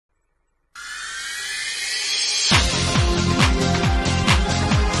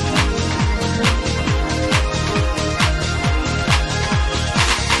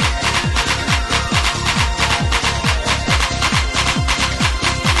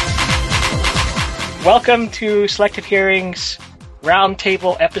Welcome to Selective Hearings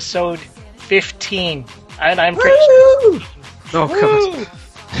Roundtable Episode 15. And I'm pretty sure... Oh, God.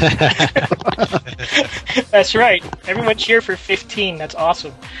 That's right. Everyone cheer for 15. That's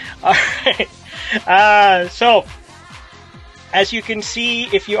awesome. Alright. So, as you can see,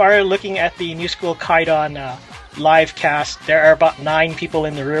 if you are looking at the New School Kaidan live cast, there are about 9 people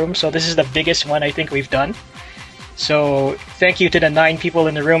in the room, so this is the biggest one I think we've done. So, thank you to the 9 people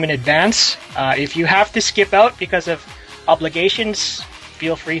in the room in advance. If you have to skip out because of obligations,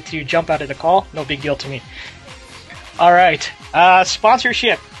 feel free to jump out of the call. No big deal to me. Alright.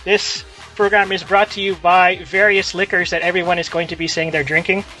 Sponsorship. This program is brought to you by various liquors that everyone is going to be saying they're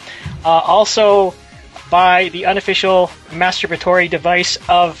drinking. Also by the unofficial masturbatory device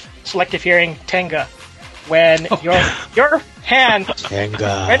of Selective Hearing, Tenga. When your hand,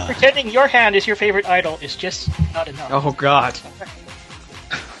 Tenga. when pretending your hand is your favorite idol is just not enough. Oh, God.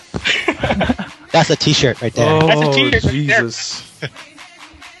 That's a t-shirt right there. Oh, That's a t-shirt right there. Jesus.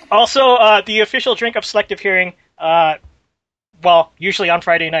 Also, the official drink of Selective Hearing, usually on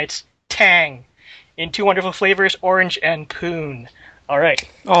Friday nights, Tang, in 2 wonderful flavors, orange and poon. All right.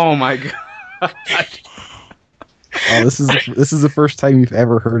 Oh, my God. Oh, this is the first time you've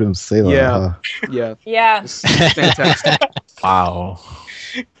ever heard him say that. Yeah. Huh? Yeah. Yeah. This is fantastic. Wow.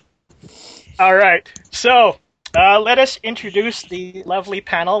 All right. So, let us introduce the lovely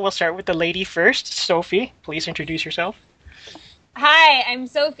panel. We'll start with the lady first. Sophie, please introduce yourself. Hi, I'm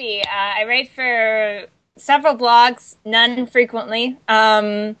Sophie. I write for several blogs, none frequently.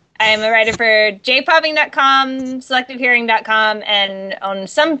 I'm a writer for jpopping.com, selectivehearing.com, and on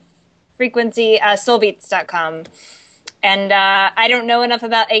some frequency, soulbeats.com. And I don't know enough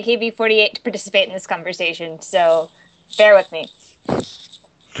about AKB48 to participate in this conversation, so bear with me.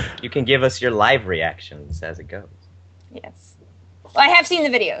 You can give us your live reactions as it goes. Yes. Well, I have seen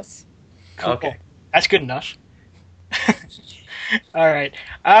the videos. Cool. Okay. That's good enough. All right.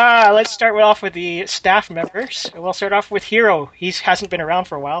 Let's start off with the staff members. We'll start off with Hiro. He hasn't been around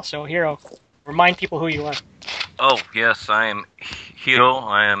for a while, so Hiro, remind people who you are. Oh, yes, I am Hiro.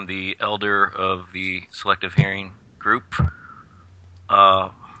 I am the elder of the Selective Hearing group.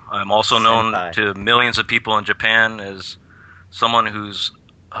 I'm also known Senpai. to millions of people in Japan as someone whose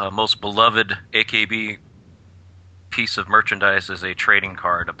most beloved AKB piece of merchandise is a trading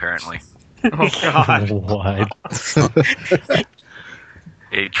card, apparently. Oh, God. What?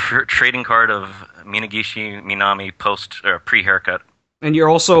 A trading card of Minagishi Minami pre-haircut. And you're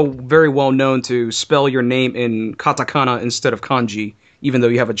also very well known to spell your name in katakana instead of kanji, even though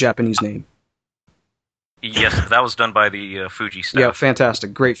you have a Japanese name. Yes, that was done by the Fuji staff. Yeah,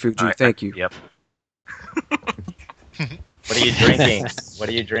 fantastic. Great, Fuji. Thank you. Yep. What are you drinking? What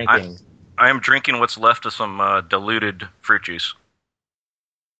are you drinking? I am drinking what's left of some diluted fruit juice.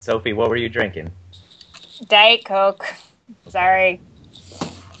 Sophie, what were you drinking? Diet Coke. Sorry.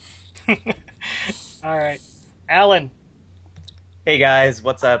 All right. Alan. Hey guys,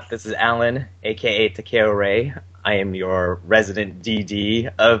 what's up? This is Alan, aka Takeo Ray. I am your resident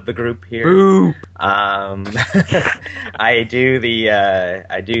DD of the group here. Boo! I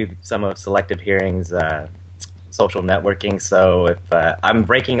do some of Selective Hearing's social networking. So if I'm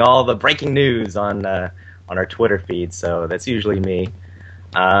breaking all the breaking news on our Twitter feed, so that's usually me.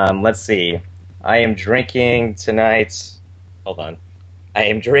 Let's see. I am drinking tonight. Hold on. I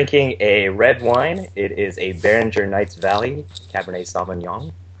am drinking a red wine. It is a Beringer Knights Valley Cabernet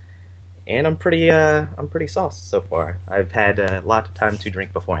Sauvignon, and I'm pretty sauced so far. I've had a lot of time to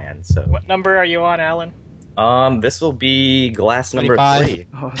drink beforehand. So, What number are you on, Alan? this will be glass number 25. 3.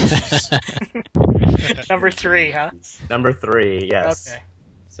 Oh, jeez. Number 3, huh? Number 3, yes. Okay.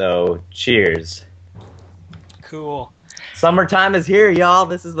 So, cheers. Cool. Summertime is here, y'all.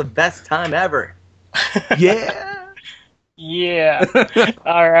 This is the best time ever. Yeah! Yeah.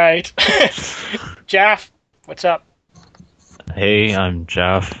 All right. Jaff, what's up? Hey, I'm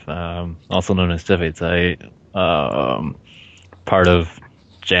Jeff, also known as Civitai, part of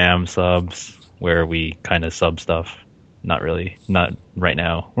Jam Subs, where we kind of sub stuff. Not really, not right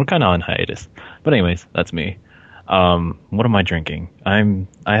now. We're kind of on hiatus. But anyways, that's me. What am I drinking? I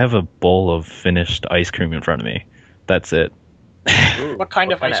have a bowl of finished ice cream in front of me. That's it. Ooh, What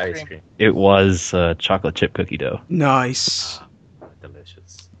kind of ice cream? It was chocolate chip cookie dough. Nice.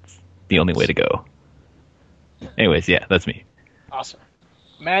 Delicious. The only way to go. Anyways, yeah, that's me. Awesome.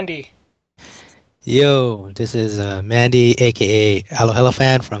 Mandy. Yo, this is Mandy, aka Hello Hello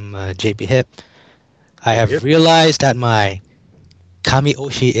Fan from JP Hip. I have Yep. realized that my Kami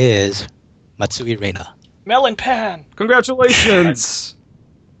Oshi is Matsui Reina. Melon Pan. Congratulations!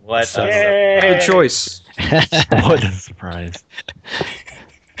 What? So- Yay. Good choice. What a surprise.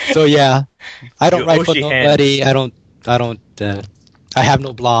 So yeah, I don't You write for Oshi hand. nobody. I have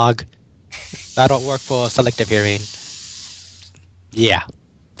no blog. I don't work for Selective Hearing. Yeah,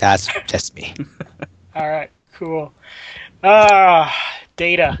 that's just me. All right, cool.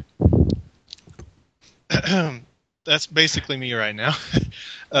 Data. That's basically me right now.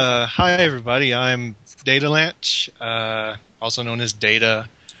 Hi, everybody. I'm Data Lanch, also known as Data.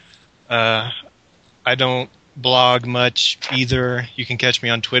 I don't blog much either. You can catch me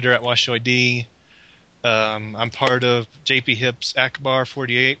on Twitter at WashOID. I'm part of JP Hip's Akbar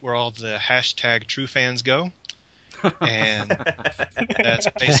 48, where all the hashtag true fans go. And that's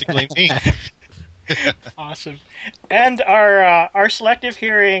basically me. Awesome. And our selective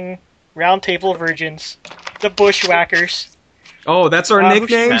hearing roundtable virgins, the Bushwhackers. Oh, that's our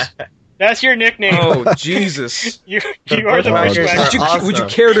nicknames? That's your nickname. Oh, Jesus. You are the Bushwhackers Bushwhackers. Would you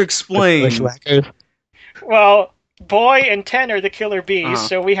care to explain? Bushwhackers. Well, Boy and Ten are the Killer Bees, Uh-huh.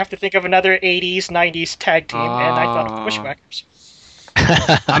 so we have to think of another 80s, 90s tag team, and I thought of Ah. Bushwhackers.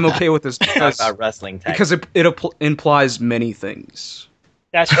 I'm okay with this Talk because, about wrestling tag. because it implies many things.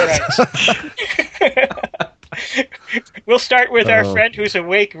 That's right. We'll start with our friend who's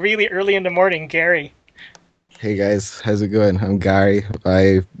awake really early in the morning, Gary. Hey guys, how's it going? I'm Gary.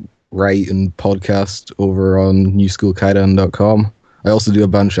 I write and podcast over on newschoolkaidan.com. I also do a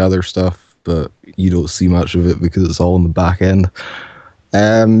bunch of other stuff, but you don't see much of it because it's all on the back end.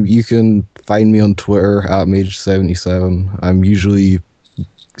 You can find me on Twitter at Mage77. I'm usually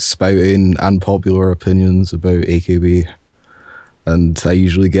spouting unpopular opinions about AKB, and I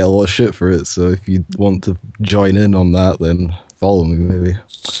usually get a lot of shit for it, so if you want to join in on that, then follow me, maybe.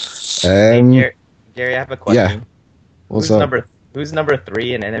 Gary, I have a question. Yeah. What's up? Who's number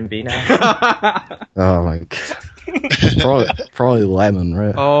 3 in NMB now? Oh my god. probably Lemon,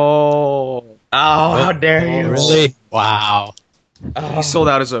 right? Oh. How dare you! Really? Wow. He sold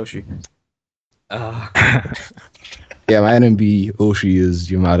out as Oshi. Yeah, my NMB Oshi is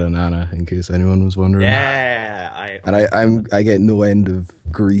Yamada Nana, in case anyone was wondering. Yeah, And I get no end of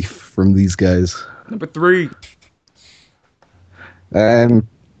grief from these guys. Number 3.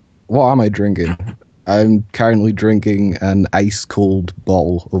 What am I drinking? I'm currently drinking an ice cold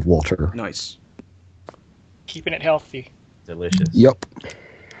bottle of water. Nice. Keeping it healthy. delicious. Yep.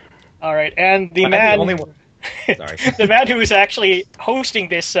 All right, and the I'm man, the only one. Sorry. the man who is actually hosting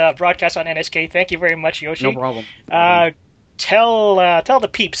this broadcast on NSK. Thank you very much, Yoshi. No problem. Tell the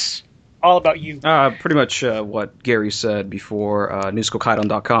peeps all about you. Pretty much what Gary said before.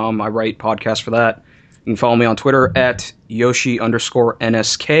 newschoolkaidan.com. I write podcasts for that. You can follow me on Twitter at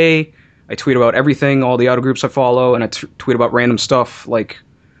Yoshi_NSK. I tweet about everything, all the auto groups I follow, and I tweet about random stuff like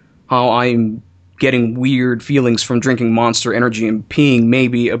how I'm getting weird feelings from drinking Monster Energy and peeing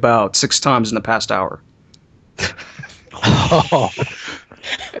maybe about 6 times in the past hour.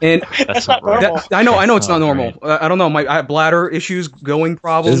 And That's not normal. I know it's not not normal. I don't know. I have bladder issues, going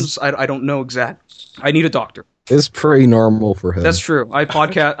problems. I don't know exact. I need a doctor. It's pretty normal for him. That's true. I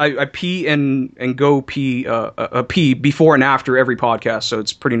podcast. I pee and go pee pee before and after every podcast, so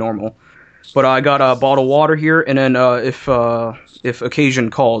it's pretty normal. But I got a bottle of water here, and then if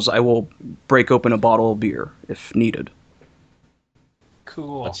occasion calls, I will break open a bottle of beer if needed.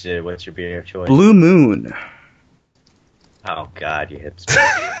 Cool. What's your beer of choice? Blue Moon. Oh God, you hipster.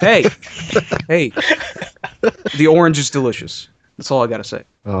 Hey, the orange is delicious. That's all I gotta say.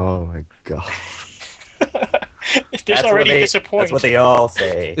 Oh my god. There's already disappointing. That's what they all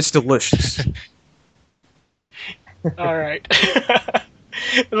say. It's delicious. All right.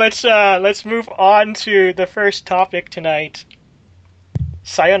 Let's move on to the first topic tonight.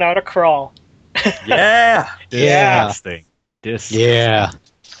 Sayonara Crawl. Yeah. Yeah. Yeah.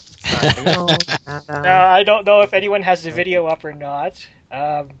 I don't know if anyone has the video up or not.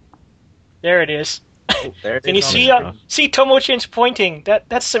 There it is. Oh, there it Can you is on see the screen. see Tomo-chan's pointing?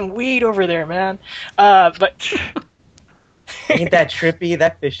 That's some weed over there, man. But Ain't that trippy?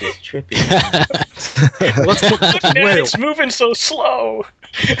 That fish is trippy. Let's look at the man, whale. it's moving so slow.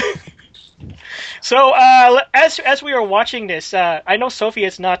 So as we are watching this, I know Sophie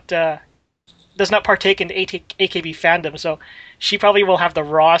is not does not partake in the AKB fandom, so she probably will have the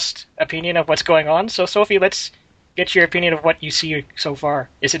rawest opinion of what's going on. So Sophie, let's get your opinion of what you see so far.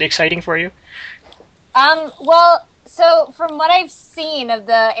 Is it exciting for you? Well, so from what I've seen of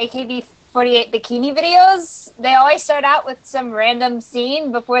the AKB48 bikini videos, they always start out with some random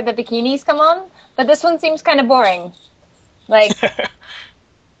scene before the bikinis come on, but this one seems kind of boring. Like,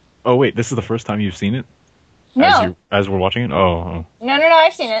 Oh wait, this is the first time you've seen it? no, As we're watching it? Oh. no,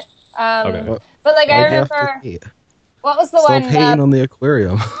 I've seen it. Okay. But like, I Why'd you have to remember, hate? what was the Stop one, hating on the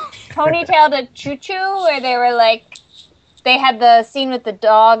aquarium. Ponytail to Choo Choo, where they were like they had the scene with the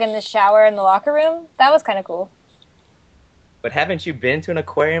dog in the shower in the locker room. That was kind of cool. But haven't you been to an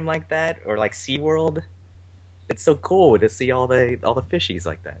aquarium like that, or like SeaWorld? It's so cool to see all the fishies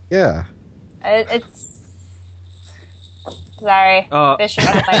like that. Yeah. It's sorry, fish are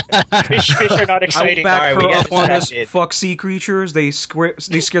not like Fish are not exciting. I'll back Sorry, we her got up on this. distracted. Fuck sea creatures. They scare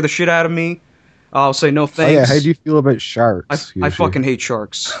the shit out of me. I'll say no Oh, thanks. yeah, how do you feel about sharks? I fucking hate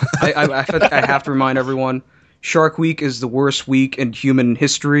sharks. I have to remind everyone, Shark Week is the worst week in human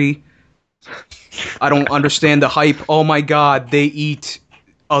history. I don't understand the hype. Oh my god, they eat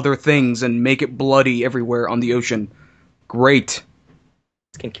other things and make it bloody everywhere on the ocean. Great.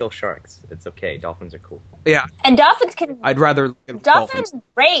 Can kill sharks. It's okay. Dolphins are cool. Yeah, and dolphins can. I'd rather Dolphins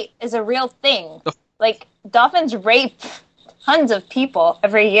rape is a real thing. Like dolphins rape tons of people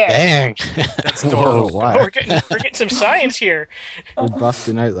every year. Dang. That's Whoa, adorable. wow. We're getting some science here. We're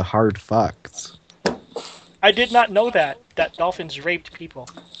busting out the hard facts. I did not know that dolphins raped people.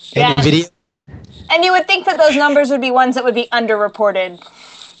 Yeah. Any video? And you would think that those numbers would be ones that would be underreported.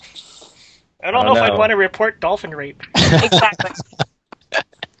 I don't Oh, know if I'd no. want to report dolphin rape. Exactly.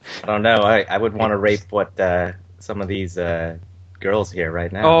 I don't know. I would want to rape what some of these girls here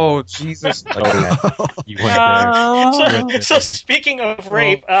right now. Oh Jesus! Look at that. You went there. So speaking of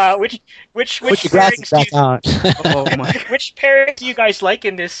rape, which Put your glasses pairings do back you, on. Oh my! which pairings do you guys like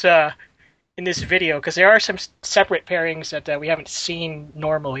in this video? Because there are some separate pairings that we haven't seen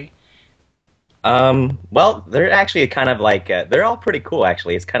normally. Well, they're actually kind of like they're all pretty cool.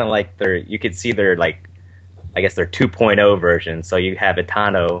 Actually, it's kind of like you could see their like, I guess their 2.0 version. So you have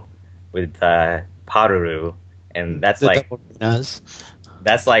Itano with Paruru, and that's The like double arenas.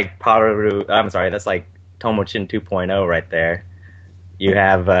 that's like Paruru. I'm sorry, that's like Tomochin 2.0 right there. You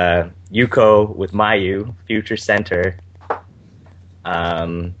have Yuko with Mayu, Future Center.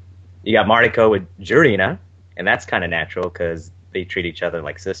 You got Mariko with Jurina, and that's kind of natural because they treat each other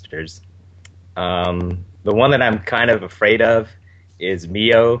like sisters. The one that I'm kind of afraid of is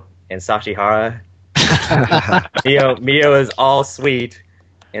Mio and Sashihara. Mio is all sweet,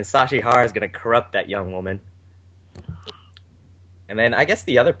 and Sashihara is going to corrupt that young woman. And then I guess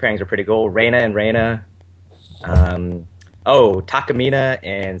the other pairings are pretty cool. Reina and Reina. Takamina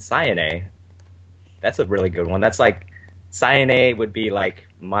and Sayane. That's a really good one. That's like, Sayane would be like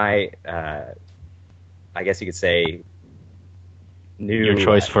my, I guess you could say, new... Your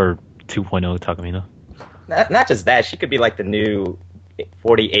choice for 2.0 Takamina. Not just that, she could be like the new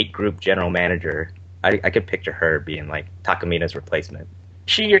 48 group general manager. I could picture her being like Takamina's replacement.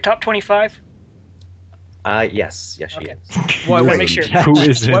 She in your top 25? Yes, she Okay. is. What, Make sure. Who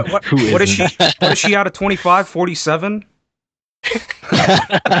isn't? Who what is she? isn't? What is she out of 25? 47?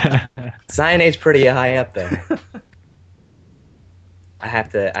 Cyane's pretty high up there. I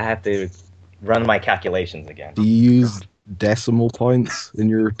have to run my calculations again. Do you use decimal points in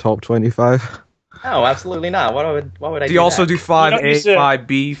your top 25? No, absolutely not. Why would I Do you also that? do You don't 5A, use the-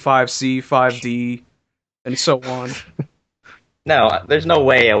 5B, 5C, 5D, and so on? No, there's no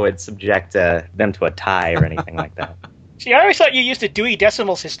way I would subject them to a tie or anything like that. See, I always thought you used a Dewey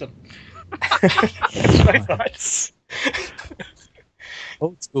Decimal System. That's what I thought.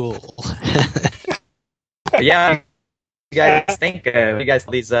 Old school. But yeah, you guys think? You guys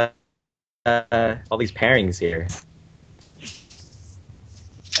these all these pairings here.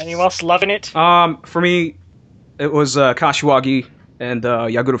 Anyone else loving it? For me, it was Kashiwagi and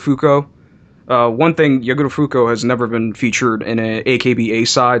Yaguro Fuko. One thing, Yaguro Fuko has never been featured in an AKB A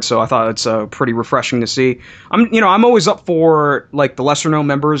side, so I thought it's pretty refreshing to see. I'm always up for like the lesser known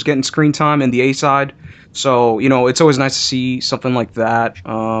members getting screen time in the A side, so it's always nice to see something like that.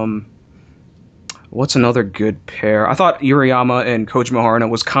 What's another good pair? I thought Iriyama and Kojima Haruna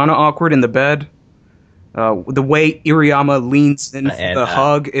was kind of awkward in the bed. The way Iriyama leans in for the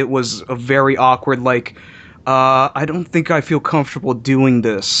hug, it was a very awkward, like, I don't think I feel comfortable doing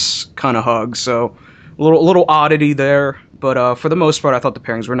this kind of hug. So, a little oddity there. But for the most part, I thought the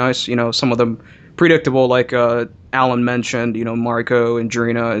pairings were nice. Some of them predictable, like Alan mentioned. Mariko and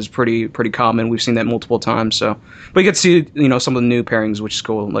Jurina is pretty common. We've seen that multiple times. So, but you get to see some of the new pairings, which is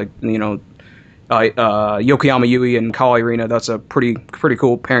cool. Like Yokoyama Yui and Kawai Rina. That's a pretty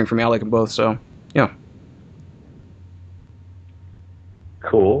cool pairing for me. I like them both. So, yeah.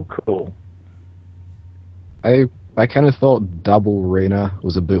 Cool. I kind of thought double Reina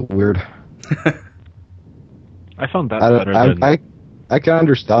was a bit weird. I found that better than... I can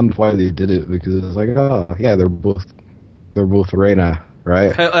understand why they did it, because it's like, oh yeah, they're both Reina,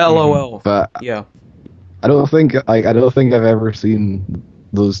 right? LOL. But Yeah. I don't think I've ever seen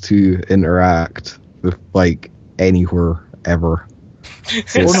those two interact with anywhere ever.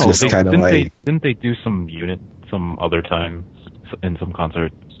 So it's just kind of didn't they do some unit some other time in some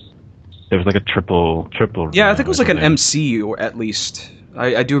concert. There was like a triple. Yeah, I think it was like an Rena. MC, or at least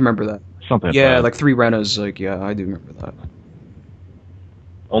I do remember that. Something. Yeah, like like 3 Renas. Like, yeah, I do remember that.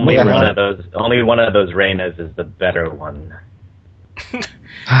 Only Yeah. one of those. Only one of those Reinas is the better one.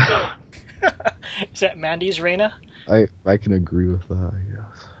 Is that Mandy's Reina? I can agree with that, I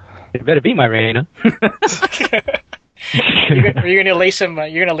guess. It better be my Reina. Are you gonna lay some?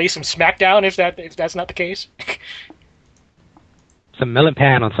 You're gonna lay some smackdown if that's not the case. Some melon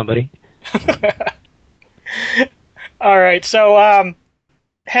pan on somebody. All right. So,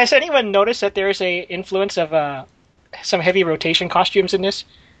 has anyone noticed that there is a influence of some heavy rotation costumes in this?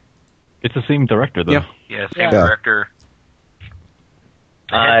 It's the same director though. Yeah. Yeah, same Yeah. director.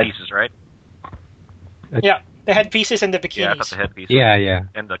 The headpieces, right? Yeah, the headpieces and the Yeah, I thought bikinis. the headpieces. Yeah.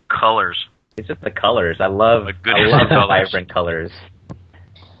 And the colors. It's just the colors. I love The good I love the colors. vibrant colors.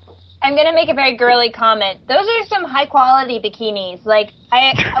 I'm gonna make a very girly comment. Those are some high quality bikinis. Like when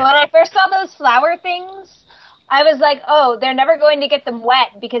I first saw those flower things, I was like, oh, they're never going to get them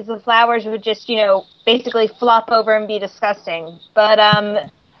wet because the flowers would just, basically flop over and be disgusting.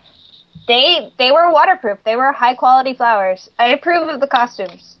 But they were waterproof. They were high quality flowers. I approve of the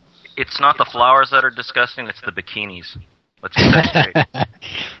costumes. It's not the flowers that are disgusting, it's the bikinis. Let's get that straight.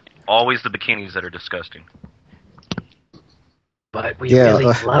 Always the bikinis that are disgusting. But we Yeah, really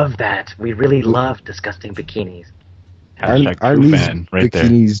love that. We really love disgusting bikinis. Hashtag Aren't true these fan right there.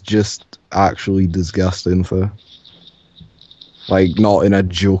 bikinis just actually disgusting, though? Like, not in a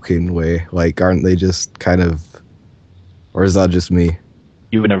joking way. Like, aren't they just kind of... Or is that just me?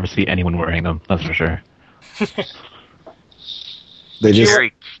 You would never see anyone wearing them. That's for sure. They just...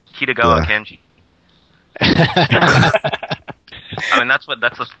 Jerry Kitagawa Yeah. Kenji. I mean, that's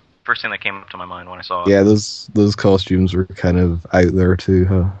the first thing that came up to my mind when I saw it. Yeah, those costumes were kind of out there too,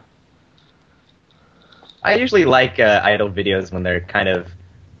 huh? I usually like idol videos when they're kind of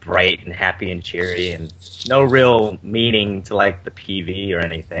bright and happy and cheery and no real meaning to like the PV or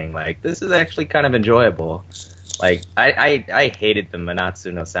anything. Like this is actually kind of enjoyable. Like I hated the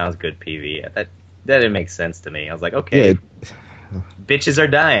Manatsu no Sounds Good PV. That didn't make sense to me. I was like, okay, bitches are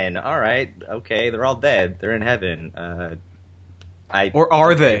dying. All right, okay, they're all dead. They're in heaven. Or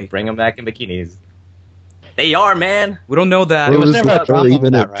are they? Bring them back in bikinis. They are, man. We don't know that. There was never a not drama really of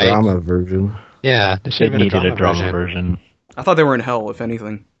even a that, right? drama version. Yeah, there It should have been needed a drama version I thought they were in hell, if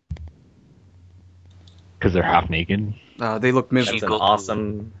anything. because they're half naked. They look That's miserable.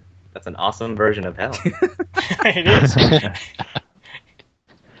 an awesome version of hell. It is.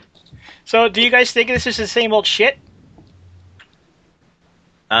 So, do you guys think this is the same old shit?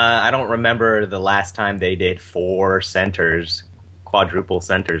 I don't remember the last time they did 4 centers, quadruple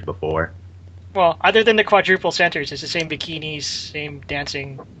centers before. Well, other than the quadruple centers, it's the same bikinis, same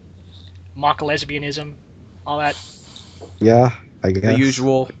dancing, mock lesbianism, all that. Yeah, I guess. The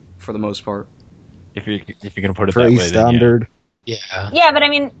usual, for the most part. If you're gonna put it Pretty that way, then standard. Yeah. Yeah, but I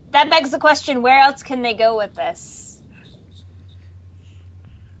mean, that begs the question: where else can they go with this?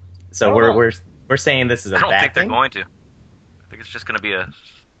 So we're saying this is a I don't bad think they're thing. going to. I think it's just going to be a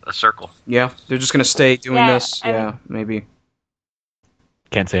circle. Yeah, they're just gonna stay doing Yeah, this. Yeah, maybe.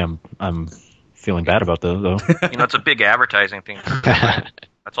 can't say I'm feeling bad about those though. You know, it's a big advertising thing.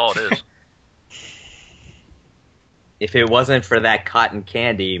 That's all it is. If it wasn't for that cotton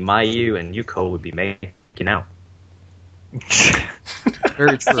candy, Mayu and Yuko would be making out.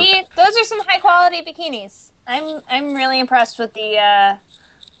 Very true. See, those are some high quality bikinis. I'm really impressed with the.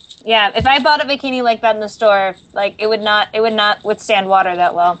 Yeah, if I bought a bikini like that in the store, like it would not withstand water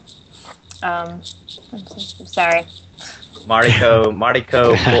that well. I'm sorry.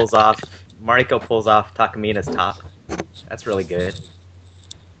 Mariko pulls off Takamina's top. That's really good.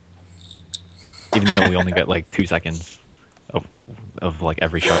 Even though we only get like 2 seconds of like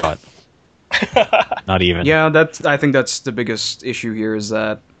every shot. Not even. Yeah, I think that's the biggest issue here is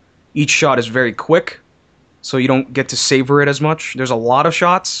that each shot is very quick, so you don't get to savor it as much. There's a lot of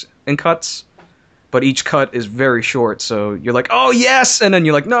shots and cuts, but each cut is very short, so you're like, oh yes, and then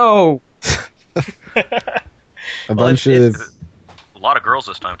you're like, no. A bunch of A lot of girls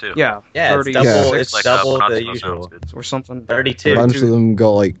this time too. Yeah, Yeah, 30, it's double. Yeah. It's Like, double Panatsu the no usual. Sounds Good. or something. a 32. bunch of them got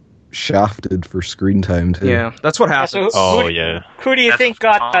like shafted for screen time too. Yeah, that's what happens. So Oh who, yeah. who do you That's think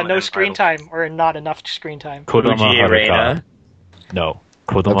got Tom no and screen Idol. time or not enough screen time? Kodama Fuji Haruka. Arena. No.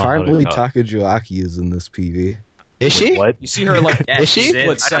 Kodama Apparently, Haruka. Takajoaki is in this PV. Is she? What? You see her like Yeah, Is she? she's in-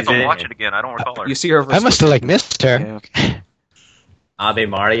 What I'd have she's to in watch it. it again. I don't recall her. you see her. I must have like missed her. Yeah. Abe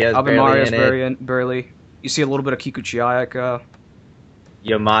Maria is Abe barely Maria's in it. barely. You see a little bit of Kikuchi Ayaka.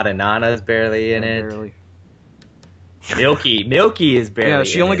 Yamada Nana's barely in it. Barely. Milky is barely Yeah,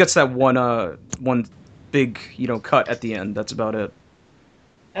 she in only it. gets that one big, cut at the end. That's about it.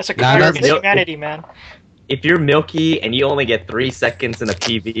 That's a Nah, comparison that's- to humanity, man. If you're Milky and you only get 3 seconds in a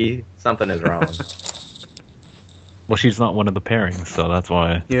PV, something is wrong. Well, she's not one of the pairings, so that's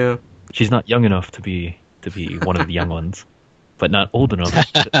why Yeah. she's not young enough to be one of the young ones, but not old enough,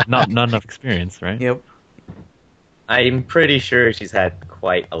 not enough experience, right? Yep. I'm pretty sure she's had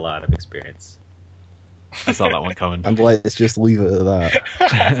quite a lot of experience. I saw that one coming. And let's just leave it at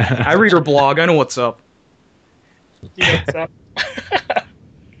that. I read her blog. I know what's up. You know what's up.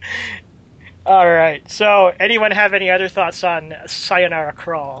 All right. So, anyone have any other thoughts on Sayonara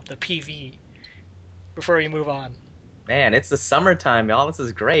Crawl, the PV, before we move on? Man, it's the summertime, y'all. This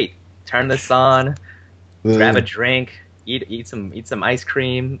is great. Turn this on, grab a drink, eat some ice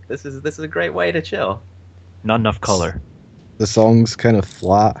cream. This is a great way to chill. Not enough color. The song's kind of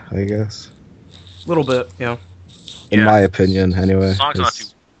flat, I guess. A little bit, yeah. In Yeah. my opinion, anyway. The song's not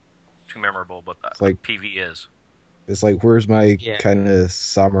It's- too memorable, but that like- PV is. It's like, where's my Yeah. kind of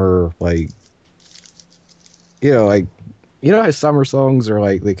summer, like, how summer songs are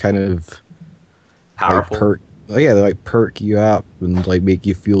like, they kind of Powerful. they like perk you up and like make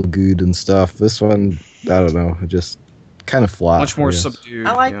you feel good and stuff. This one, I don't know, just kind of flat. Much more I guess. subdued.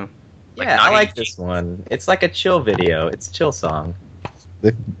 I like- yeah. Yeah, I like this one. It's like a chill video. It's a chill song.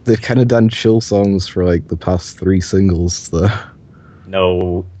 They've kind of done chill songs for like the past 3 singles, though.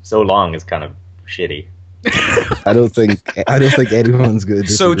 No, So Long is kind of shitty. I don't think anyone's good.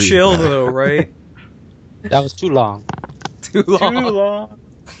 So chill, though, right? That was too long. Too long. Too long.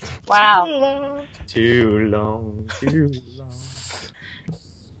 Wow. Too long. Too long, too long.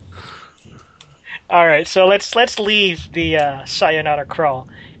 All right. So let's leave the Sayonara Crawl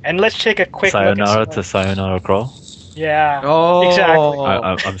and let's take a quick Sayonara look to at Sayonara Crawl. Yeah. Oh. Exactly.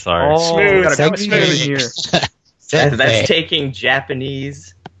 I'm sorry. Smooth. Got a That big was smooth smooth. in here. That's taking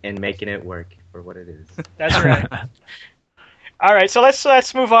Japanese and making it work for what it is. That's right. All right, so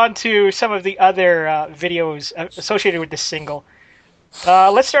let's move on to some of the other videos associated with this single.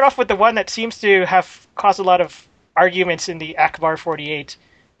 Let's start off with the one that seems to have caused a lot of arguments in the Akbar 48.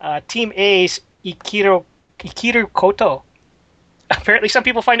 Team A's Ikiru Koto. Apparently, some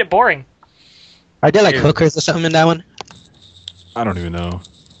people find it boring. Are there like hookers or something in that one? I don't even know.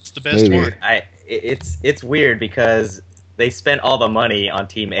 It's the best Maybe. one. It's weird because they spent all the money on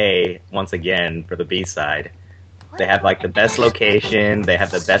Team A once again for the B side. They have like the best location. They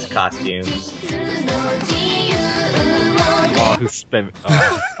have the best costumes. Oh, who spent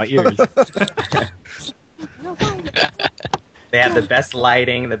my ears? They have the best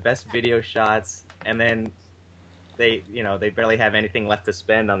lighting, the best video shots, and then they barely have anything left to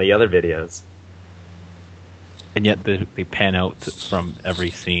spend on the other videos. And yet they pan out from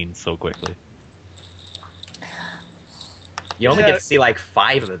every scene so quickly. You only Yeah. get to see like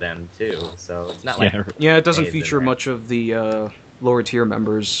 5 of them too, so it's not like Yeah. Yeah, it doesn't A's feature in there. much of the lower tier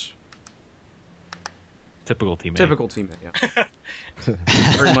members. Typical team. A. Typical teammate, yeah.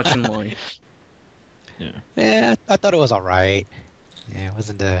 Very much in line. Yeah. Yeah, I thought it was alright. Yeah, it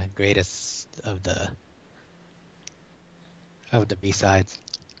wasn't the greatest of the B-sides.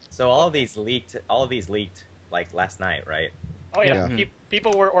 So all of these leaked like last night, right? Oh yeah, Yeah.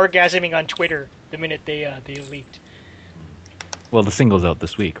 People were orgasming on Twitter the minute they leaked. Well, the single's out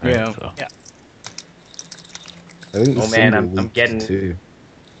this week, right? Yeah. So. Yeah. I think the Oh, man, single I'm leaked getting- too.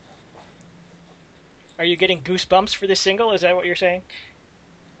 Are you getting goosebumps for this single? Is that what you're saying?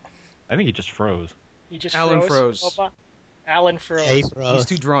 I think he just froze. You just Alan froze. Opa? Alan froze. Hey, bro. He's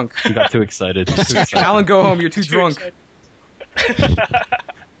too drunk. He got too excited. Too excited. Alan, go home. You're too drunk.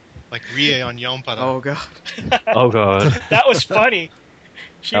 Like Rie on Yompara. Oh, God. Oh god. That was funny.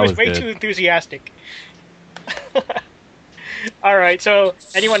 She That was was way good. too enthusiastic. All right. So,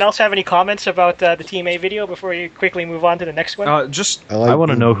 anyone else have any comments about the Team A video before we quickly move on to the next one? Just I, like I want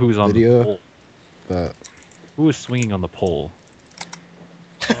to the know who's on the video, pole. but Who is swinging on the pole?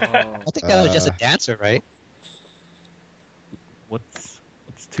 I think that was just a dancer, right? What's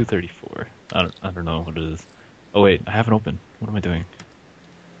 234? I don't know what it is. Oh wait, I haven't opened. What am I doing?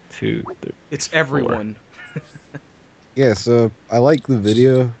 234. it's everyone. yeah. So I like the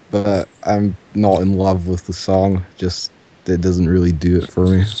video, but I'm not in love with the song. Just it doesn't really do it for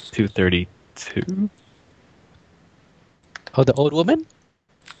me. 232. Oh, the old woman?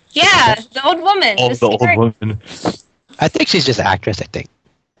 Yeah, the old woman. Oh, the old woman. I think she's just an actress, I think.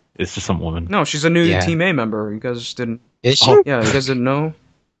 It's just some woman. No, she's a new Yeah. Team A member. You guys didn't... Is she? Yeah, you guys didn't know?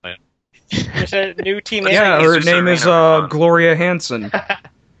 There's a new Team A. Yeah, He's her just name is serving her Gloria Hansen.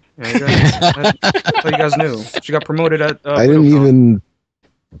 Yeah, you guys, I thought you guys knew. She got promoted at... I didn't even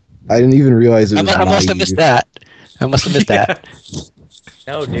realize it I was. must have missed Mayu. that. I must have missed that.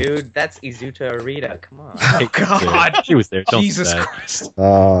 No, dude, that's Izuta Arita. Come on. Oh, God. She was there. Don't do Jesus that. Christ.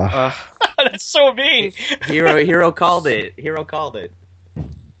 That's so mean. Hero called it. Hero called it.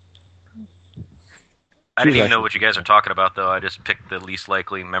 I didn't even know what you guys are talking about, though. I just picked the least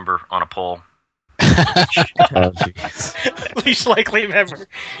likely member on a poll. Oh, jeez. Least likely member.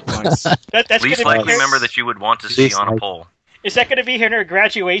 Nice. That's Least gonna likely be member that you would want to see Least on a likely. poll. Is that going to be in her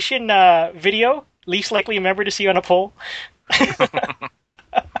graduation video? Least likely member to see on a poll.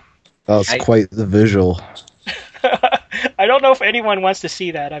 That's quite the visual. I don't know if anyone wants to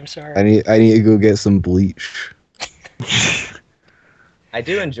see that. I'm sorry. I need to go get some bleach. I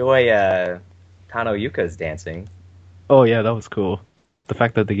do enjoy Tano Yuka's dancing. Oh yeah, that was cool. The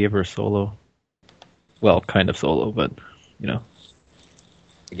fact that they gave her a solo. Well, kind of solo, but you know.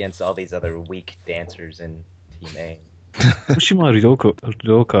 Against all these other weak dancers in Team A. Ushima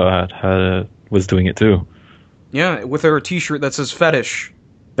Ryoka was doing it too. Yeah, with her T-shirt that says "fetish,"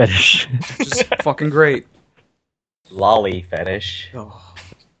 Fetish. which is fucking great. Lolly fetish. Oh.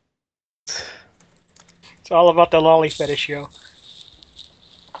 It's all about the lolly fetish, yo.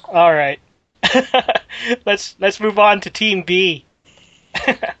 All right, let's move on to Team B.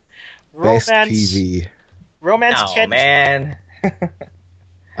 Best PV. Romance. Oh Ken- man,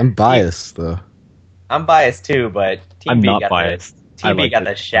 I'm biased though. I'm biased too, but Team I'm B not got biased. The, Team B liked got it.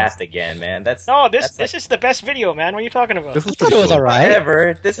 the shaft again, man. That's No, that's this is the best video, man. What are you talking about? This I was thought it was cool. alright.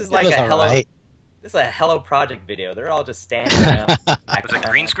 whatever. This is like It was a Hello. alright. This is a Hello Project video. They're all just standing around. Was it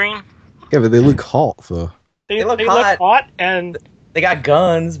green screen? Yeah, but they look hot though. They look look hot. hot, and They got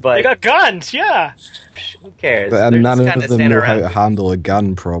guns, but they got guns. Yeah. who cares? But, They're and just none kinda of them standing know how around. to handle a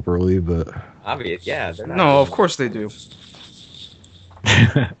gun properly. But Obvious, yeah. They're not No, doing of course they do.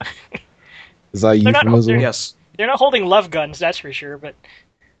 is that a They're not- euphemism? Yes. They're not holding love guns, that's for sure. But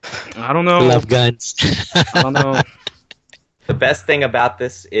I don't know. Love guns. I don't know. The best thing about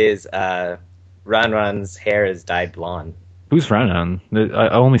this is Run's hair is dyed blonde. Who's Ranan? I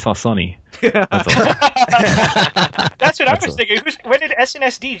only saw Sunny. That's all. that's what I was That's thinking. When did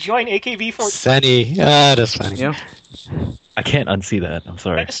SNSD join AKB48? Sunny. Ah, that's funny. Yeah. I can't unsee that. I'm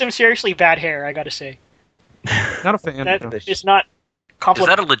sorry. That's some seriously bad hair, I gotta say. Not a fan. That no. is not Is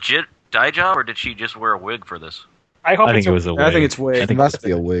compliment. that a legit dye job, or did she just wear a wig for this? I hope I it's think it was a wig. I think it's wig. I It think must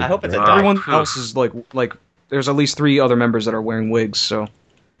be a wig. I hope it's a right? dye. Everyone Phew. else is like. There's at least 3 other members that are wearing wigs, so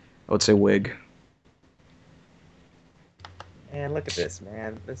I would say wig. Man, look at this,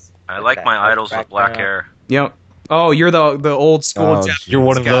 man. I look like at my that idols with black background. hair. Yep. Oh, you're the old school. Oh, Japanese You're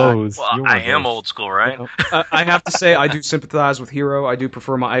one of guy. those. Well, You're one I of am those. old school, right? I have to say I do sympathize with Hero. I do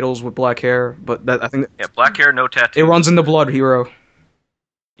prefer my idols with black hair, but I think Yeah, black hair, no tattoo. it runs in the blood, Hero.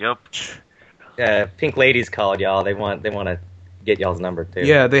 Yep. Pink Ladies called y'all. They want to get y'all's number too.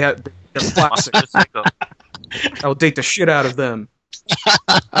 Yeah, they're classic. Just like a- I will date the shit out of them.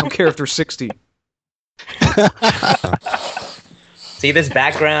 I don't care if they're 60. See, this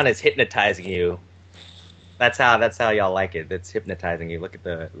background is hypnotizing you. That's how y'all like it. It's hypnotizing you. Look at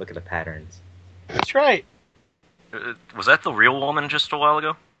the patterns. That's right. Was that the real woman just a while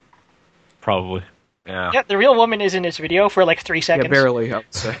ago? Probably. Yeah. Yeah, the real woman is in this video for like 3 seconds. Yeah, barely, I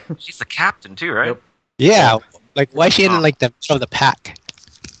would say. She's the captain too, right? Yep. Yeah. Like, why is she in like the middle of the pack?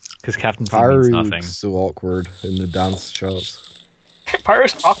 Because Captain T means nothing. Haru's so awkward in the dance shots.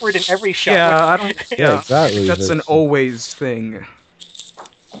 Pyro's awkward in every shot. Yeah, I don't. Yeah, Yeah, exactly. that's an always thing.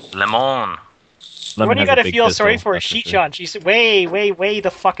 Lemon. When Lemon you has a gotta big feel pistol, sorry for that's for sure. Shichon. She's way, way, way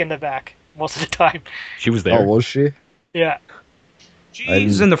the fuck in the back most of the time. She was Oh, there. was she? Yeah,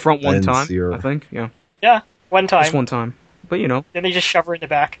 She's in the front I one didn't time, see her. I think. Yeah, one time. just one time. But you know, Then they just shove her in the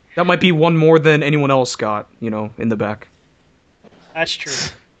back. that might be one more than anyone else got. You know, in the back. That's true.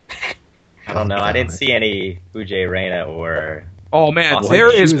 I don't know. I didn't see any Ujie Reina or Oh man, Awesome.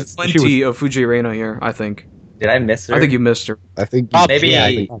 there She is was- plenty of Fuji Reina here. I think. did I miss her? I think you missed her. I think Probably, Maybe- yeah,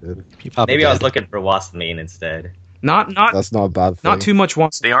 you did. you probably Maybe I was did. looking for Wasmine instead. Not That's not a bad thing. not too much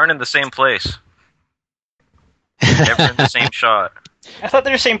wants. They aren't in the same place. Never in the same shot. I thought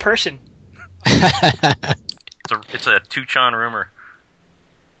they're the same person. It's a Tucson rumor.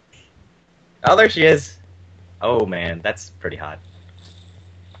 Oh, there she is. Oh man, that's pretty hot.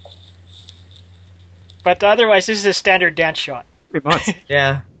 But otherwise, this is a standard dance shot. Pretty much.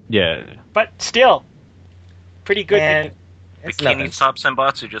 Yeah, Yeah. But still, pretty good. man. It's Bikini nothing. top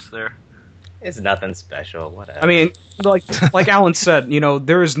Senbatsu just there. It's nothing special. Whatever. I mean, like Alan said, you know,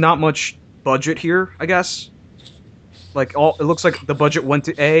 there is not much budget here. I guess. Like it looks like the budget went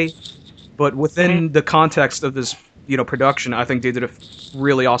to A, but within the context of this, you know, production, I think they did a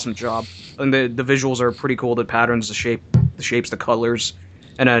really awesome job. And the visuals are pretty cool. The patterns, the shapes, the colors,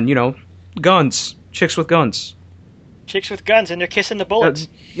 and then you know, guns, chicks with guns. Chicks with guns and they're kissing the bullets.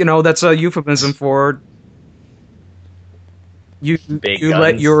 That's a euphemism for you Big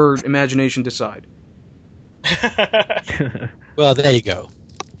let guns. your imagination decide. Well, there you go.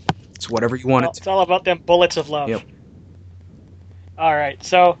 It's whatever you want it to. It's all about them bullets of love. Yep. All right,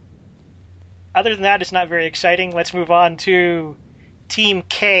 so other than that, it's not very exciting. Let's move on to Team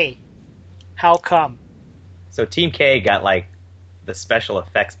K. How come? So Team K got like the special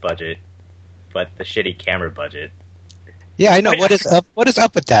effects budget, but the shitty camera budget. Yeah, I know. What is up? What is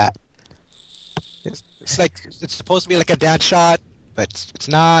up with that? It's like it's supposed to be like a dance shot, but it's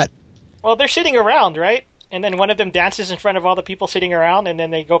not. Well, they're sitting around, right? And then one of them dances in front of all the people sitting around, and then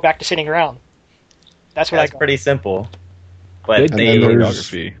they go back to sitting around. That's what That's I got. pretty simple. But Good they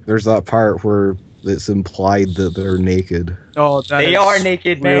choreography. There's that part where it's implied that they're naked. Oh, that They is are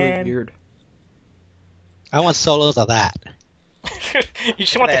naked, really man. weird. I want solos of that. You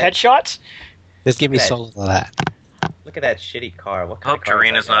just want the that. headshots? Just give me That- solos of that. Look at that shitty car. What I kind hope of car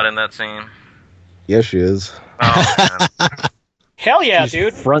is Tarina's that not guy? in that scene. Yes, she is. Oh, man. Hell yeah, She's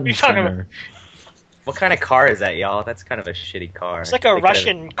dude. front What are you and talking about? center. What kind of car is that, y'all? That's kind of a shitty car. It's like a They could've-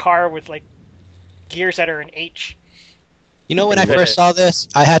 Russian car with like gears that are an H. You know, when I first saw this,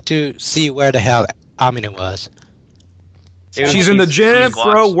 I had to see where the hell Amina was. Dude, She's in the gym, squats.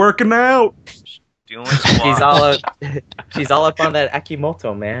 bro, working out. Doing squats. She's all up. She's all up on that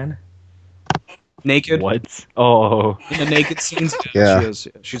Akimoto, man. Naked. What? Oh, In the naked scenes. Yeah. She is.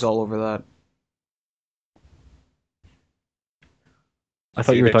 She's all over that. I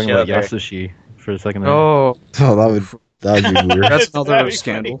thought See you were the talking about chill there. Yasushi for a second there. Oh, Oh, that'd be weird. that's That'd another be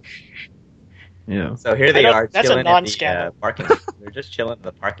scandal. Yeah. So here I they don't- are that's a chilling at the non-scandal. parking. They're just chilling in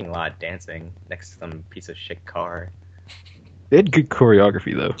the parking lot, dancing next to some piece of shit car. They had good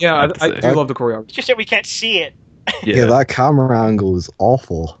choreography, though. Yeah, have to I say. do love the choreography. It's just that we can't see it. Yeah, that camera angle is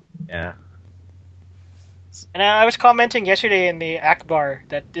awful. Yeah. And I was commenting yesterday in the Akbar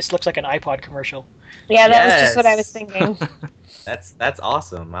that this looks like an iPod commercial. Yeah, that was just what I Yes. was thinking. That's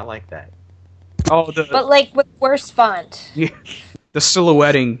awesome. I like that. Oh, But like with worse font. the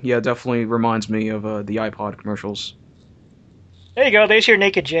silhouetting, yeah, definitely reminds me of the iPod commercials. There you go. There's your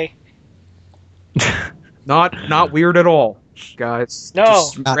naked Jay. Not weird at all, guys. No.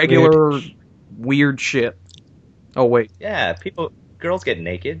 Just Not regular weird shit. Oh wait, Yeah, girls get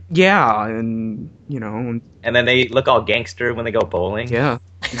naked, yeah, and and then they look all gangster when they go bowling. yeah.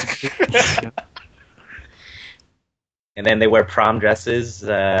 And then they wear prom dresses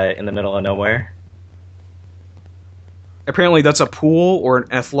in the middle of nowhere. Apparently, that's a pool or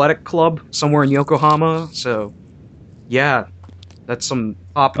an athletic club somewhere in Yokohama. So, yeah, that's some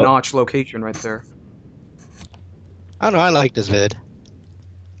top-notch location right there. I don't know. I like this vid.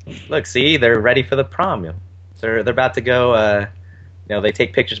 Look, see, they're ready for the prom. They're about to go. They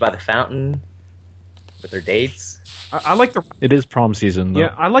take pictures by the fountain with their dates. I like the It is prom season, though.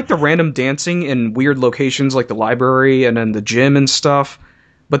 yeah, I like the random dancing in weird locations like the library and then the gym and stuff.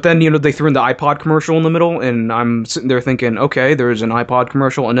 But then they threw in the iPod commercial in the middle, and I'm sitting there thinking, okay, there's an iPod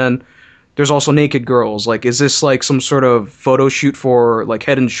commercial, and then there's also naked girls. Like, is this like some sort of photo shoot for like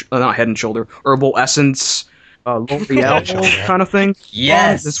not Head and Shoulder, Herbal Essence, L'Oreal kind of thing?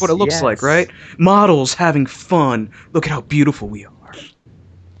 Yes, That's what it looks yes. like, right? Models having fun. Look at how beautiful we are.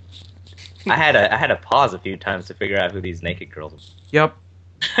 I had to pause a few times to figure out who these naked girls were. Yep.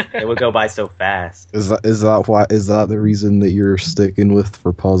 They would go by so fast. Is that the reason that you're sticking with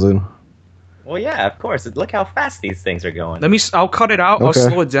for pausing? Well, yeah, of course. Look how fast these things are going. I'll cut it out. I'll Okay.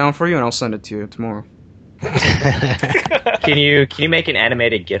 slow it down for you, and I'll send it to you tomorrow. Can you make an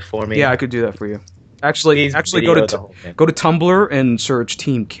animated GIF for me? Yeah, I could do that for you. Actually, Please go video the to whole thing. go to Tumblr and search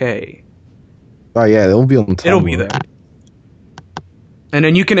Team K. Oh yeah, it'll be on Tumblr. It'll be there. And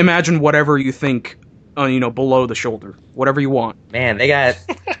then you can imagine whatever you think, below the shoulder, whatever you want. Man, they got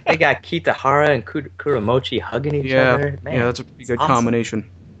Kitahara and Kuramochi hugging each Yeah, other. Man, yeah, that's a pretty good awesome. combination.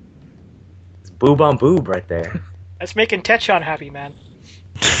 It's boob on boob right there. That's making Tetchon happy, man.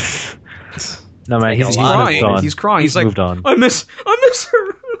 No, man, He's he's crying. moved on. He's crying. He's like, moved on. I miss her.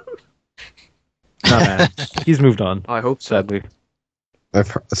 No, man, he's moved on. I hope so. Sadly,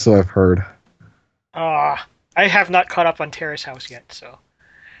 I've heard. I have not caught up on Terrace House yet, so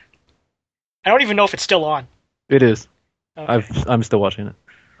I don't even know if it's still on. it is. Okay. I'm still watching it.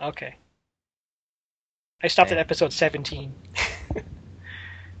 Okay. I stopped at episode 17.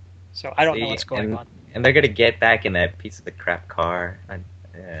 So I don't know See, what's going on. And they're gonna get back in that piece of the crap car.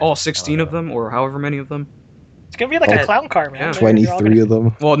 All 16 of them, or however many of them. It's gonna be like a clown car, man. Yeah. They're all 23 of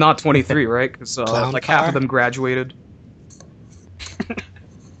them. Well, not 23, right? Because Clown like half car? of them graduated.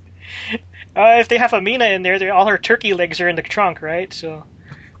 If they have Amina in there, all her turkey legs are in the trunk, right? So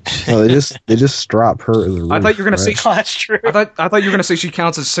No, they just strap her to the roof. I thought you were gonna say. Oh, that's true. I thought you were gonna say she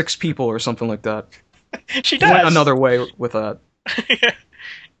counts as 6 people or something like that. She You went does. another way with that.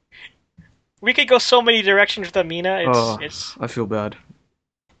 We could go so many directions with Amina. Oh, It's I feel bad.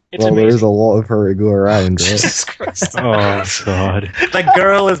 it's well, amazing. there's a lot of her to go around, right? Jesus Christ. Oh God. The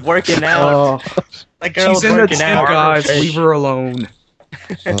girl is working out. Oh, The girl's she's in the working tent, out. guys. Leave her alone.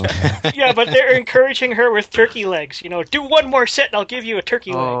 Oh. Yeah, but they're encouraging her with turkey legs. You know, do one more set and I'll give you a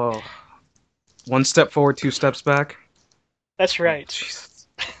turkey leg. Oh, 1 step forward, 2 steps back. That's right. Jesus.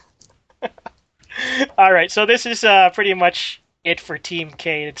 All right, so this is pretty much it for Team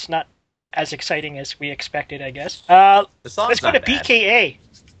K. It's not as exciting as we expected, I guess. The song's Let's go not to bad. BKA.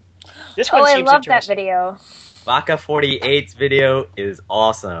 This one Oh, I seems love that interesting. video. Baka 48's video is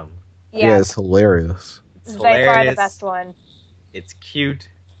awesome. Yeah, Yeah, it's hilarious. it's It's by far the hilarious. best one. It's cute.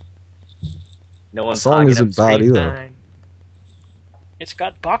 No one's song hogging isn't up screen bad either. time. It's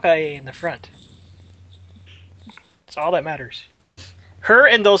got Baka in the front. That's all that matters. Her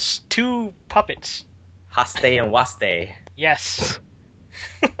and those 2 puppets. Haste and Waste. Yes.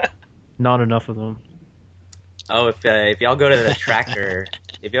 Not enough of them. Oh, if y'all go to the tracker,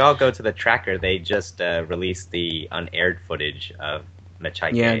 they just released the unaired footage of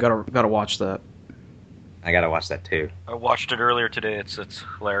Mechaike. Yeah, gotta watch that. I gotta watch that too. I watched it earlier today. It's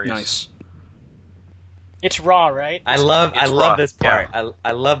hilarious. Nice. It's raw, right? I love raw, this part.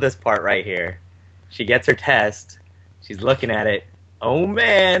 I love this part right here. She gets her test. She's looking at it. Oh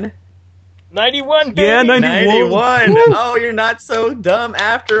man, 91, baby! Yeah, 91. Oh, you're not so dumb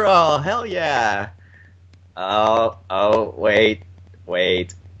after all. Hell yeah. Oh, wait.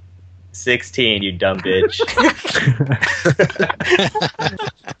 16, you dumb bitch.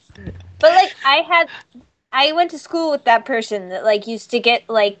 But like, I went to school with that person that like used to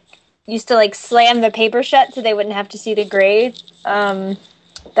slam the paper shut so they wouldn't have to see the grade.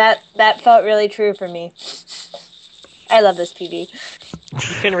 That felt really true for me. I love this PV.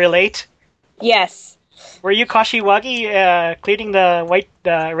 You can relate. Yes. Were you Kashiwagi cleaning the white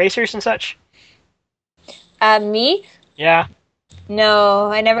erasers and such? Me? Yeah.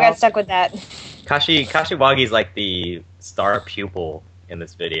 No, I never got stuck with that. Kashiwagi's like the star pupil in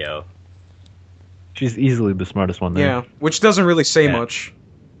this video. She's easily the smartest one there. Yeah, which doesn't really say Yeah. much.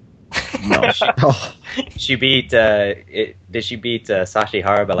 No, Oh, she beat. Did she beat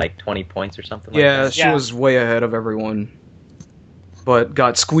Sashihara by like 20 points or something? Like Yeah, that? she Yeah. was way ahead of everyone, but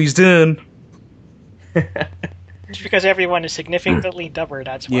got squeezed in. Just because everyone is significantly dumber,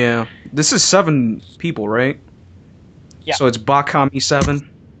 that's why. Yeah, this is 7 people, right? Yeah. So it's Bakami 7.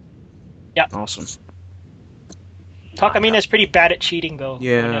 Yeah. Awesome. Takamina's pretty bad at cheating, though.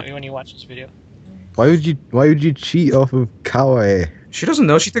 Yeah. When you watch this video. why would you cheat off of Kawaii? She doesn't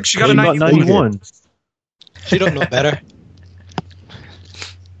know. She thinks she got a She got 91. 91. She don't know better.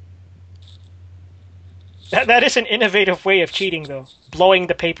 That is an innovative way of cheating, though. Blowing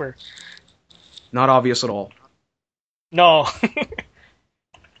the paper. Not obvious at all. No.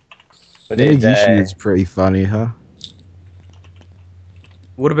 But did, Negishi is pretty funny, huh?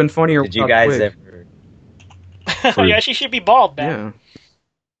 Would have been funnier. did you without guys Twig. ever? Yeah, she should be bald, man.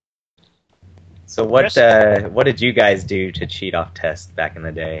 Yeah. So what did you guys do to cheat off tests back in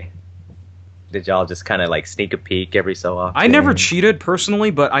the day? Did y'all just kind of like sneak a peek every so often? I never cheated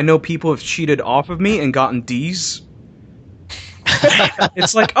personally, but I know people have cheated off of me and gotten D's.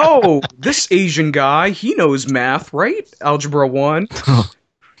 It's like, oh, this Asian guy, he knows math, right? Algebra 1.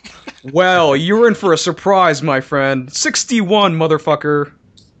 Well, you're in for a surprise, my friend. 61, motherfucker.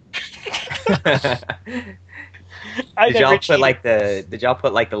 I Did never y'all cheated.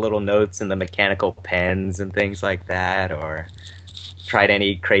 put like the little notes in the mechanical pens and things like that, or tried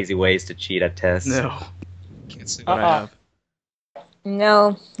any crazy ways to cheat at tests? No. Can't say that I Uh-uh. have.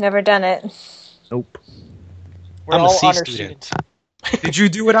 No, never done it. Nope. We're I'm a all C honor student. students. Did you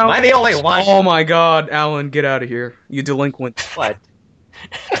do it, Am Alan? I the only one? Oh my god, Alan, get out of here. You delinquent. What?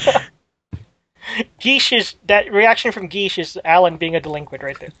 Geesh is that reaction from Geesh is Alan being a delinquent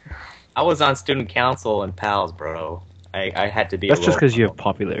right there. I was on student council and pals, bro. I had to be. That's a just role because you have model.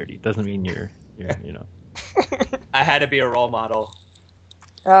 popularity. Doesn't mean you're you know. I had to be a role model.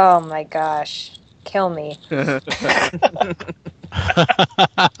 Oh my gosh. Kill me.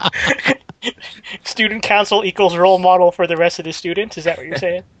 Student council equals role model for the rest of the students. Is that what you're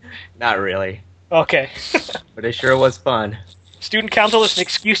saying? Not really, Okay. but it sure was fun. Student council is an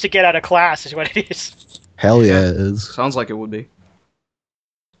excuse to get out of class, is what it is. Hell yeah, it is. Sounds like it would be.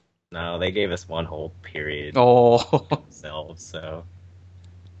 No, they gave us one whole period Oh. themselves, so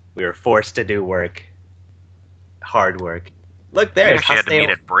we were forced to do work, hard work. Look, I there's guess you had to meet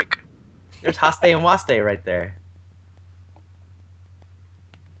at break. There's Haste and Waste right there.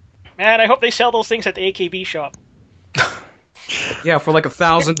 Man, I hope they sell those things at the AKB shop. Yeah, for like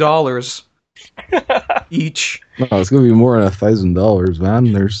 $1,000 each. No, it's gonna be more than $1,000,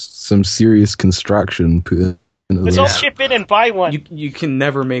 man. There's some serious construction put into Let's this. all chip in and buy one. You can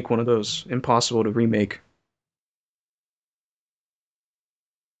never make one of those. Impossible to remake.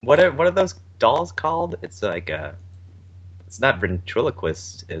 What are those dolls called? It's like it's not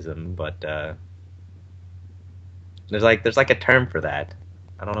ventriloquistism, but there's like a term for that.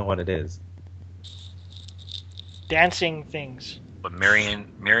 I don't know what it is. Dancing things. But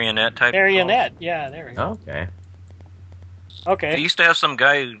marionette type? Marionette. Yeah, there we go. Okay. They Okay. used to have some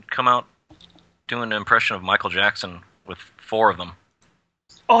guy who'd come out doing an impression of Michael Jackson with 4 of them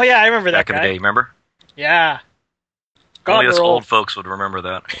Oh yeah, I remember that back in guy. the day. Remember? Yeah. Only us we're old folks would remember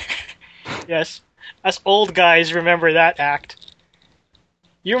that. Yes. Us old guys remember that act.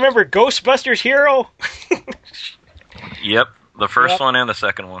 You remember Ghostbusters Hero? Yep, the first Yep. one and the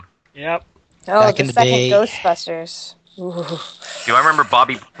second one. Yep. Oh, Back the in the second day. Ghostbusters. Ooh. Do I remember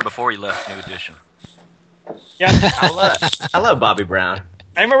Bobby before he left New Edition? Yeah. I love Bobby Brown.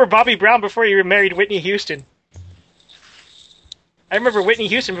 I remember Bobby Brown before he married Whitney Houston. I remember Whitney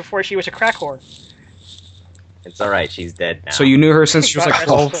Houston before she was a crack whore. It's all right. She's dead now. So you knew her since she was like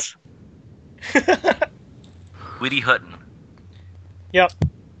God, 12? Whitty Hutton. Yep.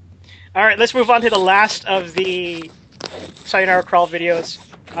 All right, let's move on to the last of the Sayonara Crawl videos.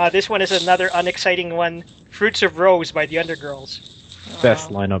 This one is another unexciting one. Fruits of Rose by the Undergirls. Best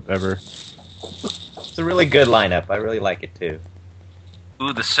lineup ever. It's a really good lineup. I really like it too.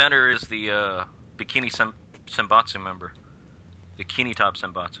 Ooh, the center is the Bikini Senbatsu member. Bikini Top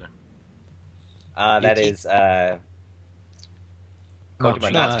Senbatsu. That is Kojima No,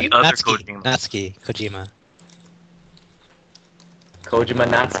 Natsuki. Other Natsuki. Kojima. Natsuki. Kojima. Kojima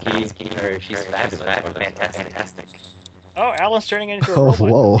Natsuki. She's fabulous. Fantastic. Oh, Alan's turning into a Oh, robot.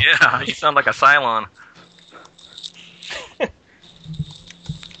 whoa. Yeah, you sound like a Cylon.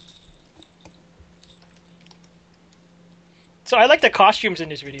 So I like the costumes in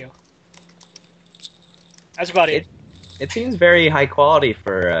this video. That's about it. It seems very high quality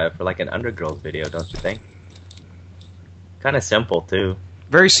for like an Undergirls video, don't you think? Kind of simple too.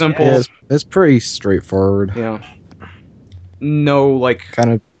 Very simple. Yeah, it's pretty straightforward. Yeah. No, like,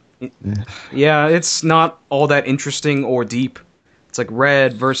 Kind of. yeah, it's not all that interesting or deep. It's like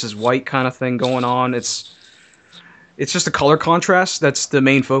red versus white kind of thing going on. It's just a color contrast. That's the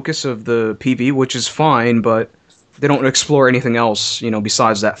main focus of the PV, which is fine, but they don't explore anything else,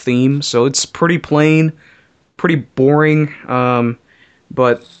 besides that theme. So it's pretty plain, pretty boring.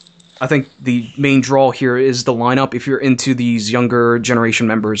 But I think the main draw here is the lineup. If you're into these younger generation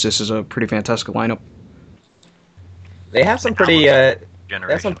members, this is a pretty fantastic lineup. They have some pretty they have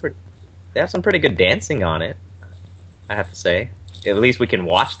Generation. some pretty good dancing on it. I have to say. At least we can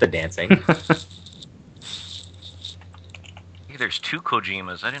watch the dancing. Hey, there's 2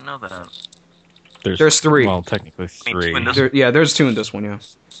 Kojimas. I didn't know that. There's 3. Well, technically I mean, 3. two in this- There's 2 in this one, yeah.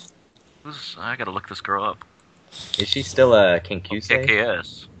 I gotta look this girl up. Is she still a Kinkyusei?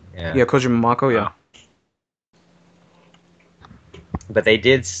 KKS. Yeah. Yeah, Kojima Mako, yeah. But they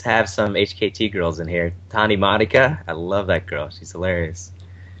did have some HKT girls in here. Tani Monica, I love that girl. She's hilarious.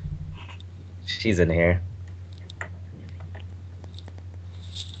 She's in here.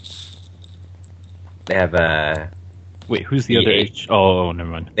 They have Wait, who's the The other H- H? Oh, never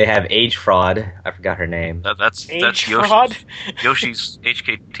mind. they have Age Fraud. I forgot her name. That's Age Yoshi. fraud? Yoshi's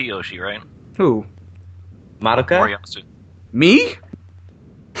HKT Yoshi, right? Who? Madoka? Moriyasu. Me?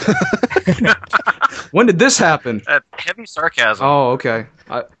 When did this happen? Heavy sarcasm. Oh, okay.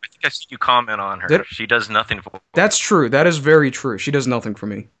 I think I see you comment on her. Did- She does nothing for. That's true. That is very true. She does nothing for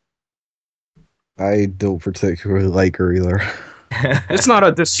me. I don't particularly like her either. It's not a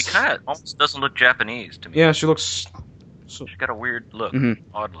She this. kind of almost doesn't look Japanese to me. Yeah, she looks. So, She's got a weird look, Mhm.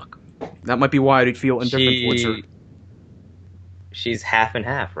 odd look. that might be why I'd feel indifferent towards her. She's half and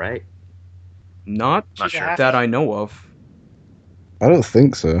half, right? Not Not sure. that I know of. I don't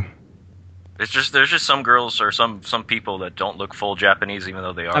think so. There's just some girls or some people that don't look full Japanese even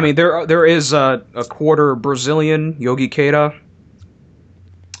though they are. I mean, there is a quarter Brazilian, Yogi Keita.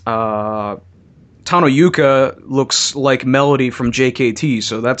 Tano Yuka looks like Melody from JKT,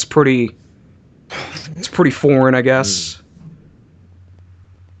 so that's pretty. It's pretty foreign, I guess.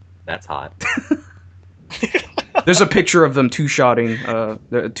 That's hot. There's a picture of them two-shotting,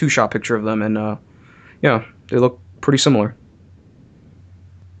 a two-shot picture of them, and yeah, they look pretty similar.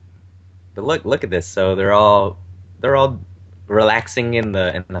 But look at this. So they're all relaxing in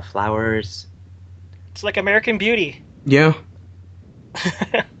the flowers. It's like American Beauty. Yeah,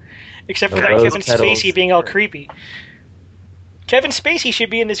 Except for The that rose Kevin petals. Spacey being all creepy. Kevin Spacey should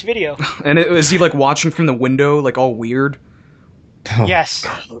be in this video. And is he like watching from the window, like all weird? Yes,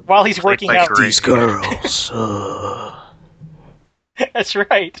 while he's working Like out. These girls. That's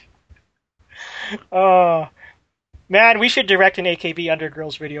right. Oh, man, we should direct an AKB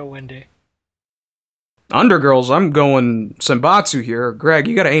Undergirls video one day. Undergirls, I'm going Senbatsu here. Greg,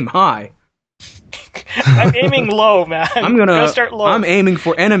 you gotta aim high. I'm aiming low, man. I'm gonna start low. I'm aiming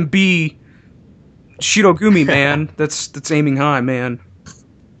for NMB Shirogumi, man. That's aiming high, man.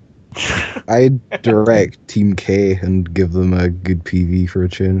 I'd direct Team K and give them a good PV for a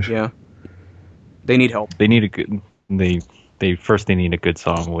change. Yeah. They need help. They need a good. They need a good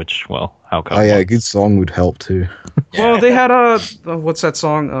song. Which, well, how come? Oh yeah, a good song would help too. Well, they had what's that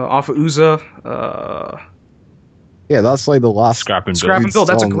song? Off of Uza. Yeah, that's like the last Scrap and Scrap Build. and Build.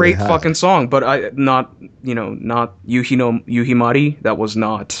 That's a song great they had. fucking song, but not Yuhimari. That was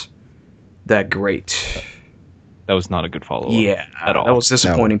not that great. That was not a good follow-up. Yeah, at all. That was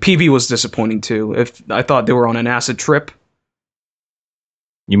disappointing. PV was disappointing too. If I thought they were on an acid trip.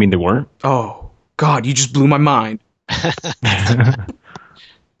 You mean they weren't? Oh God, you just blew my mind.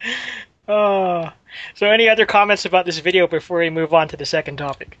 Oh. So any other comments about this video before we move on to the second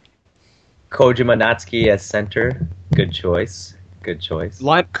topic? Kojima Natsuki as center. Good choice. Good choice.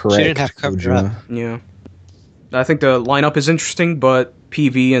 Correct. She didn't have cover Kojima. up. Yeah, I think the lineup is interesting, but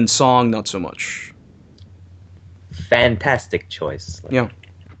PV and song not so much. Fantastic choice. Yeah.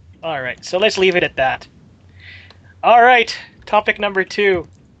 All right, so let's leave it at that. All right, topic number 2.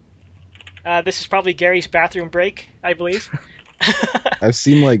 This is probably Gary's bathroom break, I believe. I've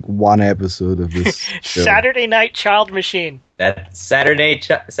seen like one episode of this show. Saturday Night Child Machine. That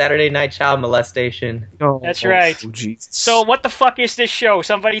Saturday Night Child Molestation. Oh, That's right. Jesus. So what the fuck is this show?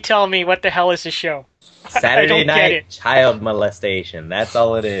 Somebody tell me what the hell is this show? I Saturday don't get Night it. Child Molestation. That's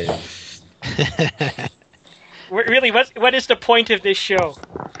all it is. Really, what is the point of this show?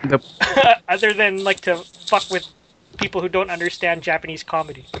 The- Other than like to fuck with people who don't understand Japanese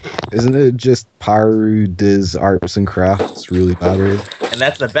comedy. Isn't it just Paru does arts and crafts really badly? And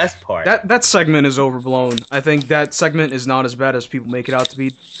that's the best part. That segment is overblown. I think that segment is not as bad as people make it out to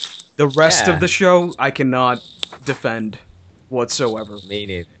be. The rest Yeah. of the show, I cannot defend whatsoever. Me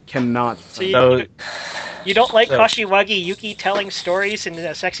neither. Cannot. So So- you don't like so- Kashiwagi Yuki telling stories in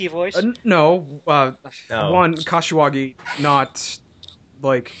a sexy voice? No. No. One, Kashiwagi, not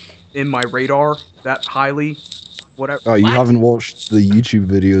like in my radar that highly. Whatever. Oh, you haven't watched the YouTube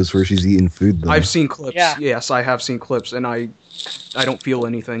videos where she's eating food, though? I've seen clips. Yeah. Yes, I have seen clips, and I don't feel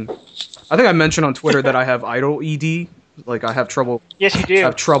anything. I think I mentioned on Twitter that I have idol ED. Like I have trouble. Yes, you I do.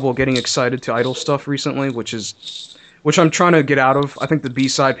 have trouble getting excited to idol stuff recently, which I'm trying to get out of. I think the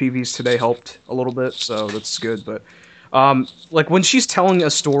B-side PVs today helped a little bit, so that's good. But like when she's telling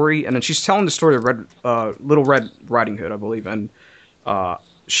a story, and then she's telling the story of Little Red Riding Hood, I believe, and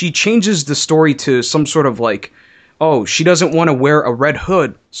she changes the story to some sort of like, oh, she doesn't want to wear a red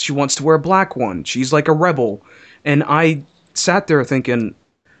hood, she wants to wear a black one. She's like a rebel. And I sat there thinking,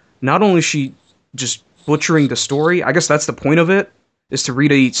 not only is she just butchering the story, I guess that's the point of it, is to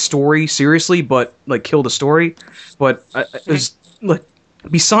read a story seriously, but like kill the story. But like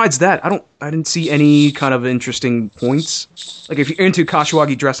besides that, I didn't see any kind of interesting points. Like if you're into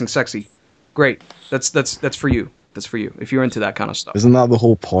Kashiwagi dressing sexy, great. That's for you. That's for you. If you're into that kind of stuff. Isn't that the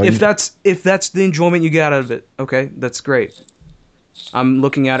whole point? If that's the enjoyment you get out of it, okay, that's great. I'm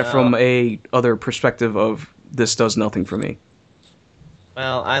looking at it from a other perspective of this does nothing for me.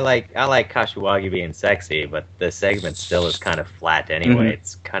 Well, I like Kashiwagi being sexy, but the segment still is kind of flat anyway. Mhm.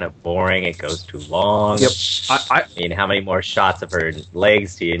 It's kind of boring. It goes too long. Yep. I mean, how many more shots of her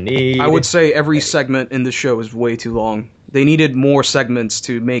legs do you need? I would say every segment in the show is way too long. They needed more segments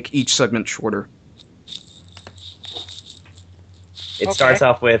to make each segment shorter. It starts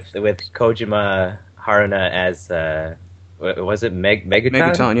off with Kojima Haruna as was it Megaton?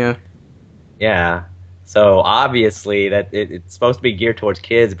 Megaton, yeah. Yeah. So obviously that it's supposed to be geared towards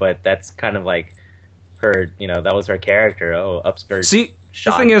kids, but that's kind of like her. You know, that was her character. Oh, upskirt. See,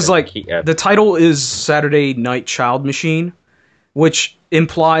 the thing is, like, the title is Saturday Night Child Machine, which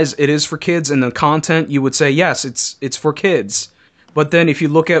implies it is for kids, and the content you would say yes, it's for kids. But then if you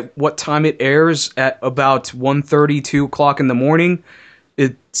look at what time it airs at about 1:30, 2 o'clock in the morning,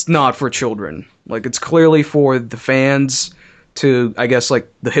 it's not for children. Like, it's clearly for the fans, to, I guess, like,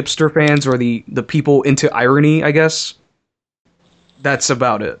 the hipster fans or the people into irony, I guess. That's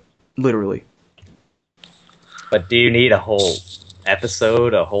about it, literally. But do you need a whole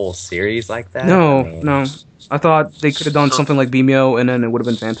episode, a whole series like that? No, I mean, no. I thought they could have done something like Bimeo, and then it would have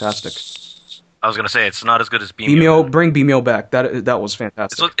been fantastic. I was gonna say it's not as good as Beam. Bimeo, bring Bimeo back. That was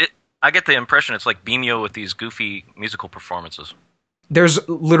fantastic. I get the impression it's like Beamio with these goofy musical performances. There's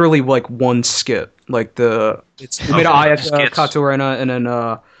literally like one skit, like it's made Ayaka, Katorena, and then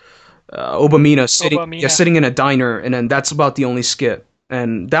Obamina sitting in a diner, and then that's about the only skit.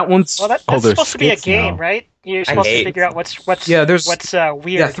 And that one's that's supposed to be a game, right? You're supposed to figure out what's weird.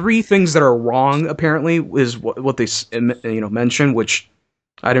 Yeah, 3 things that are wrong apparently is what they mentioned, which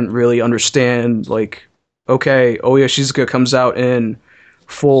I didn't really understand. Like, okay, Oya Shizuka comes out in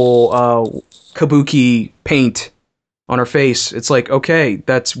full kabuki paint on her face. It's like, okay,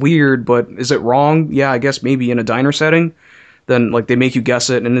 that's weird, but is it wrong? Yeah, I guess maybe in a diner setting. Then like they make you guess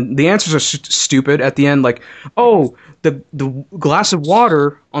it, and the answers are stupid at the end. Like, oh, the glass of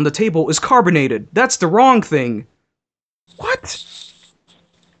water on the table is carbonated. That's the wrong thing. What?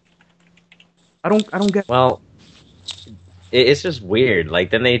 I don't get. Well, it's just weird. Like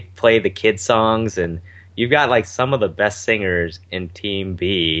then they play the kid songs, and you've got like some of the best singers in Team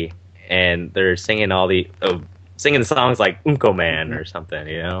B, and they're singing singing the songs like Unko Man or something,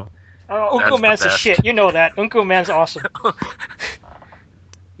 you know. Oh, Unko Man's a shit. You know that. Unko Man's awesome.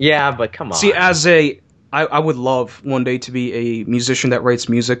 Yeah, but come on. See, I would love one day to be a musician that writes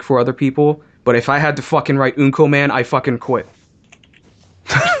music for other people, but if I had to fucking write Unko Man, I fucking quit.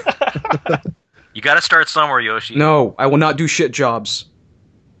 You gotta start somewhere, Yoshi. No, I will not do shit jobs.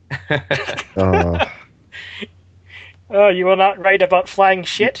 Oh, you will not write about flying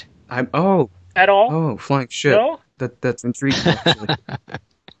shit? At all? Oh, flying shit. No? That's intriguing, actually.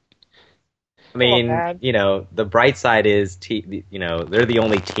 I mean, the bright side is, they're the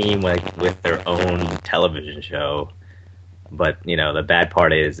only team with their own television show. But, the bad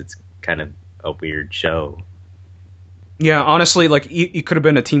part is it's kind of a weird show. Yeah, honestly, like, it could have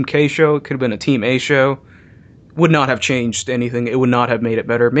been a Team K show, it could have been a Team A show. Would not have changed anything. It would not have made it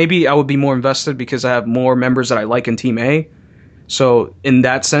better. Maybe I would be more invested because I have more members that I like in Team A. So, in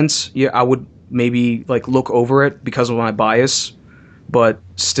that sense, yeah, I would maybe, like, look over it because of my bias. But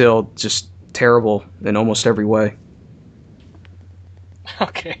still, just terrible in almost every way.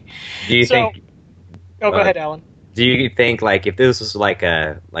 Okay. Do you think? Oh, go ahead, Alan. Do you think like if this was like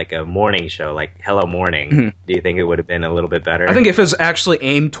a morning show, like Hello Morning, do you think it would have been a little bit better? I think if it was actually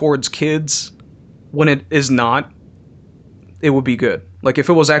aimed towards kids, when it is not, it would be good. Like if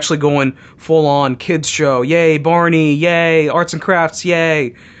it was actually going full on kids show, yay Barney, yay arts and crafts,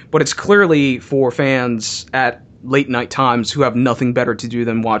 yay. But it's clearly for fans at late night times who have nothing better to do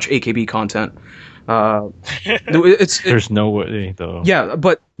than watch AKB content. There's no way though. Yeah,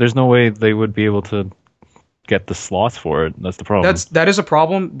 but there's no way they would be able to get the slots for it. That's the problem. That is a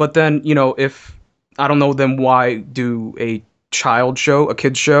problem. But then if I don't know, then why do a child show, a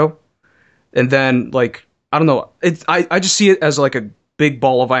kids show, and then like I don't know. I just see it as like a big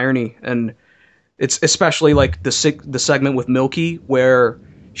ball of irony, and it's especially like the segment with Milky where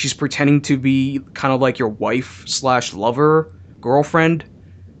she's pretending to be kind of like your wife / lover, girlfriend.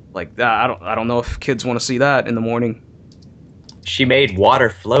 Like that, I don't know if kids want to see that in the morning. She made water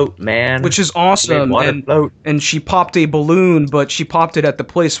float, man. Which is awesome. And she popped a balloon, but she popped it at the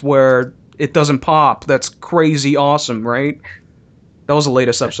place where it doesn't pop. That's crazy awesome, right? That was the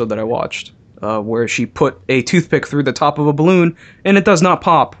latest episode that I watched, where she put a toothpick through the top of a balloon, and it does not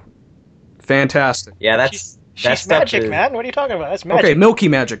pop. Fantastic. Yeah, She's magic, man. What are you talking about? That's magic. Okay, Milky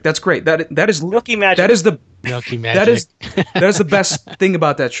Magic. That's great. That is Milky Magic. That is the Milky Magic. that is the best thing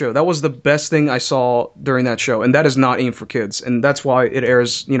about that show. That was the best thing I saw during that show, and that is not aimed for kids, and that's why it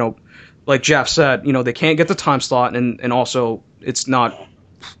airs. Like Jeff said, they can't get the time slot, and also it's not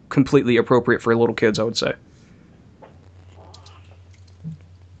completely appropriate for little kids. I would say.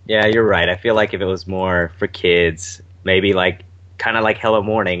 Yeah, you're right. I feel like if it was more for kids, maybe like kind of like Hello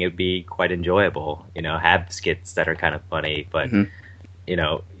Morning, it'd be quite enjoyable. Have skits that are kind of funny, but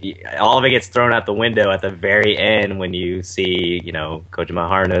all of it gets thrown out the window at the very end when you see Kojima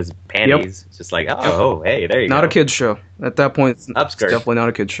Haruno's panties. Yep. It's just like, hey, there you go. Not a kid's show at that point. It's definitely not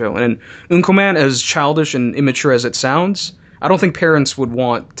a kid's show. And Unko Man, as childish and immature as it sounds, I don't think parents would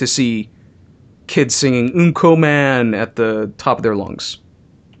want to see kids singing Unko Man at the top of their lungs.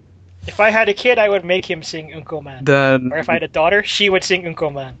 If I had a kid, I would make him sing Unko Man. Or if I had a daughter, she would sing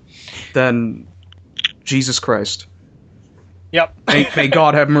Unko Man. Then, Jesus Christ. Yep. May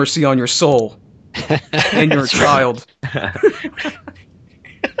God have mercy on your soul and your child.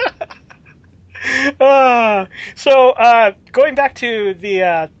 So, going back to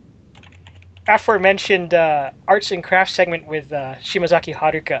the aforementioned arts and crafts segment with Shimazaki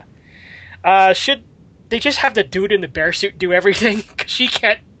Haruka, should they just have the dude in the bear suit do everything? Because she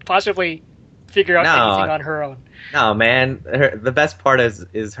can't possibly figure out No. anything on her own. No, man. The best part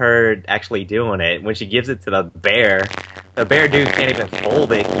is her actually doing it. When she gives it to the bear dude can't even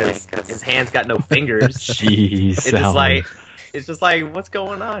hold it because his hand's got no fingers. Jeez, It's just like, what's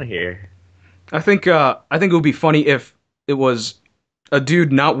going on here? I think it would be funny if it was a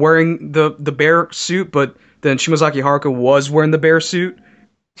dude not wearing the bear suit, but then Shimazaki Haruka was wearing the bear suit,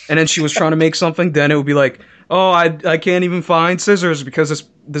 and then she was trying to make something. Then it would be like, oh, I can't even find scissors because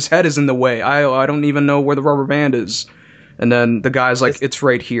this head is in the way. I don't even know where the rubber band is. And then the guy's like, it's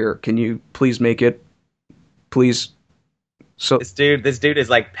right here. Can you please make it? Please. So This dude is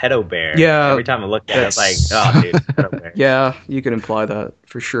like Pedo Bear. Yeah, Every time I look at it, it's like, oh, dude, Pedo Bear. yeah, you can imply that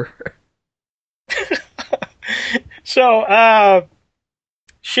for sure. So,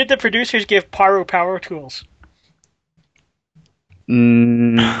 should the producers give Paru power tools? Like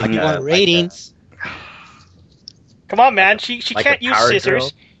you Yeah, want ratings. Come on, man. She Like can't a use power scissors.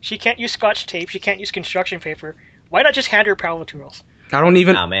 drill? She can't use Scotch tape. She can't use construction paper. Why not just hand her power tools? I don't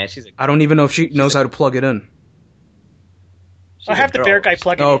even Nah, man, she's know if she knows how to plug it in. I'll have the bear guy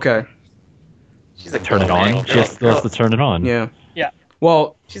plug it Oh, in. okay. She's a Turn it girl, man. on. Just to turn it on. Yeah. Yeah.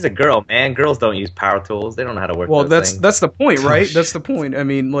 Well, She's a girl, man. Girls don't use power tools. They don't know how to work. well, those things. that's the point, right? That's the point. I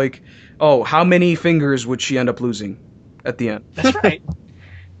mean, like, oh, how many fingers would she end up losing at the end? That's right.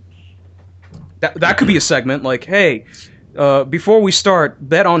 That could be a segment. Like, hey, before we start,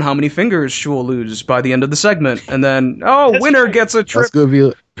 bet on how many fingers she will lose by the end of the segment, and then That's winner right. gets a trip. That's gonna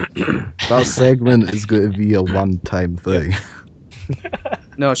be that segment is gonna be a one-time thing.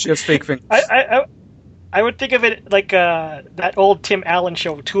 No, she has fake fingers. I would think of it like that old Tim Allen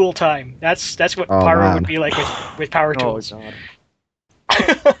show, Tool Time. That's what Oh, Paru man. would be like with power Oh, tools. God.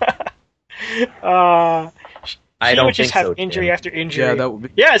 I She don't would just think have so, injury Tim. after injury. Yeah, that would be.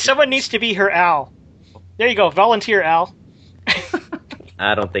 Yeah, someone needs to be her Al. There you go, volunteer Al.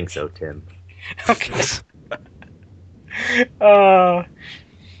 I don't think so, Tim. Okay.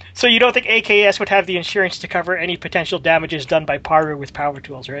 So you don't think AKS would have the insurance to cover any potential damages done by Paru with power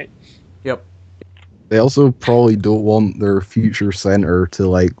tools, right? Yep. They also probably don't want their future center to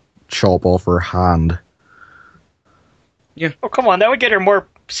like chop off her hand. Oh, come on, that would get her more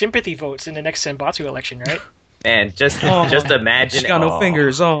sympathy votes in the next Senbatsu election, right? Man, just Oh, imagine. She's got no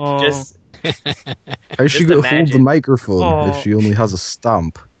fingers. Oh, Just How's she Just gonna hold the imagine- microphone Oh. if she only has a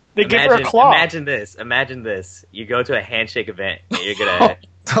stump? They give her a claw. Imagine this. Imagine this. You go to a handshake event and you're gonna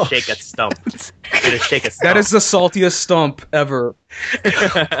Oh, shake a stump. You're gonna shake a stump. that is the saltiest stump ever.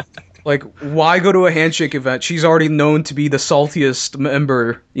 Like, why go to a handshake event? She's already known to be the saltiest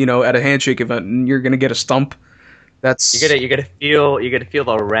member, at a handshake event, and you're gonna get a stump. That's You're gonna feel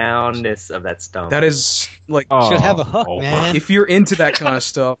the roundness of that stump. that is like She'll have a hook, man. if you're into that kind of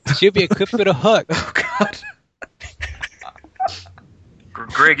stuff. She'll be equipped with a hook. Oh God.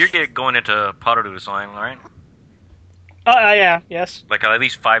 Greg, you're going into Paru sign, right? Yeah, yes. Like at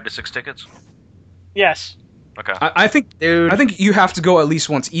least 5 to 6 tickets. Yes. Okay. I think Dude. I think you have to go at least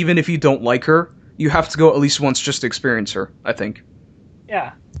once, even if you don't like her. You have to go at least once just to experience her. I think.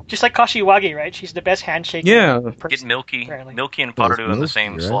 Yeah. Just like Kashiwagi, right? She's the best handshake. Yeah. Get person, Milky apparently. and Well, it's Paru in the Milky,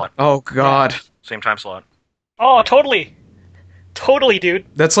 same right? slot, Oh God. same time slot. Oh, totally. Totally, dude.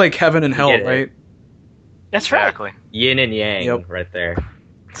 That's like heaven and hell, get it. right? That's right. Exactly. Yin and yang Yep. right there.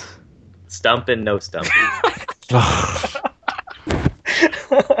 Stump and no stump.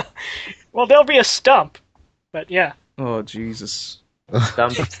 Well, there'll be a stump. But yeah, Oh Jesus.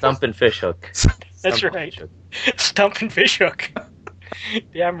 Stump and fishhook. that's Stump and right. fishhook. Stump and fishhook.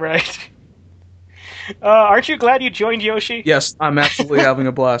 Damn right. Aren't you glad you joined Yoshi? Yes, I'm absolutely having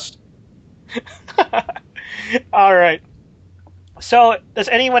a blast. All right. So, does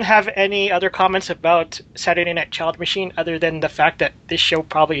anyone have any other comments about Saturday Night Child Machine other than the fact that this show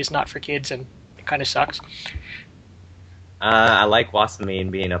probably is not for kids and it kind of sucks? I like Wasamine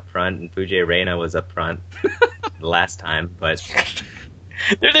being up front, and Fujie Reina was up front the last time, but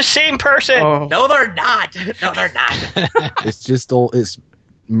They're the same person. Oh, no, they're not. No, they're not. It's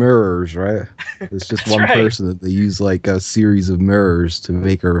mirrors, right? It's just That's one right. person that they use like a series of mirrors to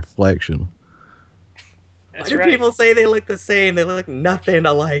make a reflection. Why That's do right. people say they look the same? They look nothing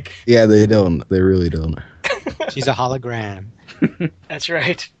alike. Yeah, they don't. They really don't. She's a hologram. That's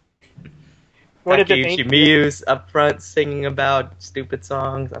right. What did the Takeuchi main... Miyu's up front singing about stupid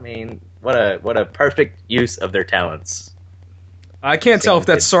songs. I mean, what a perfect use of their talents. I can't tell if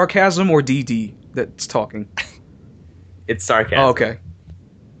that's sarcasm or DD that's talking. It's sarcasm. Oh, okay.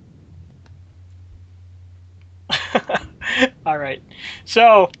 All right.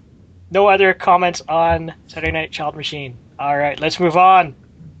 So, no other comments on Saturday Night Child Machine. All right, let's move on.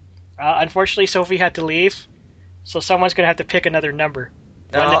 Unfortunately, Sophie had to leave, so someone's going to have to pick another number.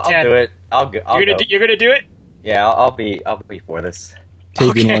 No, 1 to I'll 10. do it. I'll go. You're gonna do it? Yeah, I'll be for this.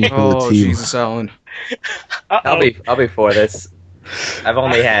 Taking Okay. one for the Oh team. Jesus, Alan. Uh-oh. I'll be for this. I've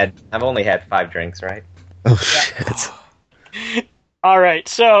only had 5 drinks, right? Oh shit. All right.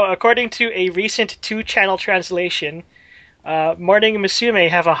 So, according to a recent 2-channel translation, Morning Musume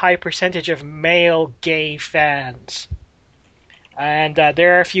have a high percentage of male gay fans, and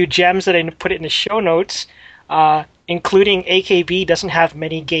there are a few gems that I put in the show notes, including AKB doesn't have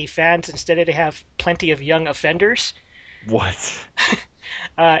many gay fans. Instead, they have plenty of young offenders. What?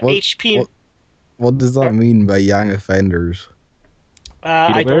 HP. What does that mean by young offenders?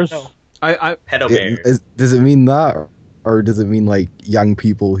 I don't bears? know. Pedo bears. Does it mean that, or does it mean like young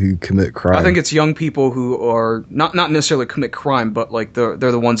people who commit crime? I think it's young people who are not necessarily commit crime, but like they're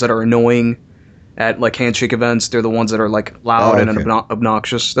the ones that are annoying at like handshake events. They're the ones that are like loud and okay.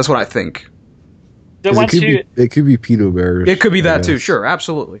 obnoxious. That's what I think. The 'Cause ones who it could be pedo bears. It could be I that too. guess. Sure,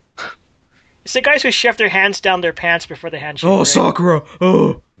 absolutely. it's the guys who shove their hands down their pants before the handshake. Oh, right? Sakura.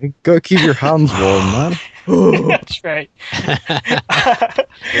 Oh, You gotta keep your hands warm, man. oh. That's right.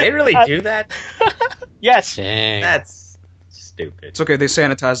 Do they really do that? Yes. Dang. That's stupid. It's okay. They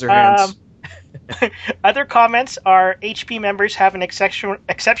sanitize their hands. Other comments are HP members have an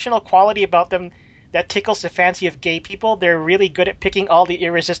exceptional quality about them that tickles the fancy of gay people. They're really good at picking all the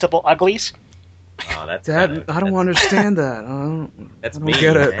irresistible uglies. Oh, that's That kinda- I don't that's- understand that. That's I don't mean,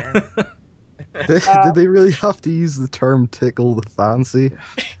 get it. man. Did they really have to use the term tickle the fancy?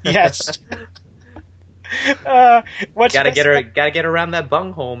 Yes. What's Gotta best get around that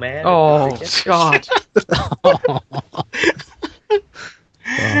bunghole, man. Oh God.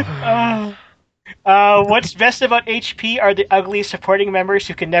 What's best about HP are the ugly supporting members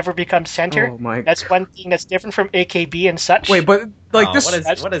who can never become center. Oh my. That's one thing that's different from AKB and such. Wait, but like Oh, this. what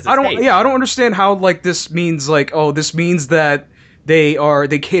is this I don't. hate? Yeah, I don't understand how like this means like this means that they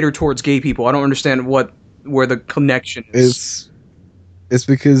cater towards gay people. I don't understand where the connection is. It's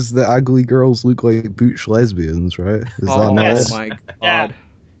because the ugly girls look like butch lesbians, right? Is that not yes. it? my Yeah.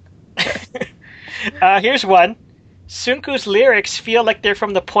 God. Here's one. Sunku's lyrics feel like they're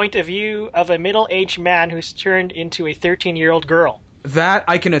from the point of view of a middle-aged man who's turned into a 13-year-old girl. That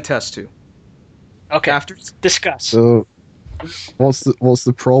I can attest to. Okay, After discuss. So, what's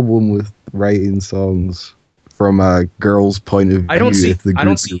the problem with writing songs from a girl's point of view? I don't see- if the I don't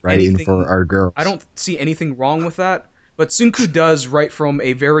groups see are writing anything- for our girls. I don't see anything wrong with that. But Sunku does write from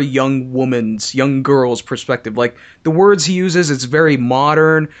a very young girl's perspective. Like the words he uses, it's very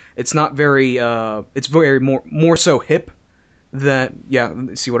modern. It's not very. It's very more so hip than. Yeah,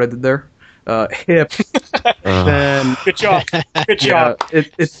 see what I did there? Hip than. Good job. Good Yeah, job.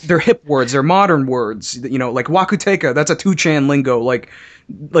 they're hip words. They're modern words. You know, like wakuteka. That's a 2chan lingo. Like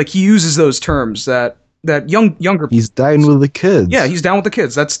he uses those terms that younger. He's down with the kids. Yeah, he's down with the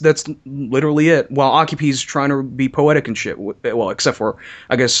kids. That's literally it. While Akipi's trying to be poetic and shit. Well, except for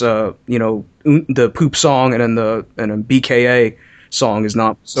I guess the poop song and then BKA song is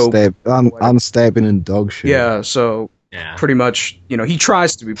not so. I'm stabbing in dog shit. Yeah, so Yeah. pretty much he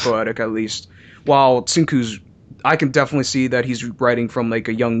tries to be poetic at least. While Tsunku's, I can definitely see that he's writing from like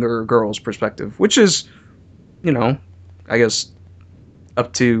a younger girl's perspective, which is, I guess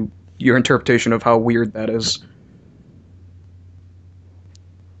up to your interpretation of how weird that is.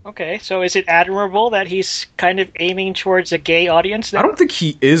 Okay, so is it admirable that he's kind of aiming towards a gay audience? I don't think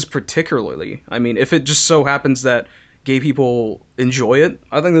he is particularly. I mean, if it just so happens that gay people enjoy it,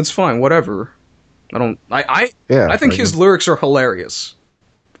 I think that's fine. Whatever. I think his lyrics are hilarious.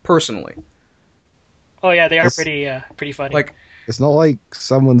 Personally, Oh yeah, they are It's- pretty funny. like It's not like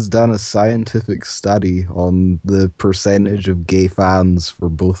someone's done a scientific study on the percentage of gay fans for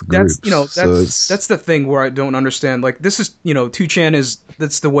both groups. that's the thing where I don't understand. Like this is 2chan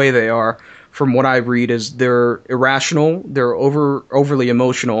that's the way they are. From what I read, is they're irrational, they're overly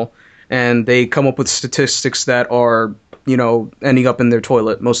emotional, and they come up with statistics that are ending up in their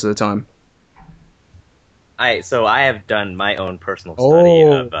toilet most of the time. I have done my own personal study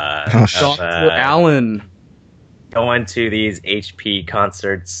of Dr. Allen. going to these HP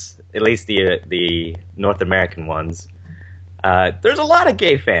concerts, at least the North American ones. There's a lot of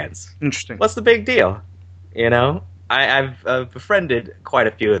gay fans. Interesting. What's the big deal? I've befriended quite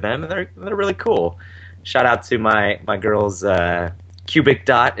a few of them, and they're really cool. Shout out to my girls, Cubic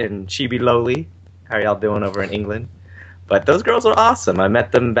Dot and Chibi Loli. How are y'all doing over in England? But those girls are awesome. I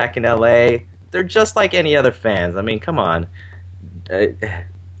met them back in LA. They're just like any other fans. I mean, come on.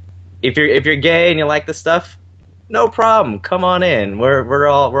 If you're gay and you like the stuff, no problem. Come on in. We're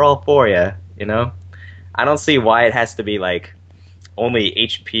all for you. I don't see why it has to be like only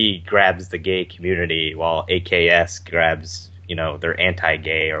HP grabs the gay community while AKS grabs they're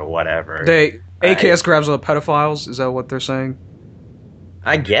anti-gay or whatever. AKS grabs the pedophiles. Is that what they're saying?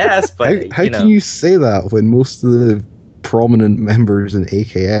 I guess, but how can you say that when most of the prominent members in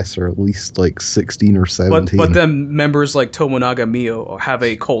AKS are at least like 16 or 17? But then members like Tomonaga Mio have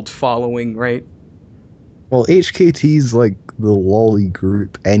a cult following, right? Well, HKT's like the lolly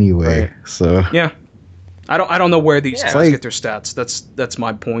group anyway, Right. so Yeah. I don't know where these guys like- get their stats. That's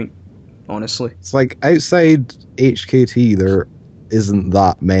my point, honestly. it's like outside HKT there isn't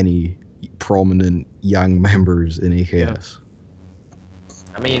that many prominent young members in AKS.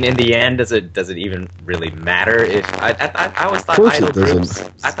 I mean, in the end, does it even really matter? If I always thought Of course idol it doesn't.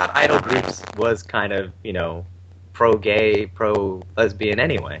 groups, I thought idol groups was kind of pro-gay, pro-lesbian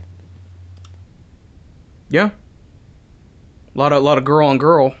anyway. Yeah. A lot of girl on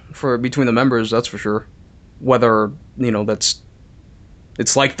girl for between the members, that's for sure. Whether,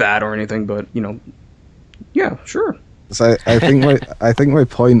 it's like that or anything, but yeah, sure. So I think my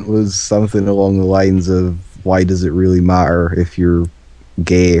point was something along the lines of why does it really matter if you're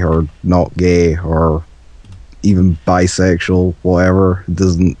gay or not gay or even bisexual, whatever.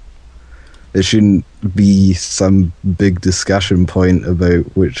 It shouldn't be some big discussion point about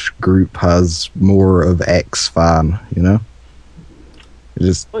which group has more of X fan, It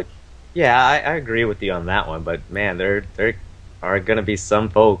just Yeah, I agree with you on that one, but man, there are gonna be some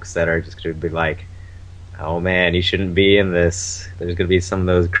folks that are just gonna be like, oh man, you shouldn't be in this. There's gonna be some of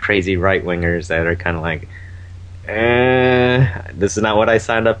those crazy right wingers that are kind of like, this is not what I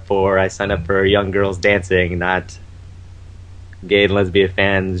signed up for. I signed up for young girls dancing, not gay and lesbian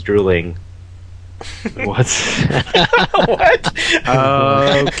fans drooling. What? What?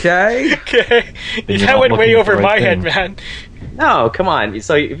 Okay. Okay. You're That not went way looking over at the my right head, thing. man. No, come on.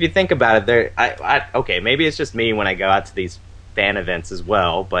 So if you think about it, okay, maybe it's just me when I go out to these fan events as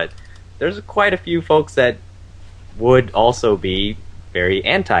well, but there's quite a few folks that would also be very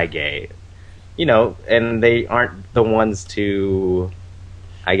anti-gay, and they aren't the ones to,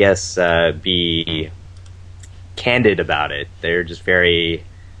 I guess, be candid about it. They're just very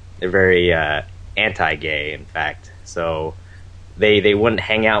anti-gay, in fact. So they wouldn't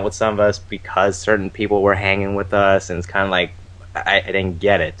hang out with some of us because certain people were hanging with us, and it's kind of like, I didn't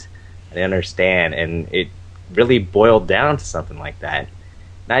get it. I didn't understand, and it really boiled down to something like that.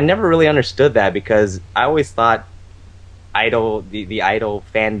 And I never really understood that because I always thought Idol, the Idol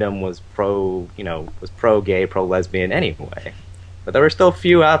fandom was pro-gay, pro-lesbian anyway. But there were still a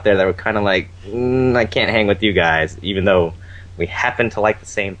few out there that were kind of like, I can't hang with you guys, even though we happen to like the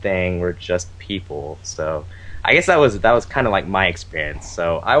same thing. We're just people. So I guess that was kind of like my experience.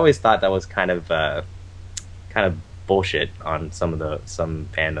 So I always thought that was kind of bullshit on some of the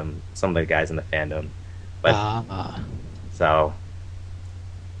guys in the fandom. But so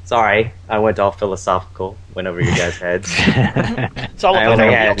sorry, I went all philosophical, went over your guys' heads. It's all I about only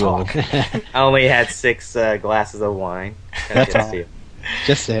real had- talk. I only had 6 glasses of wine. That's Yes, all. you.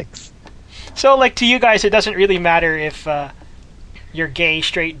 Just 6. So, like, to you guys, it doesn't really matter if you're gay,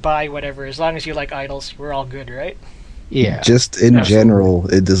 straight, bi, whatever. As long as you like idols, we're all good, right? Yeah. just in Absolutely. general,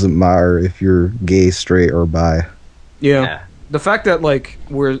 it doesn't matter if you're gay, straight, or bi. Yeah. The fact that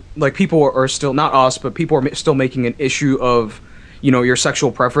people are still, not us, but people are still making an issue of your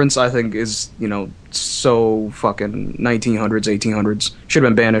sexual preference, I think is so fucking 1900s, 1800s. Should have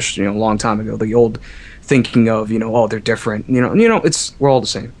been banished a long time ago. The old thinking of oh, they're different. We're all the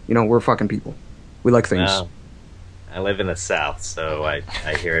same. We're fucking people. We like things. No. I live in the South, so I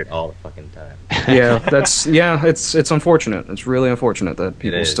hear it all the fucking time. Yeah, it's unfortunate. It's really unfortunate that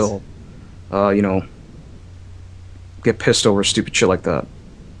people is. still get pissed over stupid shit like that.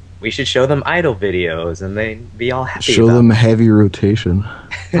 We should show them Idol videos, and they'd be all happy Show about them heavy rotation.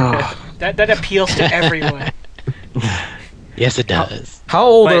 Oh. That appeals to everyone. Yes, it does. How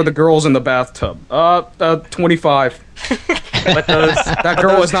old But- are the girls in the bathtub? 25. But those That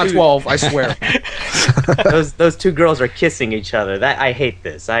girl is not 12, I swear. those two girls are kissing each other. That I hate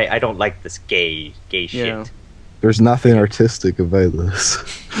this. I don't like this gay shit. Yeah. There's nothing artistic about this.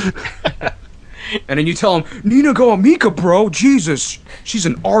 And then you tell them, Nina Gawamika, bro, Jesus, she's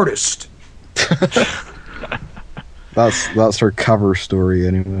an artist. That's her cover story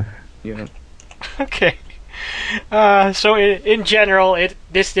anyway. Yeah. Okay. So in general,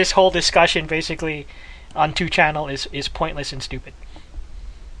 this whole discussion basically on 2channel is pointless and stupid.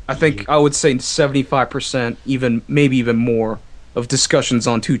 I think I would say 75%, maybe even more, of discussions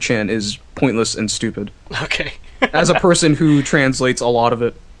on 2chan is pointless and stupid. Okay. As a person who translates a lot of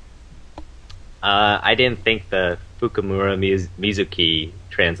it. I didn't think the Fukumura Mizuki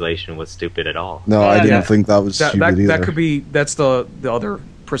translation was stupid at all. No, I Yeah. didn't think that was stupid either. That could be, that's the other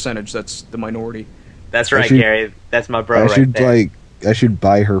percentage, that's the minority. That's right, should- Gary. That's my bro I right should there. I should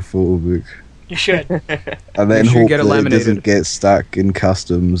buy her photo book You should. and then You should hope get it that it laminated. doesn't get stuck in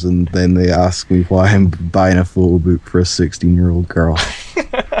customs, and then they ask me why I'm buying a photo book for a 16-year-old girl.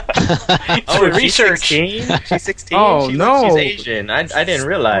 Oh, For she's research. 16? She's 16? Oh, no. She's Asian. I didn't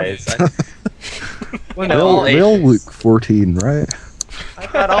realize. Well, No, They'll, all they'll Asians. look 14, right? I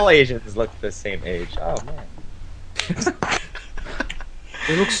thought all Asians looked the same age. Oh, man.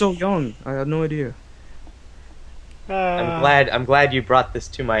 They look so young. I had no idea. I'm glad you brought this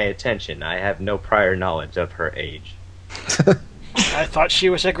to my attention. I have no prior knowledge of her age. I thought she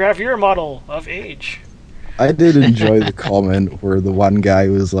was a gravure model of age. I did enjoy the comment where the one guy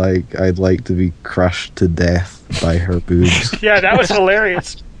was like, I'd like to be crushed to death by her boobs. Yeah, that was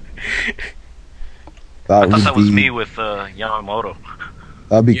hilarious. That I thought would that was be, me with Yamamoto.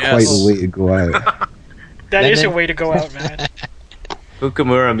 that'd be Yes. quite the way to go out. That is a Lemon. way to go out, man.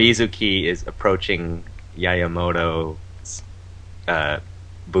 Fukumura Mizuki is approaching Yayamoto's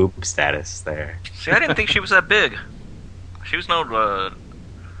boob status there. See, I didn't think she was that big. She was no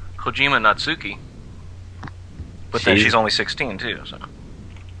Kojima Natsuki. But then she's only 16 too, so.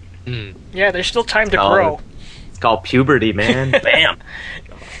 Hmm. Yeah, there's still time to Oh. grow. It's called puberty, man. Bam.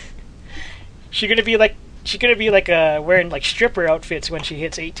 She's gonna be like wearing like stripper outfits when she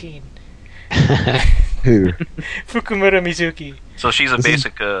hits 18. Who? Fukumura Mizuki. So she's a This is-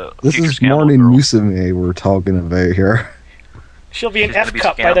 basic This future is scandal Morning girl. Musume we're talking about here. She'll be an She's gonna F be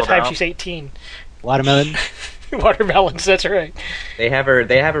cup by the scandaled time out. she's 18. Watermelon. Watermelons, that's right. They have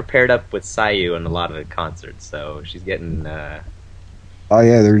her paired up with Sayu in a lot of the concerts, so she's getting Oh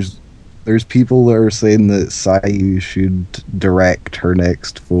yeah, there's people that are saying that Sayu should direct her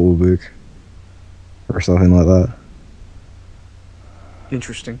next photo book. Or something like that.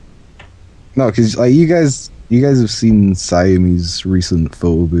 Interesting. No, because like you guys have seen Sayumi's recent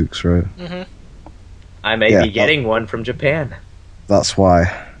photo books, right? Hmm. I may Yeah, be getting one from Japan. That's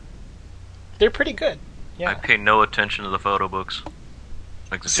why. They're pretty good. I Yeah. pay no attention to the photo books.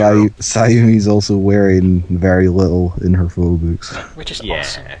 Like the zero. Sayumi's also wearing very little in her photo books. Which is Yeah.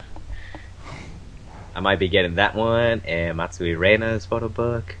 awesome. I might be getting that one and Matsui Reina's photo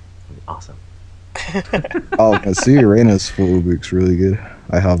book. Awesome. Oh, Matsui Reina's photo book's really good.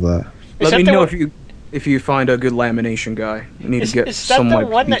 I have that. Is Let that me the know one- if you find a good lamination guy. I need Is- to get is that some the of my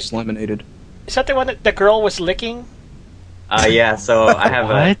one that- piece laminated. Is that the one that the girl was licking? Yeah, so I have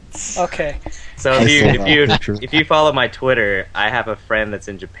What? Okay. So I saw that if picture. you follow my Twitter, I have a friend that's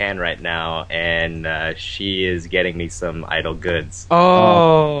in Japan right now, and she is getting me some idol goods.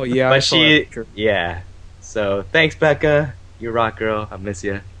 Oh, yeah. I But saw that she, picture. yeah. So thanks, Becca. You rock, girl. I miss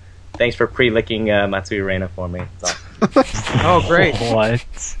you. Thanks for pre-licking Matsui Reina for me. It's awesome. Oh, great. What?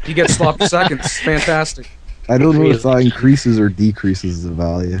 You get sloppy seconds. Fantastic. I don't know if that increases or decreases the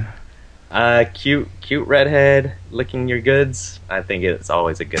value. Cute redhead licking your goods. I think it's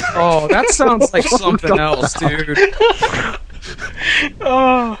always a good thing. Oh, that sounds like something else, dude.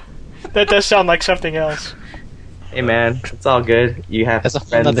 Oh, that does sound like something else. Hey man, it's all good. You have That's a whole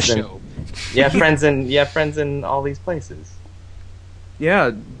friends other in, show. you have friends in all these places.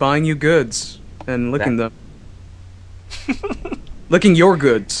 Yeah, buying you goods and licking them. Licking your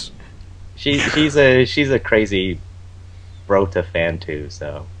goods. She's a crazy Brota fan too,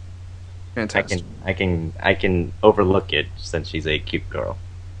 so Fantastic. I can overlook it since she's a cute girl.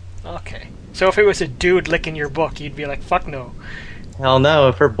 Okay. So if it was a dude licking your book, you'd be like, fuck no. Hell no,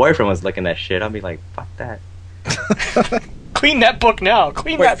 if her boyfriend was licking that shit, I'd be like, fuck that. Clean that book now.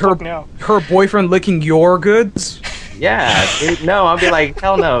 Clean Wait, that book now. Her boyfriend licking your goods? Yeah, dude, no, I'll be like,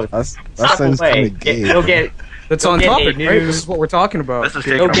 hell no. That Step sounds away. kind of gay. Go get That's Go on get a topic, new- right? This is what we're talking about. This is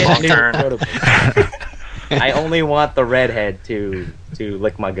go taking a get long new turn. photo book. I only want the redhead to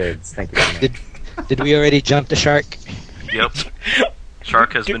lick my goods. Thank you very much. Did we already jump the shark? Yep.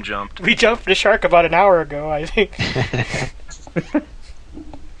 Shark has been jumped. We jumped the shark about an hour ago, I think.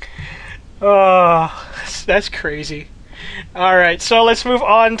 Oh, that's crazy. Alright, so let's move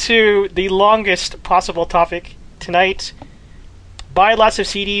on to the longest possible topic tonight. Buy lots of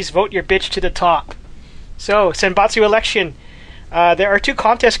CDs, vote your bitch to the top. So, Senbatsu election. There are two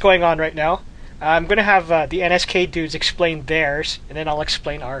contests going on right now. I'm going to have the NSK dudes explain theirs, and then I'll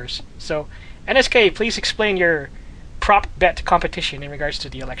explain ours. So, NSK, please explain your prop bet competition in regards to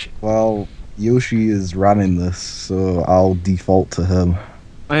the election. Well, Yoshi is running this, so I'll default to him.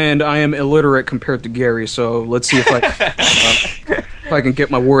 And I am illiterate compared to Gary, so let's see if I can get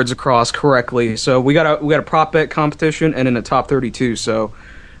my words across correctly. So we got a prop bet competition and in a top 32. So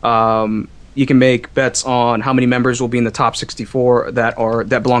You can make bets on how many members will be in the top 64 that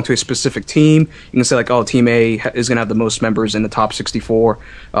belong to a specific team. You can say like, oh, Team A is going to have the most members in the top 64,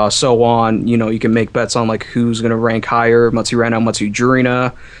 so on. You know, you can make bets on like who's going to rank higher, Matsu Rana, Matsu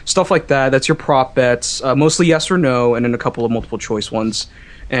Jurina, stuff like that. That's your prop bets, mostly yes or no, and then a couple of multiple choice ones.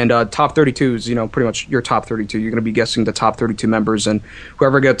 And top 32 is, you know, pretty much your top 32. You're going to be guessing the top 32 members, and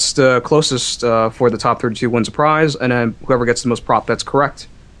whoever gets the closest for the top 32 wins a prize, and then whoever gets the most prop bets correct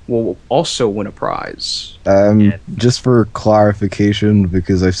will also win a prize. Just for clarification,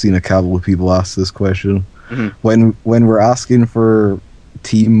 because I've seen a couple of people ask this question, Mm-hmm. when we're asking for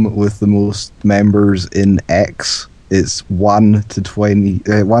team with the most members in X, it's 1 to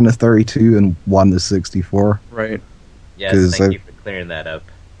 20, 1 to 32, and 1 to 64. Right. Yes, thank you for clearing that up.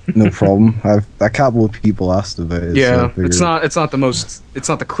 No problem. A couple of people asked about it. Yeah, so it's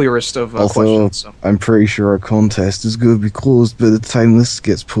not the clearest of also, questions. So. I'm pretty sure our contest is going to be closed by the time this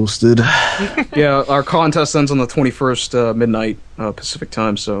gets posted. Yeah, our contest ends on the 21st midnight Pacific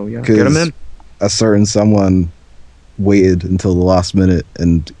time. So yeah, get them in. A certain someone waited until the last minute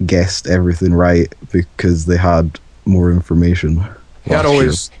and guessed everything right because they had more information. That's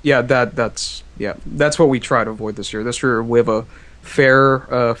what we try to avoid this year. This year we have a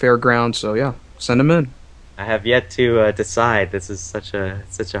fair ground, so yeah, send them in. I have yet to decide. This is such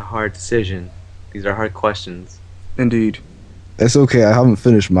a hard decision. These are hard questions. Indeed. It's okay. I haven't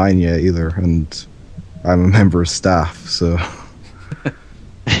finished mine yet either, and I'm a member of staff, so.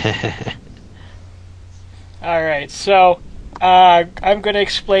 All right, so I'm going to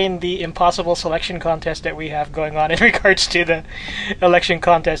explain the impossible selection contest that we have going on in regards to the election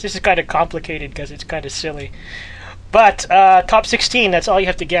contest. This is kind of complicated because it's kind of silly. But top 16, that's all you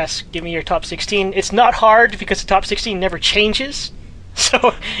have to guess. Give me your top 16. It's not hard because the top 16 never changes.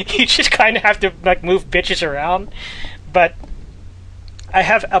 So you just kind of have to like move bitches around. But I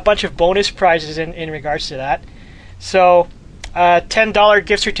have a bunch of bonus prizes in regards to that. So $10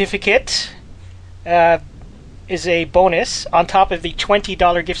 gift certificate is a bonus on top of the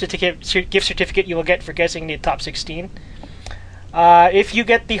 $20 gift certificate you will get for guessing the top 16. If you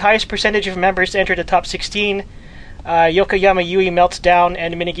get the highest percentage of members to enter the top 16, Yokoyama Yui melts down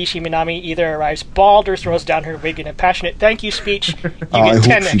and Minagishi Minami either arrives bald or throws down her wig in a passionate thank you speech. You get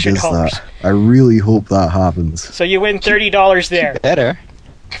 10 extra dollars. I really hope that happens. So you win $30 there. Better.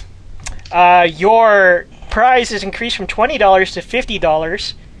 Your prize is increased from $20 to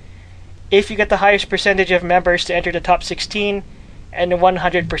 $50 if you get the highest percentage of members to enter the top 16 and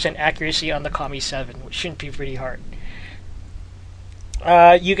 100% accuracy on the Kami 7, which shouldn't be pretty hard.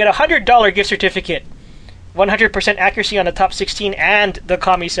 You get a $100 gift certificate, 100% accuracy on the top 16 and the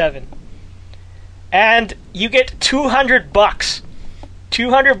Kami 7. And you get $200.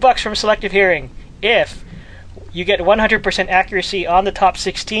 $200 from Selective Hearing if you get 100% accuracy on the top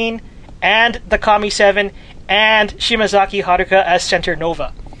 16 and the Kami 7 and Shimazaki Haruka as Center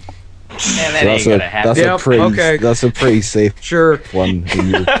Nova. And that ain't gonna happen. That's a pretty safe one in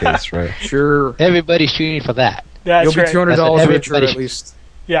your case, right? Sure. Everybody's shooting for that. That's You'll be $200 richer at everybody. least.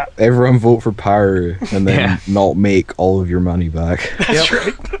 Yeah. Everyone vote for Power and then not make all of your money back. That's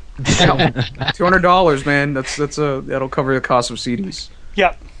right. $200, man. That'll cover the cost of CDs.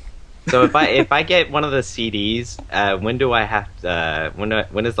 Yep. So if I get one of the CDs, when do I have to,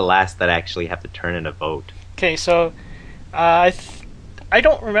 when is the last that I actually have to turn in a vote? Okay, so I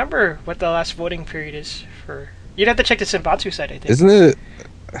don't remember what the last voting period is for. You'd have to check the Senbatsu site, I think. Isn't it?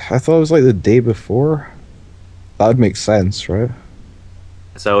 I thought it was like the day before. That would make sense, right?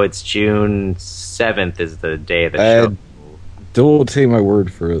 So it's June 7th is the day of the show. Don't take my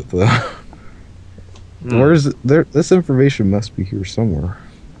word for it, though. Where's there? This information must be here somewhere.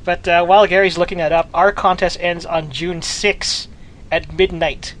 But while Gary's looking that up, our contest ends on June 6th at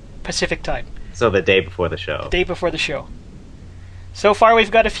midnight Pacific time. So the day before the show. The day before the show. So far,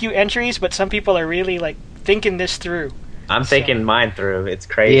 we've got a few entries, but some people are really like thinking this through. I'm thinking mine through. It's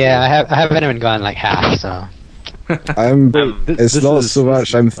crazy. Yeah, I haven't even gone like half, so. It's not so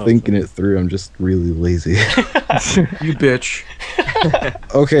much I'm thinking it through, I'm just really lazy. You bitch.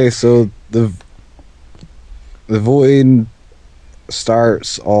 Okay, so the voting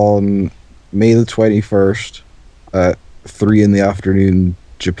starts on May the 21st at 3 in the afternoon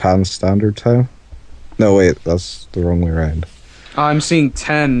Japan Standard Time. No, wait, that's the wrong way around. I'm seeing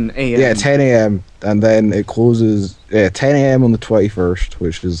 10 a.m. Yeah, 10 a.m. And then it closes 10 a.m. on the 21st,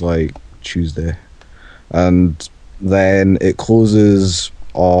 which is like Tuesday. And then it closes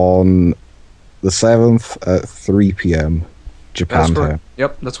on the 7th at 3 p.m. Japan time.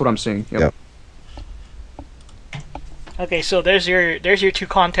 Yep, that's what I'm seeing. Yep. Okay, so there's your two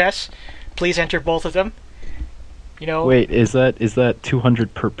contests. Please enter both of them. You know, Wait, is that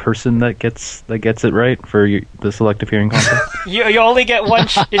 200 per person that gets it right for the selective hearing contest? you only get one.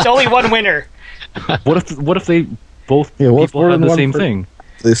 It's only one winner. What if they both Yeah, what if people more had than the one same per- thing?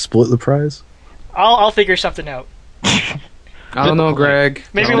 They split the prize. I'll figure something out. I don't know, Greg.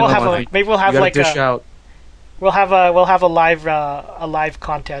 Maybe I don't we'll know. have I think maybe we'll you have gotta like dish out. we'll have a live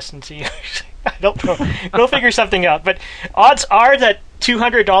contest and see. I don't know. We'll figure something out. But odds are that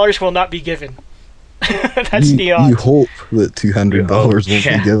 $200 will not be given. That's the odds. You hope that $200 won't be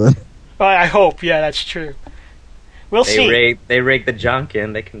given. Well, I hope. Yeah, that's true. We'll see. They rig the junk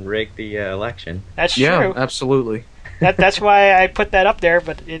in. They can rig the election. That's Yeah, true. absolutely. That's why I put that up there.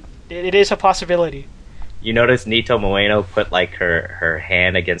 But it is a possibility. You notice Nito Moreno put like her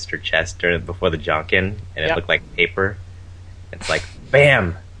hand against her chest before the junkin, and it Yep. looked like paper. It's like,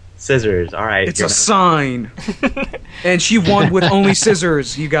 bam, scissors. All right, It's you're a not- sign. And she won with only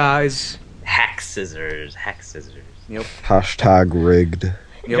scissors, you guys. hack scissors. Hack scissors. Hashtag rigged.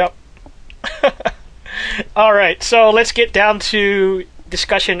 Yep. All right, so let's get down to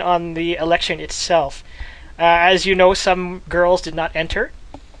discussion on the election itself. As you know, some girls did not enter.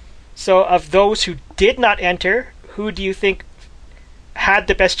 So, of those who did not enter, who do you think had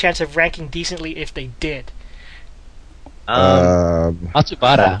the best chance of ranking decently if they did?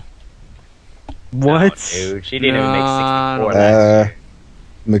 Matsubara. What? Dude, she didn't even make Nah, 64 last year.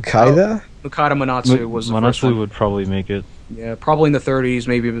 Makeda? Mukata Manatsu was the first Manatsu one. would probably make it. Yeah, probably in the 30s,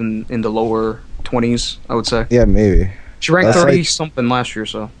 maybe even in the lower 20s, I would say. Yeah, maybe. She ranked That's 30 like- something last year,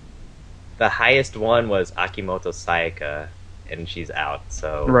 so. The highest one was Akimoto Sayaka, and she's out.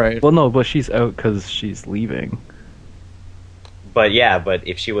 So, Right. Well, no, but she's out because she's leaving. but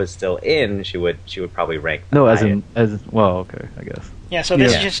if she was still in, she would probably rank. No, highest. well, okay, I guess. Yeah, so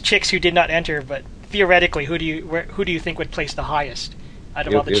this Yeah. is just chicks who did not enter, but theoretically, who do you think would place the highest out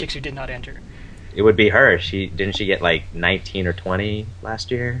of all the chicks who did not enter? It would be her. She get like 19 or 20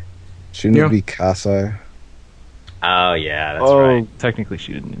 last year. Shouldn't Yeah. it be Kasai? Oh yeah, that's right. Technically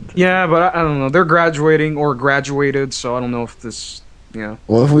she didn't. Enter. Yeah, but I don't know. They're graduating or graduated, so I don't know if this. Yeah.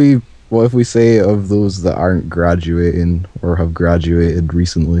 What if we say of those that aren't graduating or have graduated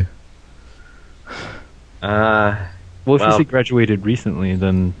recently? Well, if Well- you say graduated recently,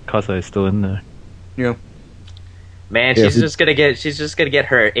 then Kasai is still in there. Man, Yeah, she's just gonna get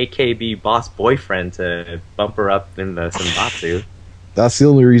her AKB boss boyfriend to bump her up in the Senbatsu. That's the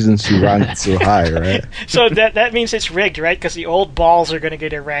only reason she ranked so high, right? So that means it's rigged, right? Because the old balls are going to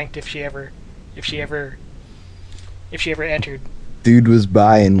get her ranked if she ever entered. Dude was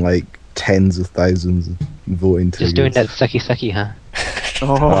buying like tens of thousands of voting tickets. Just doing that sucky, huh?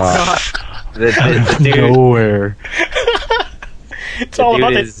 Oh, Ah. The dude, Nowhere. It's all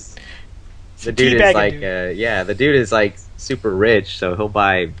about it. the dude is teabagging like dude. the dude is like super rich, so he'll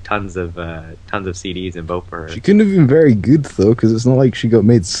buy tons of CDs and vote for her. She couldn't have been very good though, because it's not like she got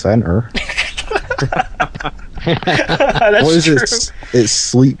made center. That's What is true. it? It's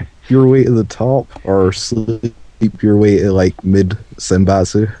sleep your way to the top, or sleep your way to like mid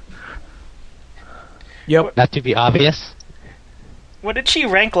Senbatsu. Yep. Not to be obvious. What did she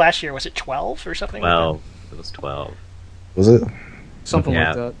rank last year? Was it 12 or something? Well, it was 12. Was it? Something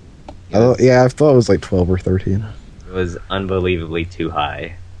Yeah. like that. I thought it was like 12 or 13. It was unbelievably too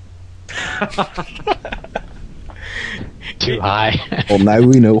high. Too high. Well, now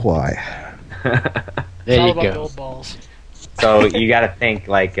we know why. It's There all you about the go. old balls. So you got to think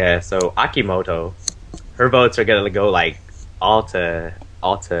like so Akimoto, her votes are gonna go like all to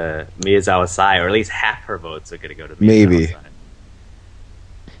Miyazawa Sai, or at least half her votes are gonna go to Miyazawa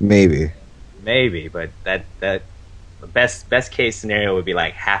Maybe. Sai. Maybe. But that the best case scenario would be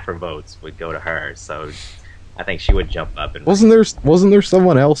like half her votes would go to her. So I think she would jump up and Wasn't there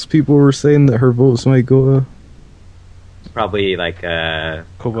someone else people were saying that her votes might go to? probably like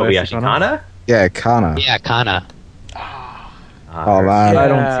Kobayashi Kana? Kana. Yeah, Kana. Yeah, Kana. Oh man, I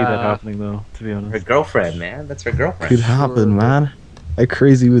don't see that Yeah. happening though, to be her honest. girlfriend, man. That's her girlfriend. could happen, man. How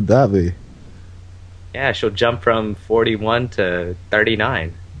crazy would that be? Yeah, she'll jump from 41 to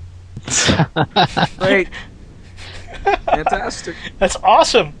 39. Great. Fantastic. That's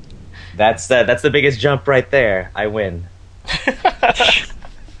awesome. That's the biggest jump right there. I win.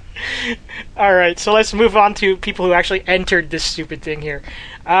 All right, so let's move on to people who actually entered this stupid thing here.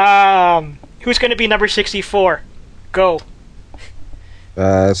 Who's going to be number 64? Go.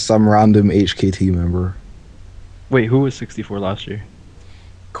 Some random HKT member. Wait, who was 64 last year?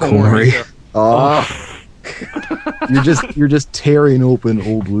 Komori. Oh. you're just tearing open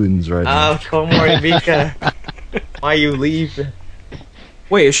old wounds right now. Oh, Komori Mika. Why you leave?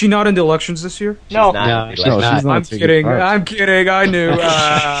 Wait, is she not in the elections this year? No, No, she's No, not. she's not I'm taking kidding. part. I'm kidding. I knew.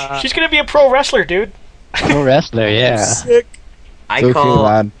 she's going to be a pro wrestler, dude. Pro wrestler, yeah. Sick. I It's call okay,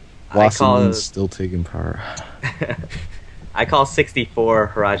 lad. I call Wasserman's still taking power. I call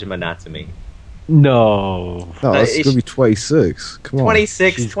 64 Harajima Natsumi. No. No, that's it's- gonna be 26. Come on.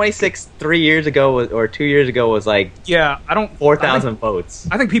 26 3 years ago or 2 years ago was like Yeah, I don't. 4,000 votes.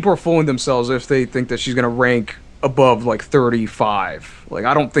 I think people are fooling themselves if they think that she's gonna rank above like 35. Like,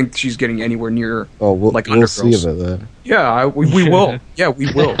 I don't think she's getting anywhere near. Oh, Like we'll see Undergirls. about that. Yeah, we will. Yeah,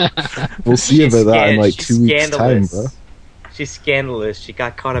 we will. We'll see She's about that in like she's 2 weeks' time, bro. She's scandalous. She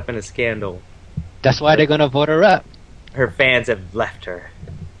got caught up in a scandal. That's why they're gonna vote her up. Her fans have left her.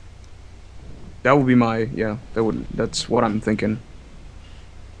 That would be my That's what I'm thinking.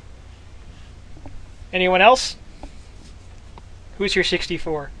 Anyone else? Who's your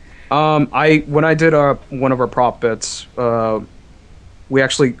 64? When I did one of our prop bets, we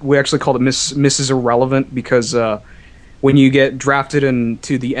actually called it Mrs. Irrelevant because when you get drafted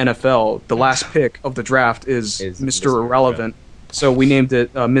into the NFL, the last pick of the draft is Mr. Irrelevant. So we named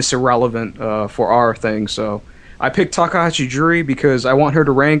it Miss Irrelevant for our thing. So I picked Takahashi Juri because I want her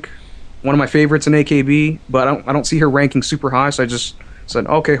to rank one of my favorites in AKB, but I don't see her ranking super high. So I just said,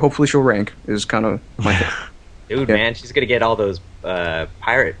 okay, hopefully she'll rank. Is kind of my thing. Dude, Yeah. man, she's gonna get all those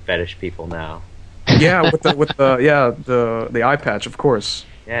pirate fetish people now. Yeah, with the eye patch, of course.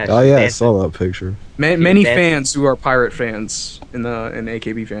 Yeah. Oh she's yeah, I dancing. saw that picture. Many dancing. fans who are pirate fans in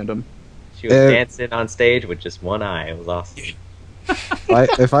AKB fandom. She was Uh, dancing on stage with just one eye. It was awesome.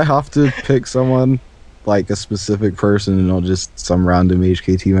 If I have to pick someone, like a specific person and not just some random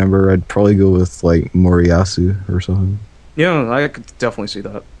HKT member, I'd probably go with like Moriyasu or something. Yeah, I could definitely see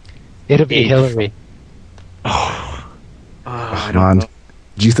that. It'll be Hey. Hillary. I don't Man, know.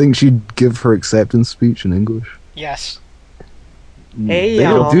 do you think she'd give her acceptance speech in English? Yes. Hey, They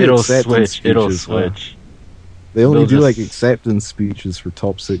don't y'all. do It'll acceptance switch. It'll speeches, huh? switch. They only They'll do like just- acceptance speeches for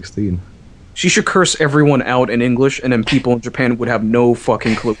top 16. She should curse everyone out in English, and then people in Japan would have no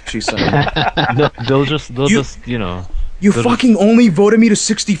fucking clue what she's saying. They'll just you know. You They'll fucking only voted me to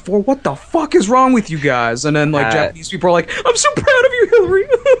 64. What the fuck is wrong with you guys? And then like Japanese people are like, I'm so proud of you, Hillary.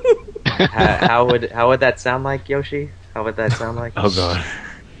 how would that sound like, Yoshi? How would that sound like? Oh god.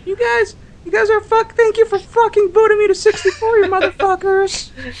 you guys are Thank you for fucking voting me to 64, you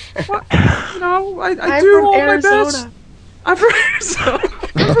motherfuckers. What? You know, I do all my best. I'm from Arizona.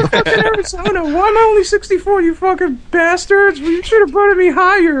 I'm from fucking Arizona. Why am I only 64, you fucking bastards? Well, you should have voted me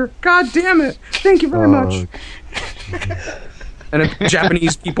higher. God damn it. Thank you very much. And then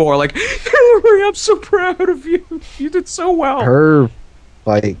Japanese people are like, Hillary, I'm so proud of you. You did so well. Her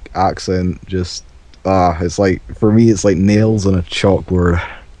like accent just it's like, for me it's like nails on a chalkboard.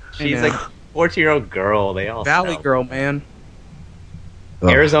 She's Yeah. like 14-year-old girl. They all Valley sound- girl, man. Ugh.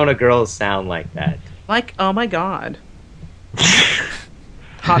 Arizona girls sound like that. Like, oh my god.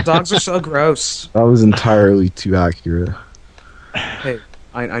 Hot dogs are so gross. That was entirely too accurate. Hey,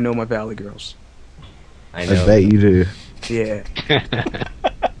 I know my Valley girls. I I know. bet you do. Yeah.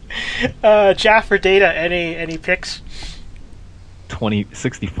 Jaff or Data, any picks?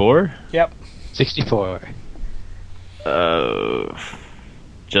 64? Yep. 64.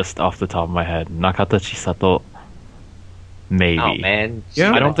 Just off the top of my head, Nakata Chisato. Maybe. Oh man.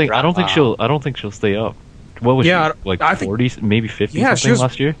 Yeah. I don't think she'll stay up. What was Yeah, she? Like I think- 40, maybe 50 Yeah, she something was-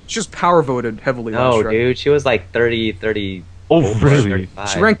 last year? She just power voted heavily last No, year. dude, she was like 30. Oh, over really? 35.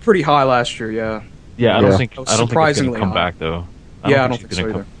 She ranked pretty high last year, yeah. Yeah, I Yeah. don't think Oh, it's gonna surprisingly come high. back though. Yeah, I don't think she's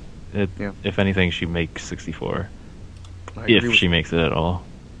so gonna either. Yeah. If anything, she makes 64. I agree If with she makes it at all.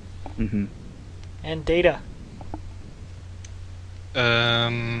 Mhm. And Data.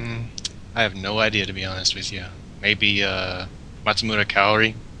 I have no idea, to be honest with you. Maybe Matsumura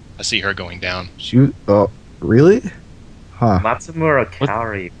Kaori. I see her going down. Really? Huh. Matsumura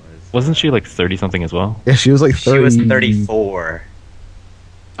Kaori Wasn't she like 30 something as well? Yeah, she was like 30. She was 34.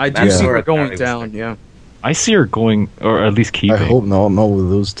 I do That's see her where going Akari was down, like- yeah. I see her going, or at least keeping. I hope not with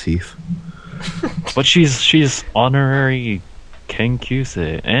those teeth. But she's honorary Ken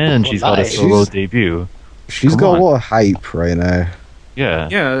Kyusei, and she's got a nice. solo She's- debut. She's Come got on. a lot of hype right now. Yeah.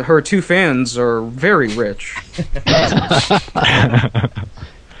 Yeah, her two fans are very rich.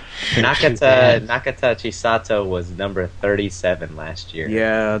 Nakata Chisato was number 37 last year.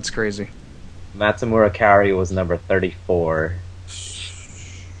 Yeah, that's crazy. Matsumura Kaori was number 34.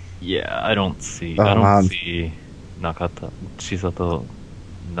 Yeah, I don't see Oh, man. Nakata Chisato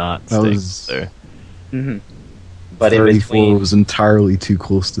not That staying was- there. Hmm. But in 34 between, was entirely too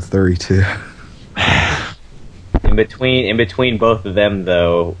close to 32. in between both of them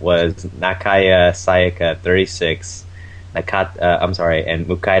though was Nakaya Sayaka 36, and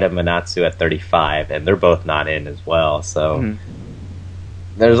Mukaida Manatsu at 35, and they're both not in as well. So Mhm.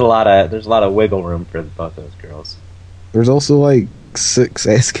 There's a lot of wiggle room for both those girls. There's also like 6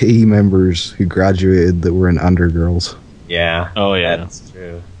 SKE members who graduated that were in Undergirls. Yeah. Oh, yeah. That's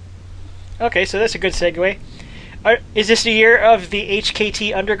true. Okay, so that's a good segue. Is this the year of the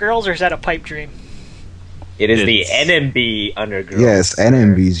HKT Undergirls, or is that a pipe dream? It is the NMB Undergirls. Yes,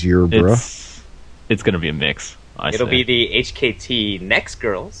 NMB's year, bro. It's going to be a mix. It'll be the HKT Next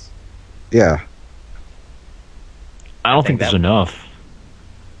Girls. Yeah. I don't think there's enough.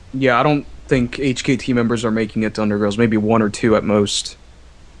 Yeah, I don't think HKT members are making it to Undergirls. Maybe 1 or 2 at most.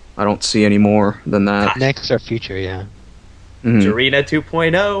 I don't see any more than that. Next or future, yeah. Mhm. Jarena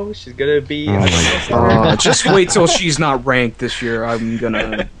 2.0. She's gonna be. Just wait till she's not ranked this year. I'm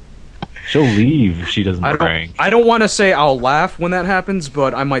gonna. She'll leave if she doesn't I rank. don't want to say I'll laugh when that happens,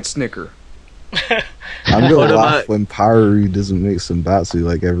 but I might snicker. I'm gonna laugh when Paru doesn't make Senbatsu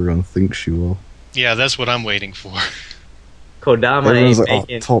like everyone thinks she will. Yeah, that's what I'm waiting for. Kodama Everyone's ain't like,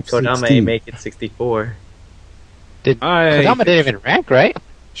 making. top Kodama 16. ain't making 64. Kodama didn't even rank, right?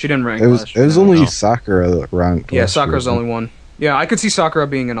 She didn't rank It was last year. only Sakura that ranked. Yeah, last year, Sakura's the I only one. Yeah, I could see Sakura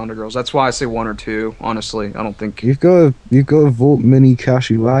being in Undergirls. That's why I say 1 or 2. Honestly, I don't think. think. You've got to vote Mini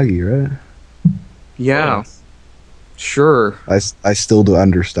Kashiwagi, right? Yeah, sure. I still don't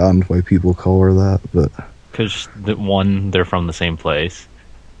understand why people call her that, but Because 1, they're from the same place.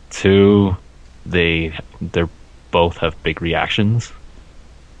 2, they're both have big reactions.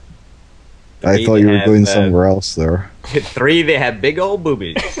 I thought you were going somewhere else there. 3, they have big old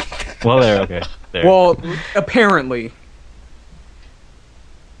boobies. Well, there, okay. There. Well, apparently.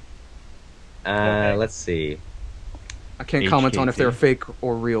 Let's see. I can't comment on if they're HKT. fake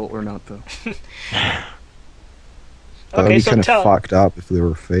or real or not, though. That would Okay, be so kind of tell fucked up if they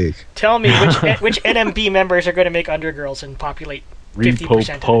were fake. tell me which NMB members are going to make Undergirls and populate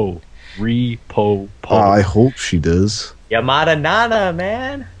 50% of Repo-po. Repo-po. Oh, I hope she does. Yamada Nana,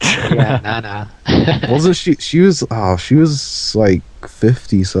 man. Yeah, nah. Wasn't she? She was like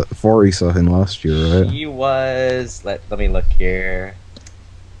 40 something last year, right? She was. Let me look here.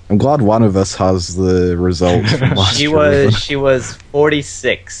 I'm glad one of us has the results from last She year. was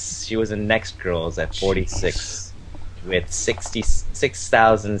 46. She was in Next Girls at 46 with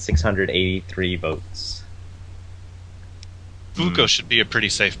 66,683 votes. Fuko should be a pretty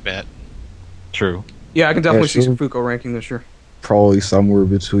safe bet. True. Yeah, I can definitely see sure. some Fuko ranking this year. Probably somewhere in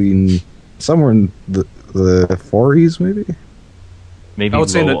the 40s, maybe. Maybe I would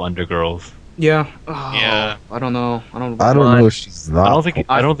say low that- Undergirls. Yeah. Oh, Yeah. I don't know. I don't know if she's that. I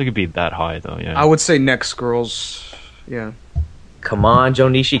don't think it'd be that high though. Yeah. I would say Next Girls. Yeah. Come on,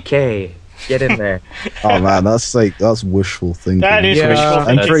 Jonishi K. Get in there. Oh man, that's wishful thinking. That is Yeah. wishful I'm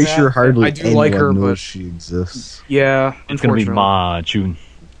thinking. pretty sure hardly I do like her, anyone knows but- she exists. Yeah. it's gonna be unfortunately. Ma Jun.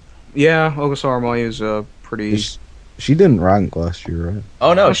 Yeah, Ogasawara Mayu is pretty. She didn't rank last year, right?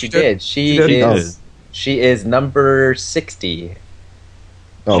 Oh no, Oh, she she did. did. She She did. is. She is number 60.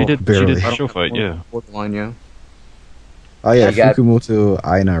 Oh, She did barely. show fight. Yeah. Borderline, yeah. Oh yeah, She got- Fukumoto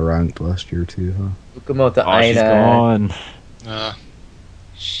Aina ranked last year too, huh? Fukumoto Oh, she's Aina. gone.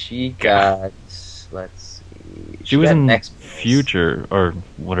 She got. Let's see. She was got in Next Future or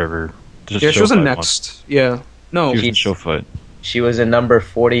whatever. Just Yeah, she show was in fight Next. Yeah. No. One. She was in She's- show fight. She was in number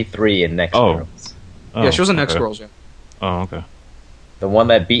 43 in Next Oh. Girls. Oh, Yeah, she was in Next okay. Girls, yeah. Oh, okay. The one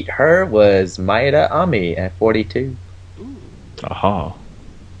that beat her was Maeda Ami at 42. Aha.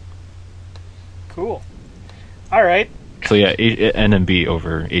 Cool. All right. So yeah, NMB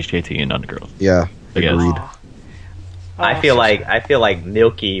over HKT and Undergirls. Yeah, I guess. agreed. I feel like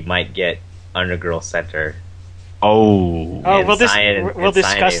Milky might get Undergirl Center. Oh. Oh, in we'll Cyan-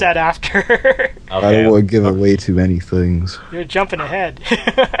 discuss Cyan- that after. I Okay. don't want to give away too many things. You're jumping ahead.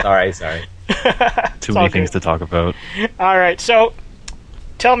 Sorry. Too many things to talk about. All right, so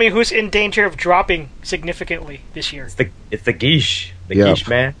tell me who's in danger of dropping significantly this year. It's the Geesh. The Yep. Geesh,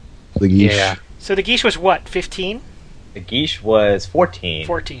 man. The Geesh. Yeah. So the Geesh was what, 15? The Geesh was 14.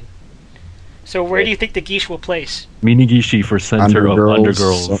 14. So where do you think the Geesh will place? Minigishi for center of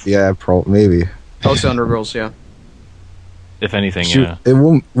Undergirls. so- yeah, maybe. I would say Undergirls, yeah. If anything, She- yeah. It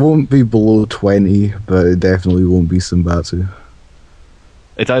won't be below 20, but it definitely won't be Senbatsu.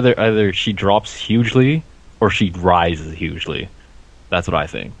 It's either she drops hugely or she rises hugely. That's what I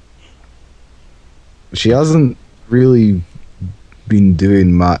think. She hasn't really been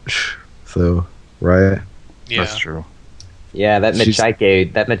doing much, though, right? Yeah. That's true. Yeah, that She's-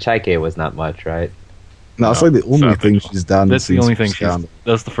 Michaike was not much, right? No, that's No, like the only savage. thing she's done. That's the since only thing Scandal.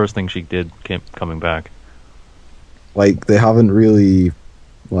 that's the first thing she did coming back. Like, they haven't really,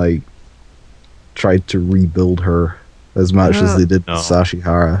 like, tried to rebuild her as much as they did No. with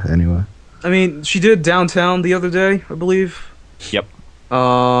Sashihara, anyway. I mean, she did Downtown the other day, I believe. Yep.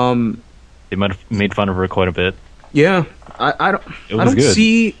 They might have made fun of her quite a bit. Yeah, I don't. It I was don't good.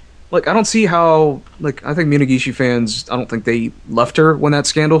 see. Like, I don't see how. Like, I think Minagishi fans. I don't think they left her when that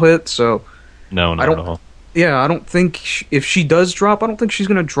scandal hit. So No, I not don't- at all. yeah, I don't think if she does drop, I don't think she's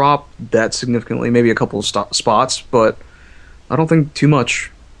gonna drop that significantly. Maybe a couple of spots, but I don't think too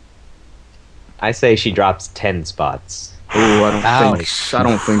much. I say she drops 10 spots. Oh, I don't Ouch. think. I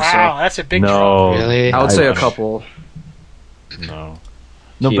don't think Wow, that's a big drop. No, Really? so. I would say a Ouch. couple. no,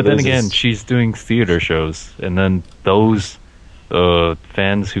 no. She But then loses. again, she's doing theater shows, and then those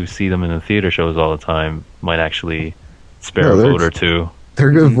fans who see them in the theater shows all the time might actually spare No, a they're- vote or two.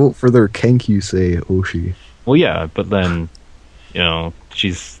 They're gonna vote for their Kenkyusei Oshi. Well, yeah, but then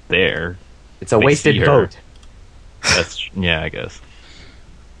she's there. It's a They wasted see her. vote. That's I guess.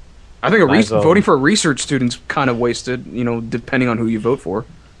 I think My vote. voting for a research student's kind of wasted. Depending on who you vote for.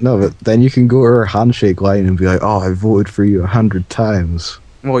 No, but then you can go to her handshake line and be like, "Oh, I voted for you 100 times."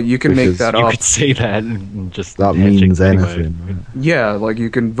 Well, you can Which make is- that You up. could say that and just That handshake means anyway. anything. Yeah, like you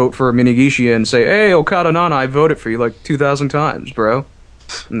can vote for Minagishi and say, "Hey, Okada Nana, I voted for you like 2,000 times, bro."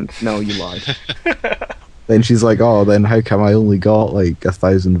 No, you lied. Then she's like, "Oh, then how come I only got like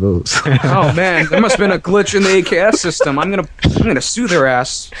 1,000 votes?" Oh man, there must have been a glitch in the AKS system. I'm gonna sue their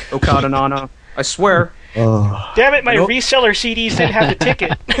ass, Okada Nana. I swear. Oh, Damn it, my Nope. reseller CDs didn't have the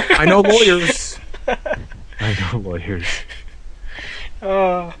ticket. I know lawyers. I know lawyers.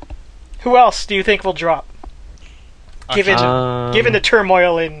 Who else do you think will drop? Given given the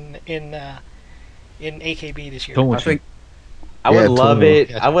turmoil in AKB this year. Don't I want think I would Yeah, love Tomo. it.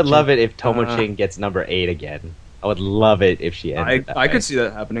 Yeah, I would Tomo love it if Uh, Tomochin gets number 8 again. I would love it if she ended that I way. could see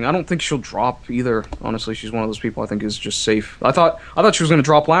that happening. I don't think she'll drop either. Honestly, she's one of those people I think is just safe. I thought she was gonna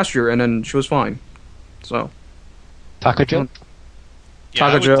drop last year, and then she was fine. So Takajo? Yeah,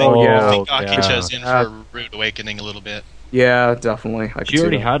 I would Takajo, think, yeah. I think Oh, Akicha's yeah. in for a rude awakening a little bit. yeah, definitely. I could She see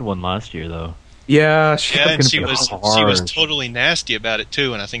already that. had one last year, though. Yeah, she. Yeah, and gonna she be was hard. totally nasty about it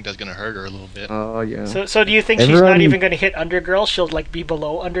too, and I think that's going to hurt her a little bit. Oh yeah. So do you think she's not Everyone- even going to hit Undergirls? She'll like be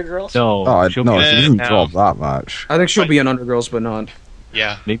below Undergirls? No, no, she'll no, be, she doesn't no. drop that much. I think she'll be in Undergirls, but not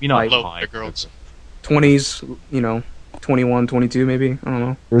Yeah, maybe not low high. girls. 20s. 21, 22 maybe. I don't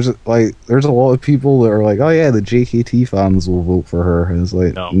know. There's a lot of people that are like, "Oh yeah, the JKT fans will vote for her," and it's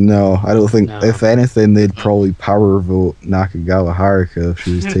like, No. no, I don't think. No. If anything, they'd probably power vote Nakagawa Haruka if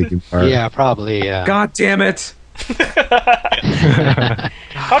she was taking part. Yeah, probably, yeah. God damn it!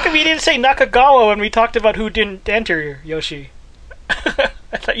 How come you didn't say Nakagawa when we talked about who didn't enter, Yoshi? I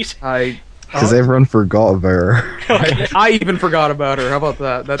thought you said. Because everyone forgot about her. I even forgot about her. How about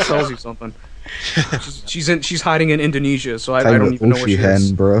that? That tells you something. She's hiding in Indonesia, so I don't even know where she Oshi is.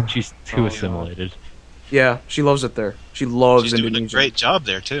 Hen, bro. She's too Oh, assimilated. Yeah, she loves it there. She loves She's doing a Indonesia. great job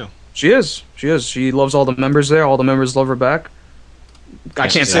there too. She is. She loves all the members there. All the members love her back. I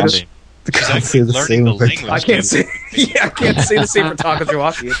can't say this. She's Can't say actually the learning same the about- language. I can't too. say. Yeah, I can't say the same for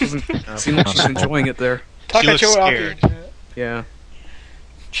Takajoaki. It doesn't seem like she's enjoying it there. She looks Takajoaki. scared. Yeah.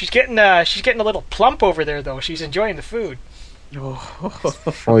 She's getting a little plump over there though. She's enjoying the food.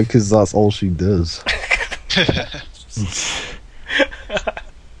 Probably because that's all she does.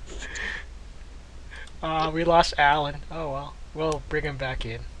 We lost Alan. Oh well, we'll bring him back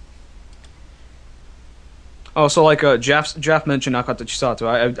in. Oh, so like Jeff mentioned Nakata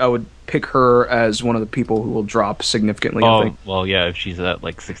Chisato. I would pick her as one of the people who will drop significantly. I Oh, think. well, yeah, if she's at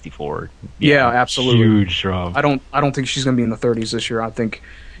like 64. Yeah, absolutely. Huge drop. I don't think she's going to be in the 30s this year. I think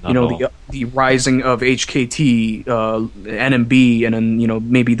Not at all. the rising of HKT, NMB, and then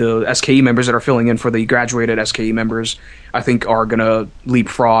maybe the SKE members that are filling in for the graduated SKE members, I think are going to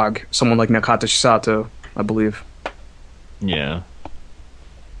leapfrog someone like Nakata Shisato, I believe. Yeah.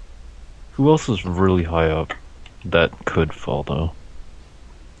 Who else is really high up that could fall, though?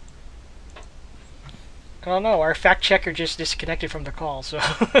 I don't know. Our fact checker just disconnected from the call, so.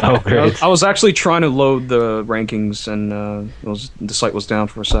 Oh, great. I was actually trying to load the rankings, and the site was down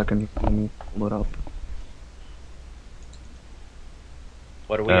for a second. Let me pull it up.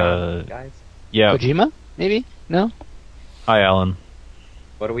 What are we on, guys? Yeah. Kojima? Maybe? No? Hi, Alan.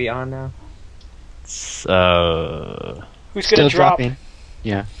 What are we on now? It's, Who's Still gonna drop? dropping.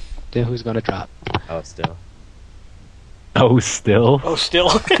 Yeah. Then who's gonna drop? Oh, still. oh, still? Oh,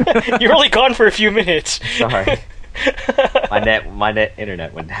 still. You're only gone for a few minutes. Sorry. my net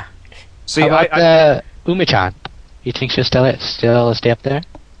internet went down. See, How about Umi-chan? You think she'll still stay up there?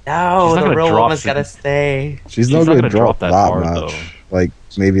 No, She's not the gonna real drop woman's gotta sig- stay. She's not not going to gonna drop drop that, that far, much. though. Like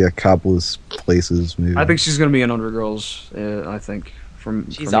maybe a couple of places, maybe. I think she's going to be an Undergirls. I think She's for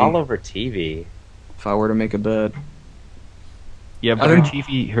me, all over TV. If I were to make a bet. Yeah, but I her think-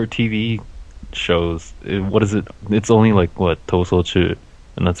 TV shows. What is it? It's only like what Tosochu,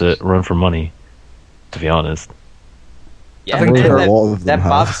 and that's it. Run for money. To be honest. Yeah, I think man, there are a lot of them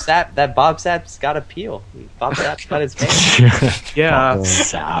that Bob Sapp's got appeal. Bob Sapp's got his face. Yeah,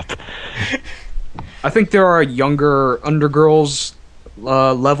 Sap. I think there are younger Undergirls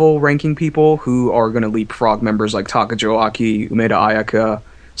level ranking people who are going to leapfrog members like Takajo Aki, Umeda Ayaka,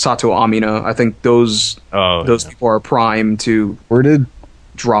 Sato Amina. I think those people are primed to Where did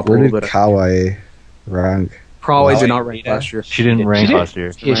drop a little bit. Kawai rank? Probably did Kawai not rank Rita? last year. She didn't rank last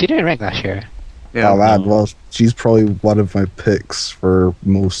year. Yeah, she didn't rank last year. Yeah. Oh man, well, she's probably one of my picks for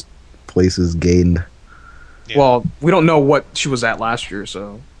most places gained. Yeah. Well, we don't know what she was at last year,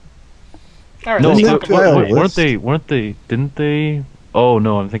 so All right, No, let's they- talk they- about well, weren't they? Didn't they? Oh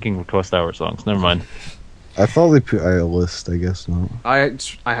no, I'm thinking Request Hour songs. Never mind. I thought they put out a list. I guess not. I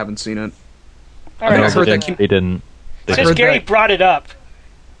haven't seen it. All I right, heard so that They didn't. They since heard Gary that- brought it up,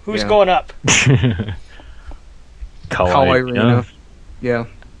 who's Yeah. going up? Kawaii, Kawai Rina. Yeah.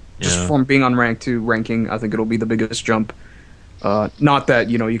 Just Yeah. from being on rank to ranking, I think it'll be the biggest jump. Not that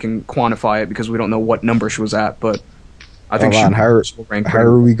you can quantify it because we don't know what number she was at, but I think man, how will rank. How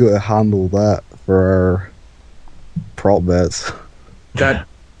are we going to handle that for our prop bets? That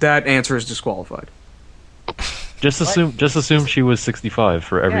answer is disqualified. Just assume she was 65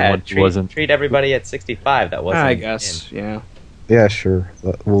 for everyone who wasn't. Treat everybody at 65. That wasn't. I guess, yeah. Yeah, sure.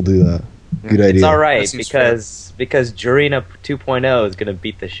 We'll do that. Good It's idea. all right That seems because Jurina 2.0 is gonna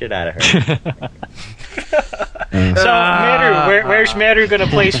beat the shit out of her. So Meru, where's Meru gonna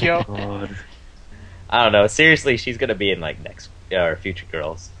place, yo? God. I don't know. Seriously, she's gonna be in like next or Future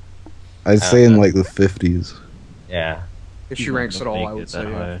Girls. I'd say in like the 50s. Yeah. If she ranks at all, I would say.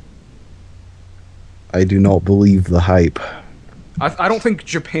 Yeah. I do not believe the hype. I don't think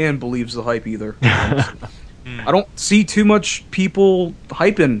Japan believes the hype either. I don't see too much people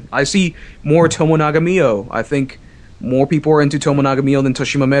hyping. I see more Tomonaga Mio. I think more people are into Tomonaga Mio than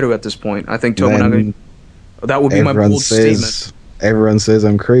Toshima Meru at this point. I think Tomonaga. Then That would be my bold statement. Everyone says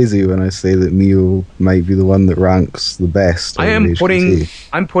I'm crazy when I say that Mio might be the one that ranks the best. I on am HKT.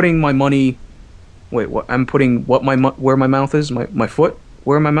 I'm putting my money. Wait, what? I'm putting where my mouth is. My foot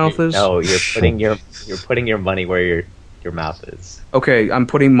where my mouth is. No, you're putting your money where your mouth is. Okay, I'm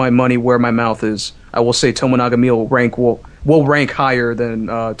putting my money where my mouth is. I will say Tomonaga Mio will rank higher than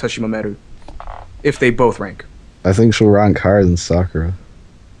Toshima Meru if they both rank. I think she'll rank higher than Sakura.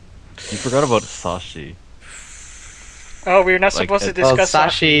 You forgot about Sashi. Oh, we're not Like, supposed to well, discuss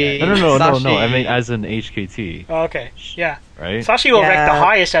Sashi- Sashi. No. Sashi- I mean, as an HKT, Oh, okay, yeah. right? Sashi will rank the Yeah,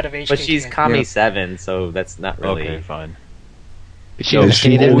 highest out of HKT. But she's I Kami Yeah. 7, so that's not really. Okay, fine. Is she So, Is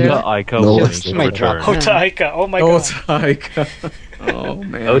she okay in there? Ota Aika No, will it's- make she a might drop return. her. Otaika. Oh my Oh, god. it's like, oh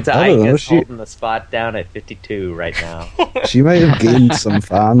man. Ota I don't know, Aika's she- holding the spot down at 52 right now. She might have gained some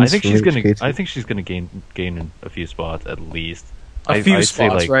fans. I think from she's gonna. HKT. I think she's gonna gain a few spots at least. A few I'd say,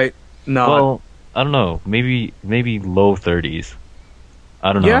 spots, like, right? No. Well, I don't know. Maybe low 30s.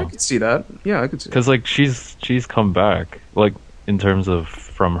 I don't know. yeah, I could see that. Yeah, I could see. Because like she's come back, like in terms of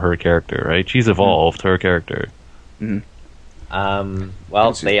from her character, right? She's evolved her character.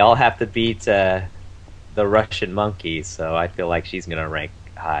 Well, they all have to beat the Russian monkey, so I feel like she's gonna rank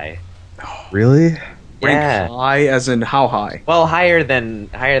high. Really? Rank Yeah. high, as in how high? Well, higher than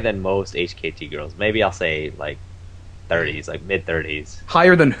most HKT girls. Maybe I'll say like 30s, like mid 30s.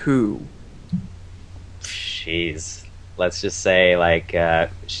 Higher than who? Jeez, let's just say like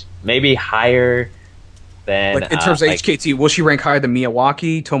maybe higher than Like in terms of like, HKT, will she rank higher than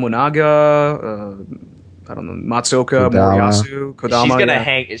Miyawaki, Tomonaga? I don't know, Matsuoka, Kodama. Moriyasu, Kodama. she's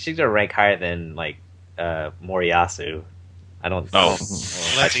gonna yeah. She's gonna rank higher than like Moriyasu. I don't. Oh.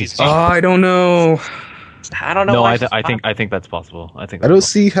 That's easy. I don't know. I don't know. No, why I think that's possible. I think I that's don't possible.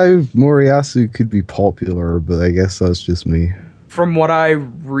 see how Moriyasu could be popular, but I guess that's just me. From what I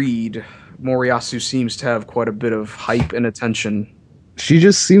read, Moriyasu seems to have quite a bit of hype and attention. She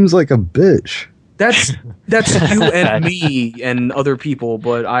just seems like a bitch. That's you and me and other people,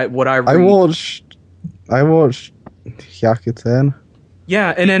 but I read. I watched Hyakuten.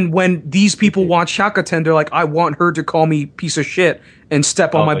 Yeah, and then when these people watch Hyakuten, they're like, I want her to call me piece of shit and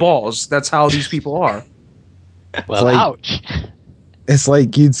step on Oh, my yeah. balls. That's how these people are. Well, like- ouch. It's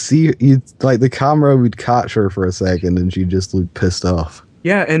like like the camera would catch her for a second and she'd just look pissed off.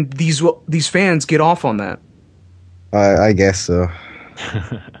 Yeah, and these fans get off on that. I guess so.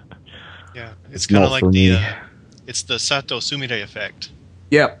 Yeah, It's it's kind not of like for the me. it's the Sato Sumire effect.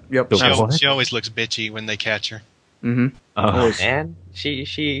 Yep. The She, what? she always looks bitchy when they catch her. Mm-hmm. Oh, Man, she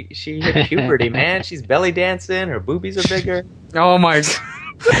hit puberty, man. She's belly dancing. Her boobies are bigger. Oh my!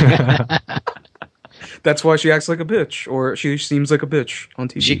 That's why she acts like a bitch, or she seems like a bitch on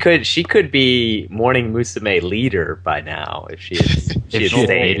TV. She could be Morning Musume leader by now if she had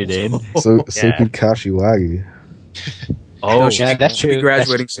made it in. So Yeah. could Kashiwagi. No, she's yeah, that's she'll be true.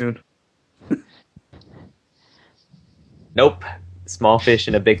 graduating That's soon. Nope. Small fish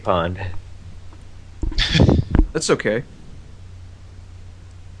in a big pond. That's okay.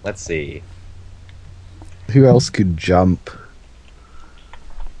 Let's see. Who else could jump?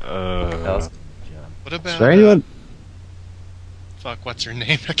 What else? What about Is there anyone? fuck? What's her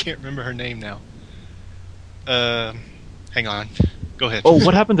name? I can't remember her name now. Hang on. Go ahead. Oh,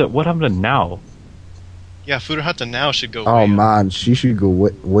 what happened to now? Yeah, Furuhata now should go. Oh way up. man, she should go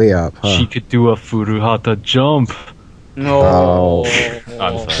way up, huh? She could do a Furuhata jump. No, Oh.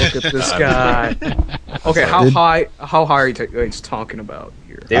 I'm sorry. look at this guy. Okay, how Did- high are you talking about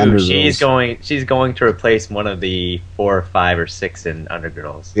here? Dude, Undergirls. she's going to replace one of the 4, 5, or 6 in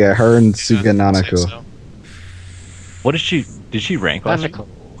Undergirls. Yeah, her and Yeah, Suga I'd say Nanako. so. What did she rank last year? Nanako.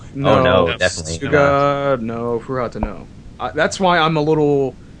 no, definitely Suga, no, Furuhata, no. That's why I'm a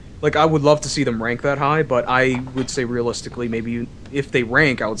little like I would love to see them rank that high, but I would say realistically, maybe if they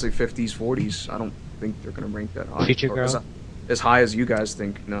rank, I would say 50s, 40s. I don't think they're going to rank that high. Future Or Girl? as high as you guys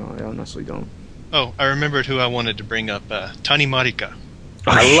think. No, I honestly don't. Oh, I remembered who I wanted to bring up. Tani Marika.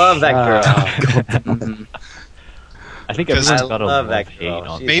 I love that girl. Mhm. I think Because everyone's I got a love love that hate girl.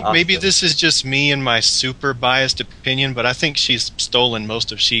 on. She's Maybe awesome. this is just me and my super biased opinion, but I think she's stolen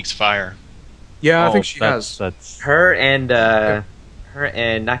most of Sheik's fire. Yeah, I Oh, think she that's, has. That's Her and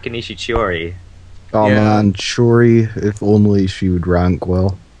Nakanishi Chiori, Oh Yeah. man, Chori, if only she would rank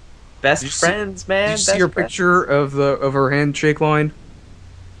well. best Did you see- friends, man. Did you see best her friends. picture of her handshake line?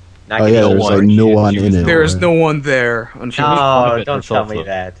 Oh yeah, there's like no one in it. There is right? no one there. fun Unfortunately, of No, it don't tell herself, me though.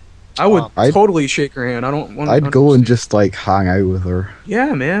 that. I would I'd- totally shake her hand. I don't want. I'd go and just like hang out with her.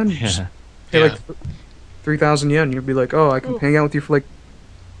 Yeah, man. Just yeah. pay Yeah. like 3,000 yen. You'd be like, oh, I can hang out with you for like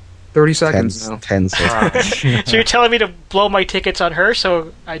 30 seconds now. 10 seconds. So you're telling me to blow my tickets on her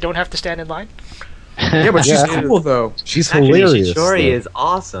so I don't have to stand in line? Yeah, but she's Yeah. cool though. She's Nakanishi hilarious. Chiori though. is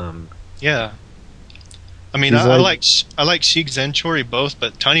awesome. Yeah. I mean, She's I like- like Sheik and Chori both,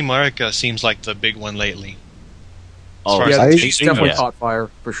 but Tani Marika seems like the big one lately. Oh, far as Yeah, I- she's definitely yeah. caught fire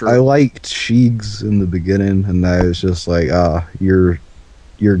for sure. I liked Sheigs in the beginning, and now it's just like, your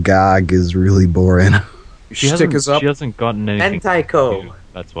gag is really boring. She Stick hasn't, is up. she hasn't gotten anything. to Entaiko. do.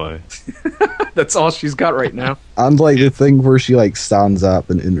 That's why. That's all she's got right now. And like the thing where she like stands up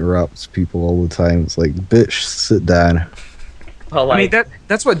and interrupts people all the time. It's like, bitch, sit down. Well, I mean like,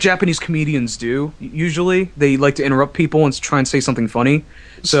 that's what Japanese comedians do. Usually, they like to interrupt people and try and say something funny.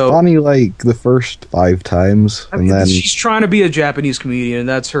 So Funny like the first 5 times, I and mean, then she's trying to be a Japanese comedian.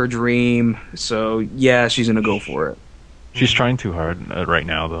 That's her dream. So yeah, she's gonna go for it. She's trying too hard right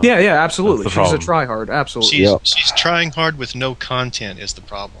now, though. Yeah, yeah, absolutely. That's the She's a problem. tryhard. Absolutely. She's trying hard with no content is the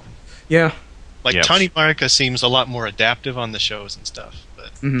problem. Yeah. Like Yep. Tani Marika seems a lot more adaptive on the shows and stuff,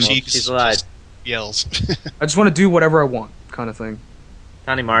 but Mhm. Sheik's she's a lot. just yells. I just want to do whatever I want, kind of thing.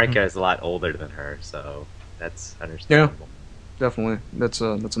 Tani Marika is a lot older than her, so that's understandable. Definitely. That's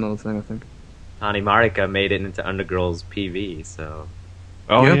another thing I think. Tani Marika made it into Undergirl's PV, so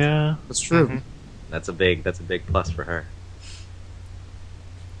Oh Yep. yeah. That's true. Mhm. that's a big plus for her.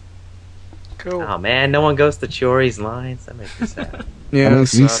 Cool. Oh man, no one goes to Chiori's lines. That makes me sad. Yeah. that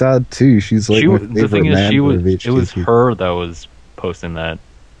makes me sad too. She's like She my w- the favorite thing is, member of it was HKT. her that was posting that.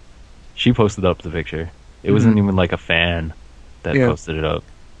 She posted up the picture. It wasn't even like a fan that Yeah. posted it up.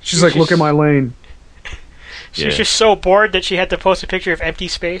 She's like, look at my lane. She was Yeah. just so bored that she had to post a picture of empty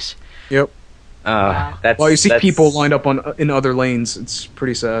space. Yep. That's Well, you see that's- people lined up in other lanes. It's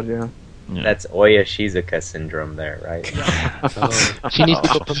pretty sad. Yeah. Yeah. That's Oya Shizuka syndrome, there, right? So she needs to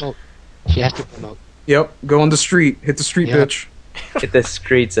go promote. She has to promote. Yep. Go on the street. Hit the street, Yep. bitch. Hit the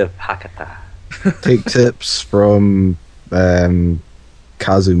streets of Hakata. Take tips from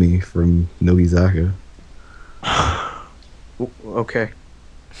Kazumi from Nogizaka. Okay.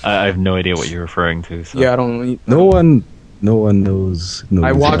 I have no idea what you're referring to. So. Yeah, I don't. No one knows Nogizaka.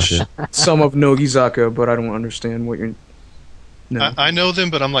 I watched some of Nogizaka, but I don't understand what you're. No. I know them,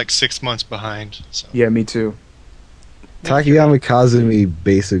 but I'm like 6 months behind. So. Yeah, me too. Takayama Kazumi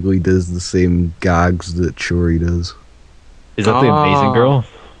basically does the same gags that Chori does. Is that the amazing Ah. girl?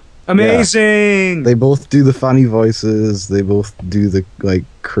 Amazing. They both do the funny voices. They both do the like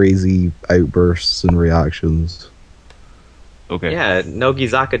crazy outbursts and reactions. Okay. Yeah,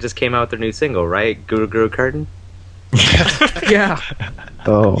 Nogizaka just came out with their new single, right? Guru Guru Curtain? Yeah.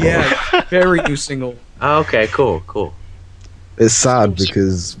 Oh, Yeah. Very new single. Oh, okay, cool. It's sad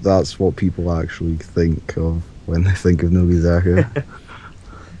because that's what people actually think of when they think of Nogizaka.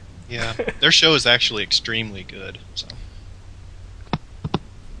 Yeah, their show is actually extremely good. So.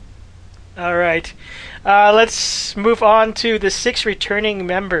 All right. Let's move on to the 6 returning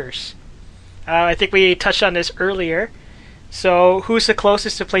members. I think we touched on this earlier. So, who's the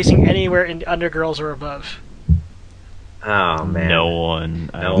closest to placing anywhere in the Undergirls or above? Oh man, No one.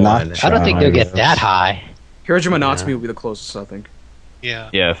 No Not one. I don't think they'll get Yes. that high. Hirajima Natsumi would be the closest, I think. Yeah.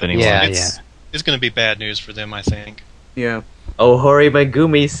 Yeah, if anyone. Yeah, It's going to be bad news for them, I think. Yeah. Ohori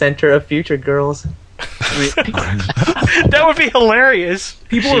Megumi, center of Future Girls. That would be hilarious.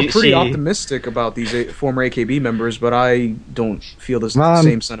 People are She- pretty she- optimistic about these former AKB members, but I don't feel the Man.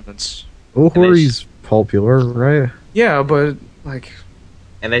 same sentiments. Ohori's popular, right? Yeah, but like,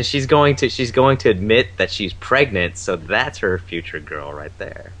 And then she's going to admit that she's pregnant, so that's her future girl right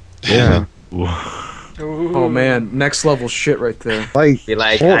there. Yeah. oh man, next level shit right there. Like, Be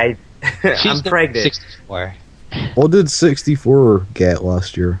like, what, I'm pregnant. 64. what did 64 get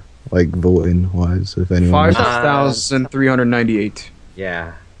last year? Like, voting wise, if anyone. 5,398.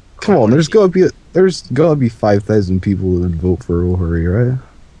 Yeah. Come on, there's gotta be 5,000 people who would vote for Ohori, right?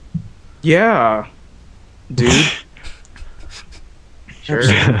 Yeah, dude. Sure.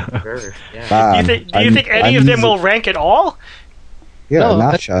 Sure. Yeah. Man, Do you think any of them will rank at all? Yeah, No,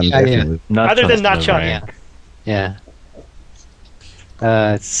 Nachan yeah, yeah. definitely. Not Other than John's gonna Nachan. rank. Yeah.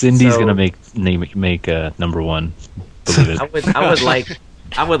 Cindy's So- gonna make number one. Believe it.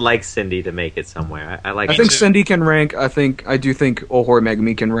 I would like Cindy to make it somewhere. I like. I think too. Cindy can rank. I do think Ohori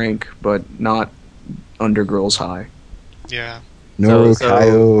Megumi can rank, but not Undergirls high. Yeah. Noro So-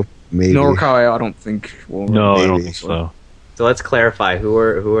 Kaio, maybe. Norokai, I don't think will. No, I don't Maybe. think so. So let's clarify who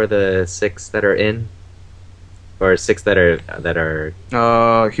are the 6 that are in, or 6 that are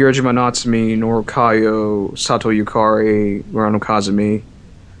Hirajima Natsumi, Norokayo, Sato Yukari, Murano Kazumi,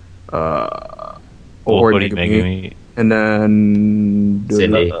 Ohori Ohori Megumi, Megumi. and then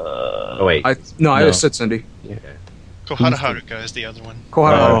Cindy. Oh wait. I No. said Cindy. Kohara Haruka is the other one.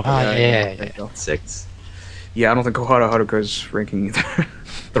 Kohara. Oh, yeah. there you go. 6. Yeah, I don't think Kohara Haruka's ranking either.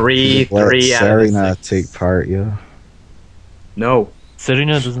 3 Let 3 out of the Serena 6. take part, yeah. No,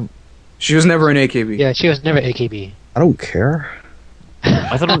 Serena doesn't. she was never an AKB. Yeah, she was never AKB. I don't care.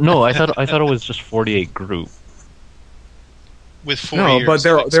 I thought no. I thought it was just 48 group. With 4 No, years. but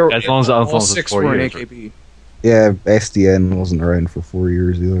they're As long as all it's 6 4 were in years. AKB. Yeah, SDN wasn't around for 4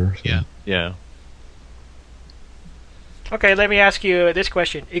 years either. So. Yeah. Yeah. Okay, let me ask you this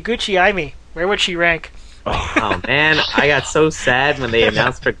question. Iguchi Aimi, where would she rank? Oh man, I got so sad when they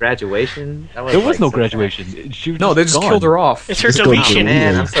announced her graduation. That There was like, no so graduation. She was No, they just gone. killed her off. It's her Just got deletion. Oh,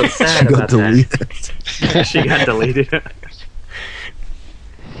 man, I'm so She sad got about that. deleted. She got deleted.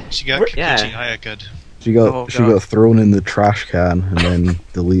 She got Yeah. Kikuchi Hayaka'd. She got Oh, she God. got thrown in the trash can and then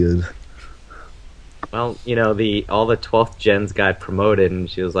deleted. Well, all the 12th gens got promoted, and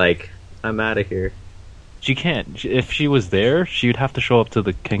she was like, "I'm out of here." She can't. If she was there, she'd have to show up to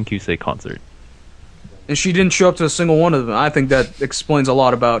the Kenkyusei concert. And she didn't show up to a single one of them. I think that explains a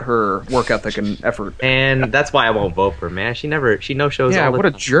lot about her work ethic and effort. And that's why I won't vote for her, man. She no shows. Yeah, all the what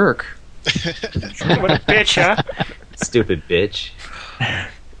a time. jerk. What a bitch, huh? Stupid bitch.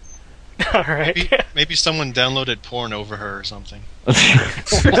 All right. Maybe someone downloaded porn over her or something.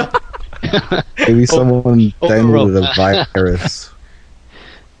 Maybe someone overall. downloaded a virus.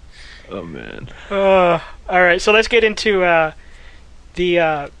 Oh man. All right, so let's get into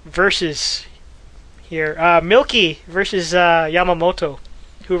the versus here. Milky versus Yamamoto.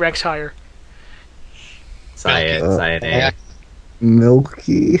 Who ranks higher? Cyan.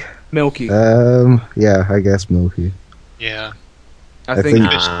 Milky? Milky. Yeah, I guess Milky. Yeah. I think.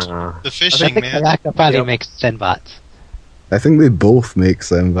 The fishing, I think man. Ayaka probably Yep. makes Senbots. I think they both make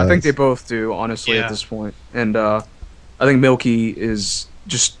sense. I think they both do, honestly, Yeah. at this point. And I think Milky is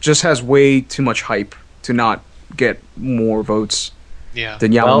just has way too much hype to not get more votes Yeah.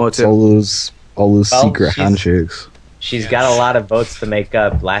 than Well, It's Yamamoto. all those Well, secret she's- handshakes. She's Yeah. got a lot of votes to make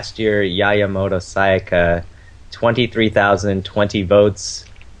up. Last year, Yayamoto Sayaka, 23,020 votes.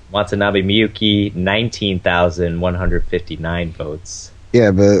 Watanabe Miyuki, 19,159 votes.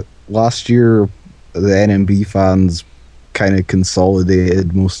 Yeah, but last year the NMB fans kind of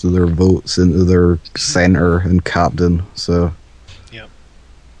consolidated most of their votes into their center and captain. So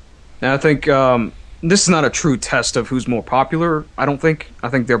And I think this is not a true test of who's more popular. I don't think. I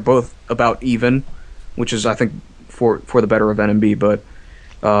think they're both about even, which is I think for the better of NMB. But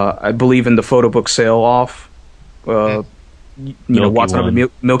I believe in the photo book sale off. You know, Milky Watanabe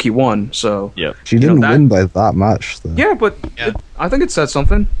won. Milky won. So she You know, didn't that- win by that much. Though. yeah, but Yeah. I think it said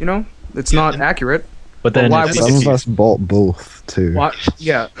something. You know, it's Yeah, not and- accurate. But then why if- would- Some of us bought both too. Why,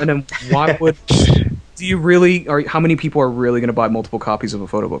 yeah, and then why would do you really? Or how many people are really going to buy multiple copies of a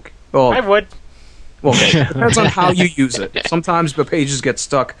photo book? Oh, I would. well, okay. Depends on how you use it. Sometimes the pages get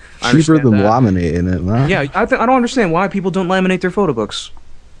stuck. I Cheaper understand than that. laminating it, man. Yeah, I don't understand why people don't laminate their photo books.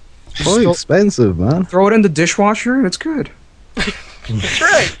 Probably expensive, man. Throw it in the dishwasher and it's good. That's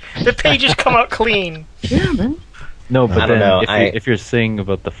right. The pages come out clean. Yeah, man. No, but I don't then know, if you're saying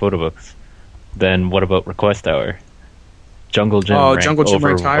about the photo books, then what about Request Hour? Jungle Gym. Oh, ranked Jungle Gym over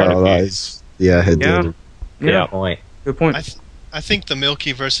ranked higher? One Oh, that Piece. is, yeah, it Yeah. did. Yeah. Point. Good point. I think the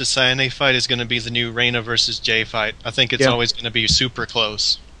Milky versus Sayane fight is going to be the new Reina versus Jay fight. I think it's Yeah. always going to be super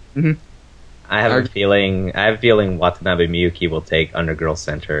close. I have a feeling Watanabe Miyuki will take Undergirl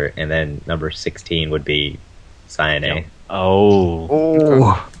Center, and then number 16 would be Sayane. Oh.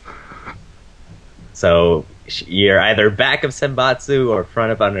 Oh, So you're either back of Senbatsu or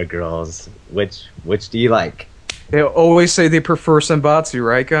front of Undergirls. Which do you like? They always say they prefer Senbatsu,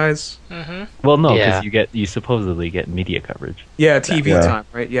 right, guys? Mm-hmm. Well, no, Yeah. because you supposedly get media coverage. Yeah, TV Yeah. time,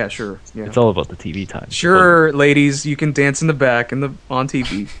 right? Yeah, sure. Yeah. It's all about the TV time. Sure, ladies, you can dance in the back on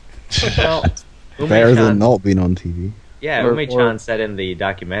TV. Well, better Ume-chan- than not being on TV. Yeah, Or- Ume-chan said in the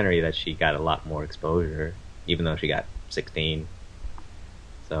documentary that she got a lot more exposure, even though she got 16.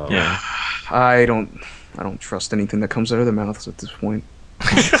 So Yeah. I don't trust anything that comes out of their mouths at this point.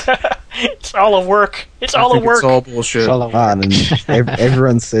 It's all a work. It's I all a think work. It's all bullshit. Man, and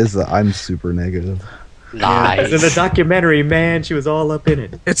everyone says that I'm super negative. Lies. in the documentary, man, she was all up in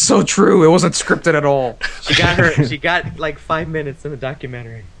it. It's so true. It wasn't scripted at all. She got like 5 minutes in the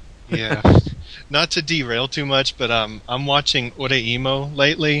documentary. Yeah. Not to derail too much, but I'm watching Oreimo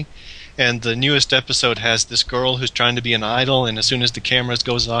lately, and the newest episode has this girl who's trying to be an idol, and as soon as the cameras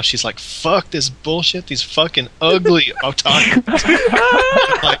goes off, she's like, "Fuck this bullshit, these fucking ugly otaku."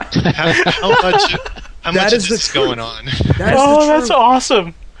 Like, how much is of the this going on? Oh, that's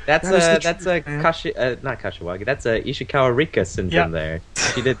awesome. That's That is the that's truth, a man. not Kashiwagi. That's a Ishikawa Rika syndrome. There,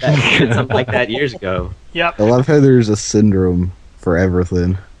 she did that. She did something like that years ago. Yep. I love how there's a syndrome for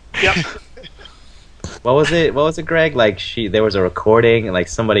everything. Yep. What was it? What was it, Greg? Like there was a recording, and like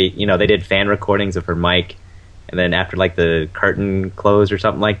somebody, they did fan recordings of her mic, and then after like the curtain closed or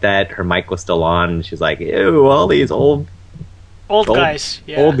something like that, her mic was still on. And she's like, "Ew, all these old Guys.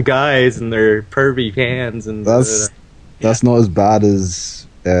 Yeah. old guys and their pervy fans." And That's not as bad as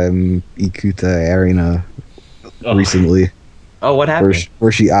Ikuta Arena recently, oh, what happened?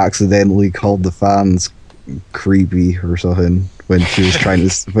 where she accidentally called the fans creepy or something when she was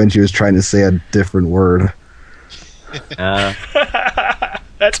trying to say a different word.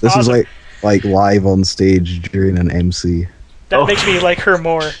 That's This awesome. is like live on stage during an MC. That makes me like her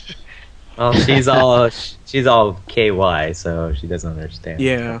more. Well, she's all KY, so she doesn't understand.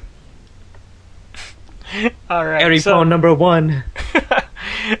 Yeah. All right. Every so phone number 1.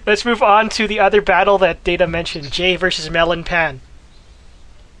 let's move on to the other battle that Data mentioned: Jay versus Melon Pan.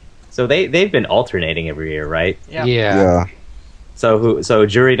 So they've been alternating every year, right? Yeah. Yeah. So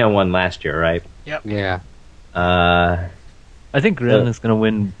Jurina won last year, right? Yeah. I think Ren is going to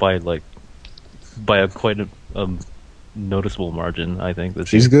win by a quite a noticeable margin. I think this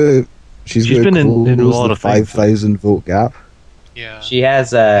She's year. good. She's been going to in a close lot the of things. 5,000 vote gap. Yeah. She has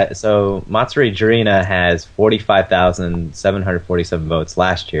so Matsuri Jurina has 45,747 votes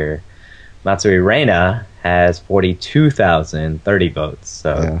last year. Matsuri Reina has 42,030 votes.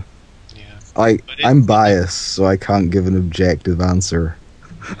 So Yeah. Yeah. I'm biased, so I can't give an objective answer.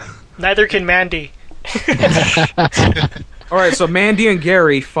 Neither can Mandy. All right, so Mandy and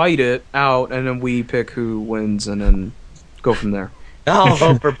Gary fight it out, and then we pick who wins, and then go from there. I'll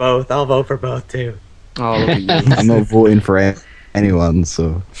vote for both. I'll vote for both too. Oh, look at you. I'm not voting for anyone,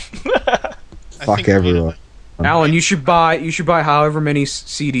 so fuck think everyone. Alan, you should buy however many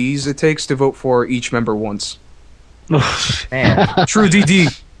CDs it takes to vote for each member once. Man, True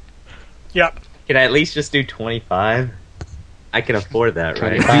DD. Yep. can I at least just do 25? I can afford that,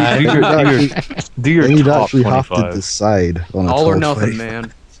 right? Do your Then you'd top actually have to 25. decide on a All or top nothing, five.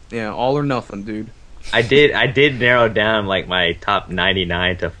 man. Yeah, all or nothing, dude. I did narrow down like my top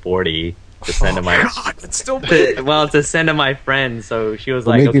 99 to 40 to send to my God, that's still big. to send to my friend. So she was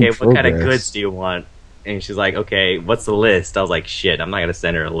We're like, making "Okay, what kind of progress. goods do you want?" And she's like, "Okay, what's the list?" I was like, "Shit, I'm not gonna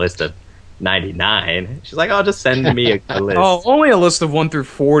send her a list of 99." She's like, "Oh, just send me a list." Oh, only a list of 1 through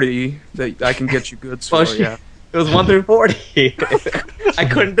 40 that I can get you goods for. Well, Yeah. It was 1 through 40. I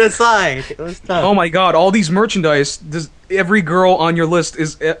couldn't decide. It was tough. Oh my God! All these merchandise. Every girl on your list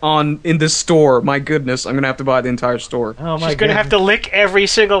is in this store. My goodness, I'm gonna have to buy the entire store. Oh my She's gonna have to lick every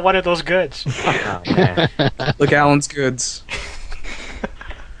single one of those goods. Oh, man. Look, Alan's goods.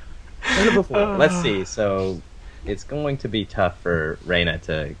 Let's see. So it's going to be tough for Reina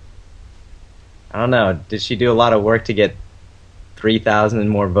to I don't know. Did she do a lot of work to get 3,000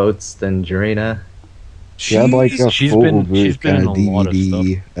 more votes than Jurina? She had like a she's photo been book in and a a lot of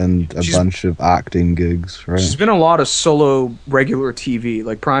DVD and a bunch of acting gigs, right? She's been in a lot of solo regular TV,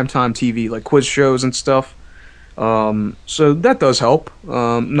 like primetime TV, like quiz shows and stuff. So that does help.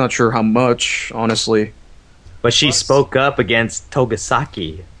 I'm not sure how much, honestly. But she spoke up against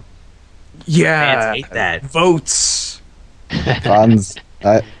Togasaki. Yeah, Fans hate that. votes. Fans,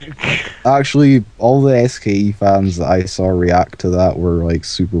 actually, all the SKE fans that I saw react to that were like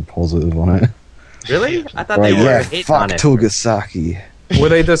super positive on it. Really? I thought Right, they were yeah, hating fuck on it. Togasaki. Were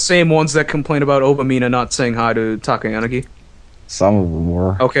they the same ones that complain about Obamina not saying hi to Takayanagi? Some of them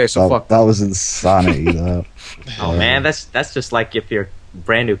were. Okay, so fuck that was insanity. That. Oh man, that's just like if your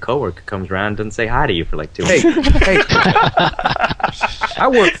brand new coworker comes around and doesn't say hi to you for like 2 Hey, weeks. hey. I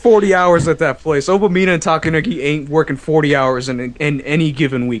work 40 hours at that place. Obamina and Takanagi ain't working 40 hours in any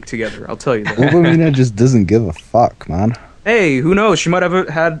given week together. I'll tell you that. Obamina just doesn't give a fuck, man. Hey, who knows? She might have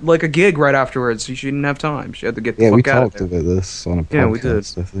had like a gig right afterwards. She didn't have time. She had to get the Yeah, we fuck out talked of there. about this on a podcast. Yeah, we did. I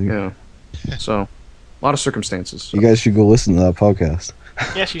think. Yeah. So, a lot of circumstances. So. You guys should go listen to that podcast.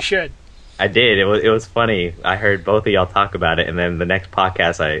 Yes, you should. I did. It was funny. I heard both of y'all talk about it, and then the next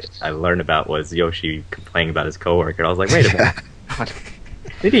podcast I learned about was Yoshi complaining about his coworker. I was like, wait a minute.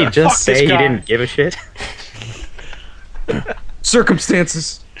 Did he just Fuck this say he guy. didn't give a shit?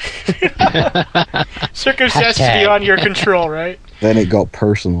 Circumstances. Circumstances Hashtag. beyond your control, right? Then it got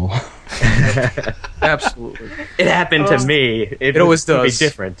personal. Absolutely. It happened to me. It always would does. be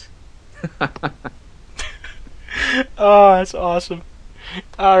different. Oh, that's awesome.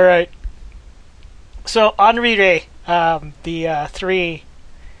 All right. So, Henri Ray, the 3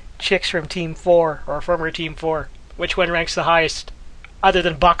 chicks from Team 4, or former Team 4, which one ranks the highest, other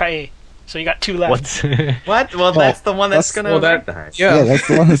than Baka-e? So you got 2 left. What? Well, that's the one that's going to well, rank the highest. Yeah, that's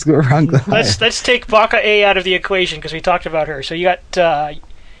the one that's going to rank the highest. Let's take Baka-e out of the equation because we talked about her. So you got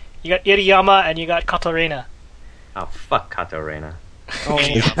Iriyama and you got Katarina. Oh, fuck Kato Reina. Oh,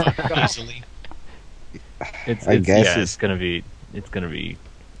 Easily. I guess it's gonna be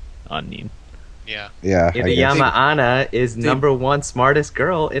Anin. Yeah. Yeah, I guess. Iriyama Anna is number 1 smartest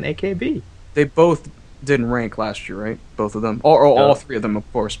girl in AKB. they both didn't rank last year, right? Both of them, or all No. 3 of them,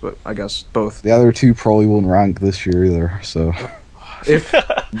 of course. But I guess both. The other 2 probably won't rank this year either, so. If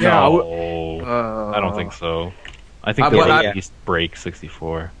yeah, No, I don't think so. I think but they'll I- at least break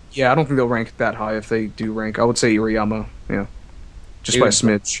 64. yeah, I don't think they'll rank that high. If they do rank, I would say Iriyama. Yeah, just by a Dude.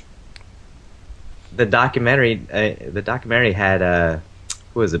 smidge. The documentary had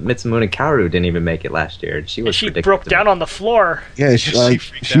who was it? Mitsumune Kaoru didn't even make it last year. She was She predicted broke to down on the floor. Yeah, She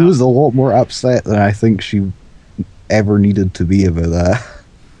freaked she out. was a lot more upset than I think she ever needed to be about that.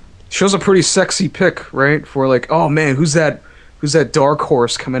 She was a pretty sexy pick, right? For like, oh man, who's that dark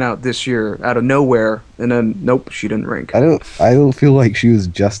horse coming out this year out of nowhere? And then nope, she didn't rank. I don't feel like she was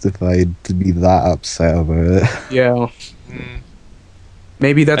justified to be that upset about it. Yeah, Mm.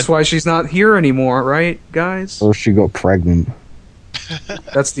 maybe that's why she's not here anymore, right, guys? Or she got pregnant.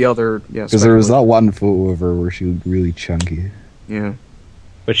 That's the other. Yeah, Because there was that speculation. one photo of her where she looked really chunky. Yeah,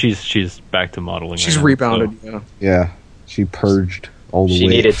 But she's back to modeling. she's now, rebounded. so- Yeah, Yeah, she purged all the She way.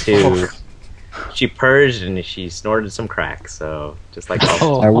 needed to. She purged and she snorted some crack. So just like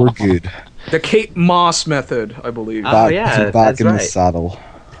all. Now we're good. the Kate Moss method, I believe. Oh, Back, yeah, back that's in the right. saddle.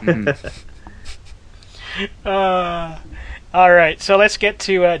 Mhm. All right, so let's get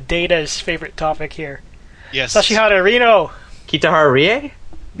to Data's favorite topic here. Yes. Sashihara Rino. Kitahara Rie?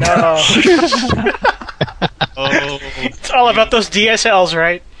 No, Oh, it's all about those DSLs,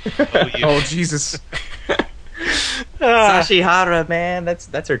 right? oh, yeah. Oh Jesus! Sashihara, man,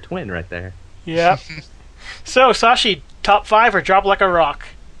 that's her twin right there. Yeah. So Sashi, top 5 or drop like a rock?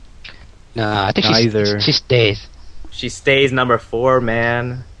 Nah, I think Neither. she stays. She stays number 4,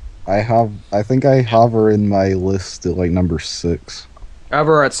 man. I think I have her in my list at like number 6. I have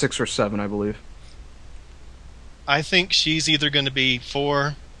her at 6 or 7, I believe. I think she's either going to be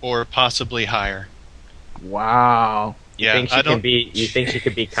 4 or possibly higher. Wow. Yeah, think she I don't. can be? You think she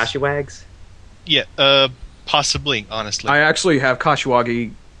could be Kashiwags? Yeah, possibly. Honestly, I actually have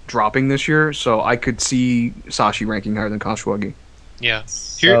Kashiwagi dropping this year, so I could see Sashi ranking higher than Kashiwagi. yeah.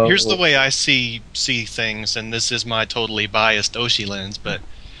 So- Here's the way I see things, and this is my totally biased Oshi lens. But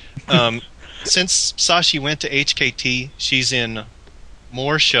since Sashi went to HKT, she's in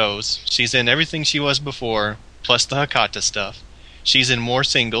more shows. She's in everything she was before, plus the Hakata stuff. She's in more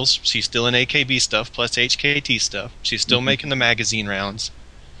singles. She's still in AKB stuff, plus HKT stuff. She's still making the magazine rounds.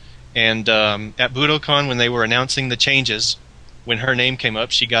 And at Budokan, when they were announcing the changes, when her name came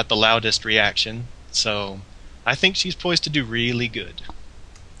up, she got the loudest reaction. So I think she's poised to do really good.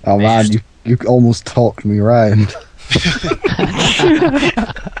 Oh man, you almost talked me around.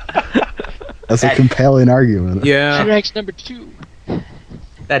 That's a compelling argument. She Yeah. ranks number 2.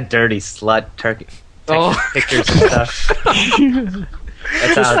 That dirty slut turkey Oh. pictures and stuff.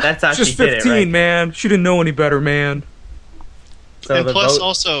 That's how She's she did 15, it, right? man. She didn't know any better, man. So And the plus, vote-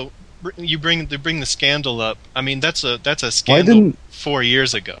 also, they bring the scandal up. I mean, that's a scandal didn't- 4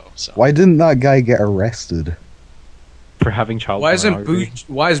 years ago. So Why didn't that guy get arrested? For having child Why is pornography.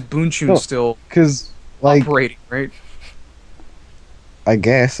 Boonchun Oh. still Because, like, operating, right? I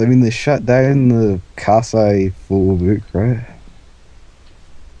guess, I mean, they shut down the Kasai photo book, right?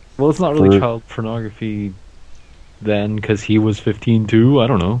 Well, it's not really For- child pornography then, because he was 15 too. I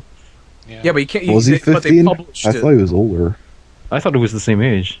don't know. Yeah, but you can't. Was he But they 15? published I it. thought he was older. I thought it was the same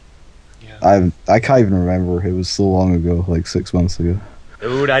age. I can't even remember. It was so long ago, like 6 months ago.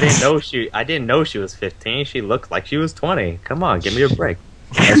 Dude, I didn't know she was 15. She looked like she was 20. Come on, give me a break.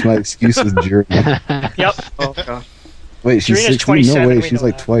 That's my excuse with Jury. Yep. Oh, God. Wait, she's Jury's 16? 27, No way, we she's know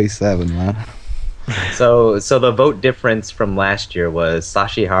like that. 27, man. So the vote difference from last year was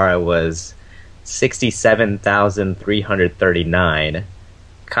Sashihara was 67,339.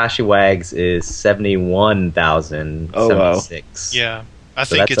 Kashiwags is 71,076. yeah, I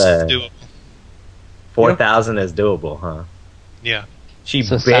So think that's it's a- doable. 4,000 is doable, huh? Yeah. She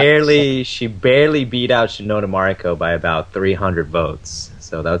So barely beat out Shinoda Mariko by about 300 votes.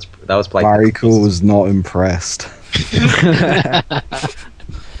 So that was like Mariko was not impressed.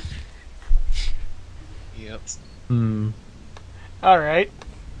 Yep. All right.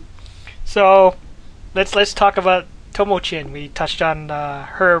 So let's talk about Tomochin. We touched on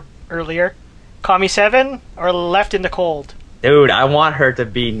her earlier. Kami 7 or left in the cold? Dude, I want her to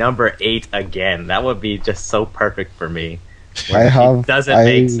be number 8 again. That would be just so perfect for me. I have. Doesn't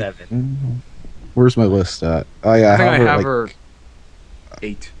make 7. Where's my list at? Oh yeah, I think I have like, her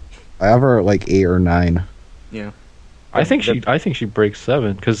 8. I have her at like 8 or 9. I think she breaks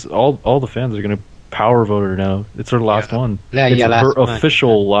 7 because all the fans are gonna power vote her now. It's her last one. Yeah, It's yeah, her last one.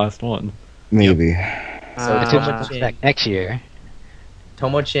 official last one. Maybe. So It's Tomochin, back next year.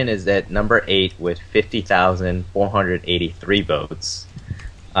 Tomochin is at number 8 with 50,483 votes.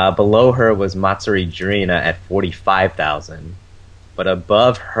 Below her was Matsuri Jurina at 45,000. But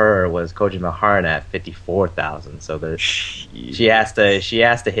above her was Kojima Haruna at 54,000. So she has to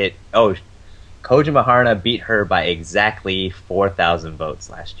hit. Oh, Kojima Haruna beat her by exactly 4,000 votes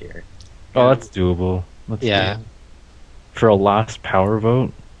last year. Oh, that's doable. That's Yeah. doable. For a last power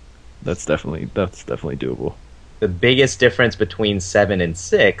vote, that's definitely doable. The biggest difference between 7 and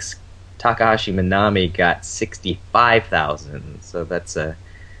 6, Takahashi Minami got 65,000. So that's the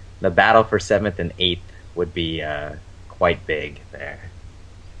battle for 7th and 8th would be quite big there.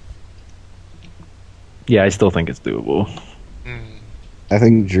 Yeah, I still think it's doable. I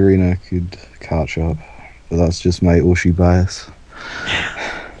think Jurina could catch up, but that's just my Oshi bias.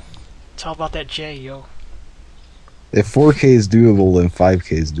 It's all about that J, yo. If 4K is doable, then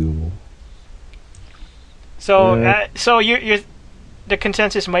 5K is doable. So so you're the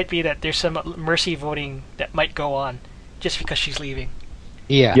consensus might be that there's some mercy voting that might go on just because she's leaving.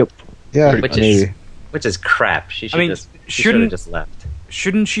 Yeah. Yep. Yeah, Which maybe. is crap. She should I mean, just she should have shouldn't- just left.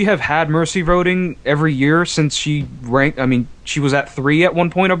 Shouldn't she have had mercy voting every year since she ranked? I mean, she was at 3 at one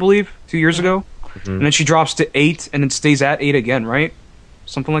point, I believe, 2 years ago, and then she drops to 8 and then stays at 8 again, right?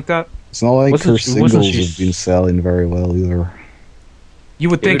 Something like that. It's not like her Wasn't singles she- have been selling very well either. You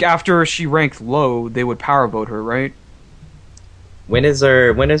would It think would- after she ranked low, they would power vote her, right? When is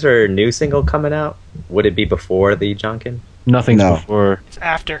her new single coming out? Would it be before the Junkin? Nothing's No. before. It's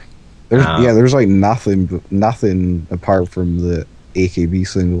after. There's like nothing apart from the AKB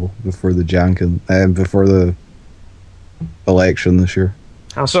single before the Janken, before the election this year.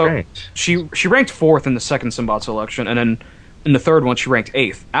 How So- strange. She ranked 4th in the second Simbatsu election, and then in the third one she ranked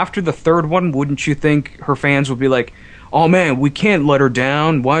 8th. After the third one, wouldn't you think her fans would be like, "Oh man, we can't let her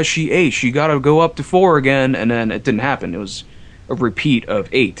down. Why is she 8? She got to go up to 4 again." And then it didn't happen. It was a repeat of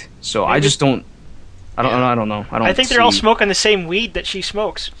 8. So I just don't. I don't know. I think they're all see- smoking the same weed that she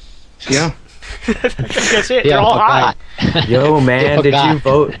smokes. Yeah. That's it. Yeah, They're all high. Yo, man, did you forgot.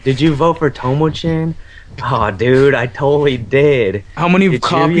 vote? Did you vote for Tomochin? Oh, dude, I totally did. How many Did you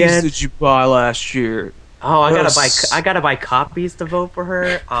copies yet? did you buy last year? Oh, I Yes. gotta buy copies to vote for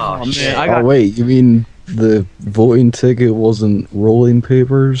her. Oh, man, shit. I got- Oh wait, you mean the voting ticket wasn't rolling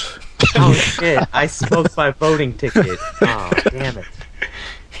papers? Oh shit! I smoked my voting ticket. Oh, damn it.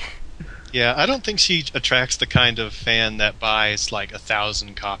 Yeah, I don't think she attracts the kind of fan that buys like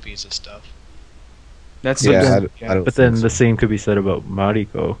 1,000 copies of stuff. That's Yeah, like- I don't But then think the so. same could be said about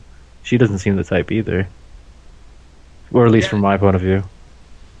Mariko. She doesn't seem the type either. Or at least from my point of view.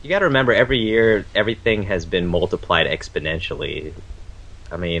 you got to remember, every year everything has been multiplied exponentially.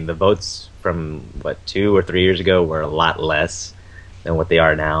 I mean, the votes from 2 or 3 years ago were a lot less than what they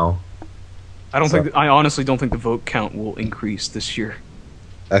are now. I honestly don't think the vote count will increase this year.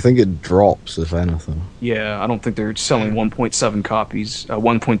 I think it drops, if anything. Yeah, I don't think they're selling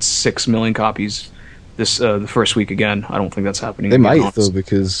 1.6 million copies this the first week again. I don't think that's happening. They again, might, honestly. though,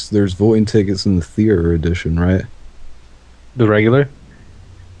 because there's voting tickets in the theater edition, right? The regular?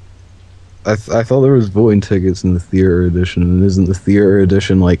 I thought there was voting tickets in the theater edition, and isn't the theater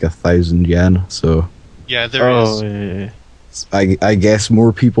edition like 1,000 yen? So Yeah, there is. Yeah. I guess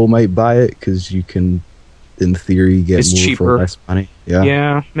more people might buy it because you can, in theory, get It's more cheaper. for less money. Yeah.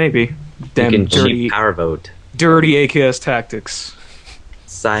 Yeah, maybe. You Damn can dirty, cheap power vote. dirty AKS tactics.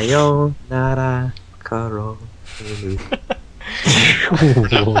 Sayonara, Karo.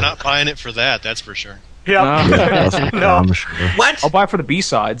 We're not buying it for that, that's for sure. Yeah. That's No. I'm sure. What? I'll buy it for the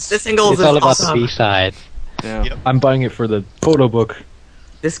B-sides. This singles It's is all about awesome. the B-side. Yeah. Yep. I'm buying it for the photo book.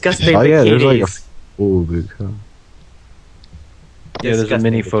 Disgusting Oh yeah, there's like a bikinis. photo book. Huh? Yeah, there's a Disgusting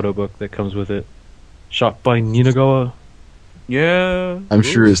mini bikinis. photo book that comes with it. Shot by Ninagawa. Yeah. I'm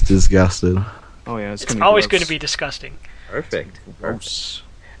sure it's disgusting. Oh yeah, it's It's gonna be always gross. going to be disgusting. Perfect. gross.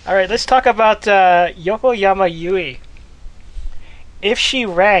 All right, let's talk about Yokoyama Yui. If she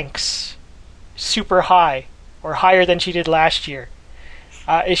ranks super high or higher than she did last year,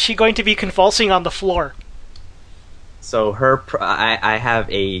 is she going to be convulsing on the floor? So I have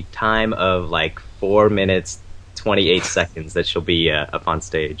a time of like 4 minutes 28 seconds that she'll be up on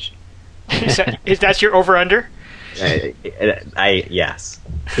stage. Is that your over under? Yes.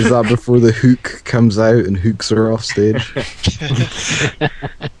 Is that before the hook comes out and hooks her off stage?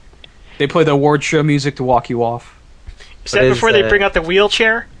 They play the award show music to walk you off. Is But that is, before they bring out the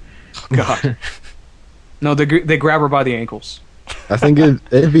wheelchair? God. No, they grab her by the ankles. I think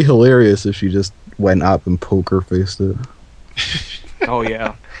it'd be hilarious if she just went up and poker faced it. Oh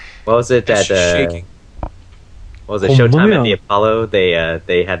yeah. What was it that? It's shaking. What was it? Oh, Showtime man. at the Apollo. They had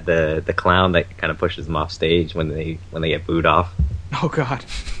the clown that kind of pushes them off stage when they get booed off. Oh god.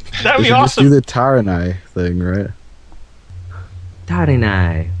 That would They be should just do awesome. the Taranai thing, right?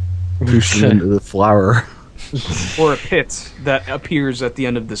 Tarinai. Push them into the flower. Or a pit that appears at the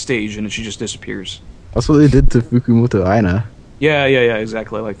end of the stage and she just disappears. That's what they did to Fukumoto Aina Yeah,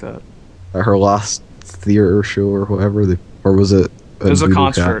 exactly like that. at her last theater show or whatever. Or was it? It was a Budokan?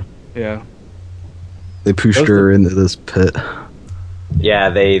 concert. Yeah. They pushed That was her into this pit. Yeah,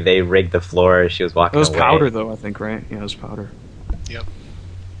 they rigged the floor as she was It walking was away. powder though, I think, right? Yeah, it was powder.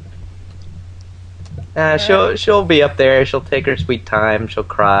 She'll be up there. She'll take her sweet time. She'll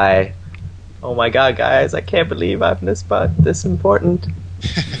cry. Oh my god, guys! I can't believe I'm this important.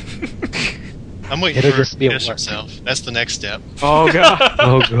 I'm waiting It'll for her just be to a piss work. herself. That's the next step. Oh god.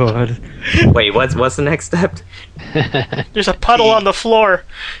 Oh god. Wait, what's the next step? There's a puddle on the floor.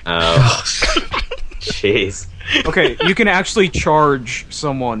 Oh, jeez. Okay, you can actually charge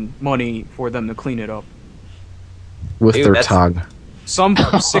someone money for them to clean it up. With Dude, their that's- tongue. Some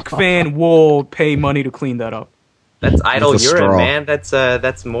sick fan will pay money to clean that up. That's idle With a urine, straw. man.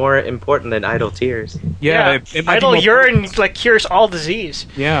 That's more important than idle tears. Yeah, it might be idle more urine like cures all disease.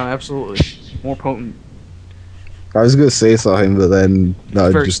 Yeah, absolutely. More potent. I was gonna say something, but then that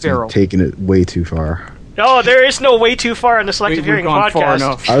would Very just sterile. be taking it way too far. No, there is no way too far on the Selective We've Hearing gone far podcast.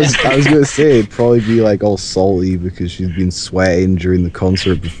 enough. I was gonna say it'd probably be like all salty because she's been sweating during the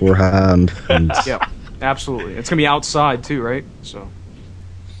concert beforehand. And Yeah, absolutely. It's gonna be outside too, right? So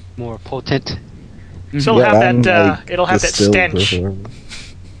More potent. So it'll have and, that. like, It'll have that distilled or stench. whatever.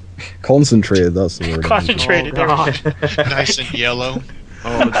 Concentrated, that's the word. Concentrated. Oh, There we God. go. Nice and yellow.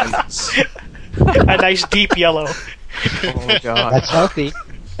 Oh, Jesus. A nice deep yellow. Oh god. That's healthy.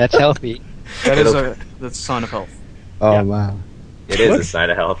 That's healthy. That's a sign of health. Oh Yeah. man. It is a sign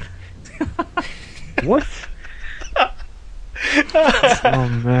of health. What? Oh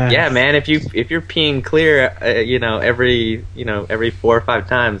man. Yeah, man. If you're peeing clear, every 4 or 5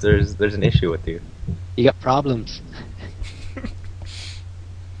 times, there's an issue with you. You got problems.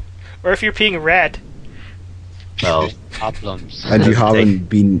 Or if you're peeing red. Well, Problems. And you Take- haven't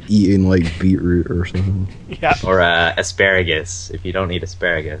been eating like beetroot or something. Yeah. or asparagus. If you don't eat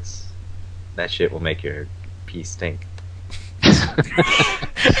asparagus, that shit will make your pee stink.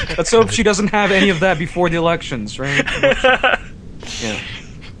 Let's hope she doesn't have any of that before the elections, right? Yeah.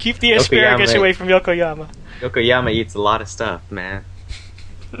 Keep the asparagus Yokoyama. away from Yokoyama. Yokoyama eats a lot of stuff, man.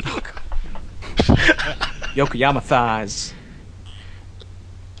 Yokoyama thighs.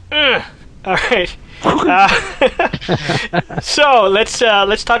 Ugh. All right. So let's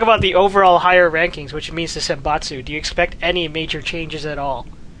talk about the overall higher rankings, which means the Senbatsu. Do you expect any major changes at all?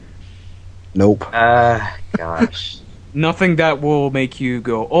 Nope. Gosh. Nothing that will make you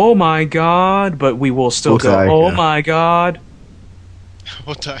go, oh my god, but we will still go, Otaika. oh my god.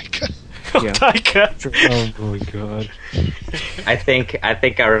 Otaika. Yeah. Taika. Oh my god. I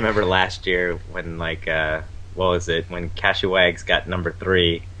think I remember last year when like what was it when Cashewags got number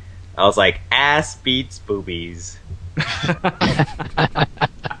 3. I was like, ass beats boobies.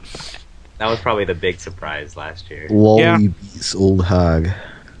 That was probably the big surprise last year. Wally Yeah. beats Old Hag.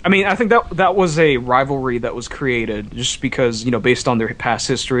 I mean, I think that was a rivalry that was created just because, based on their past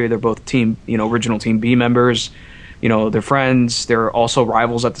history, they're both original Team B members. They're friends. They're also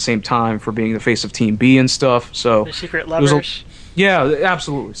rivals at the same time for being the face of Team B and stuff. So The secret was lovers. yeah,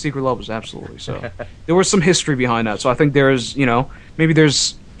 absolutely. Secret lovers, absolutely. So there was some history behind that. So I think there's, maybe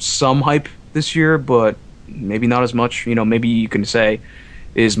there's some hype this year, but maybe not as much. Maybe you can say,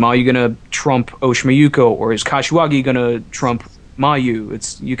 is Mayu gonna trump Oshima Yuko, or is Kashiwagi gonna trump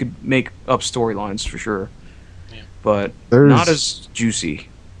Mayu? You could make up storylines for sure, but There's not as juicy.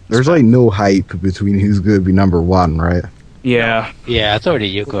 there's like no hype between who's going to be number 1, right? Yeah, Yeah, it's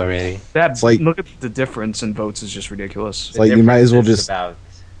already Yuko already. that like- look at the difference in votes is just ridiculous. It's like you might as well Difference is just about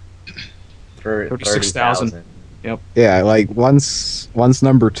for 36,000. yeah, like once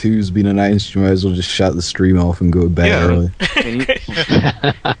number 2's been announced, you might as well just shut the stream off and go to bed Yeah. early. And you-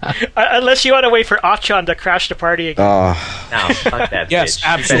 Unless you want to wait for Achan to crash the party again. No, fuck that Yes, bitch.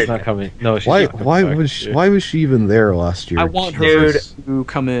 absolutely. She's not coming. No, she's why not coming why back was this she, year. why was she even there last year? I want her Dude. to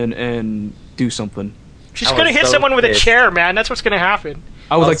come in and do something. She's I gonna was hit so someone with a pissed. chair, man. That's what's gonna happen.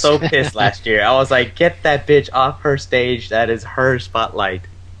 I I would was like so pissed last year. I was like, get that bitch off her stage. That is her spotlight.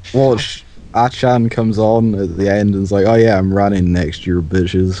 Well, Achan comes on at the end and is like, "Oh yeah, I'm running next year,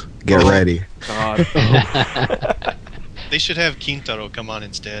 bitches. Get ready." God. They should have Kintaro come on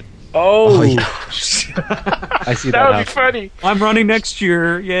instead. Oh, yeah. I see That would be happening. funny. I'm running next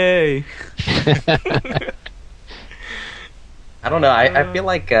year! Yay! I don't know. I feel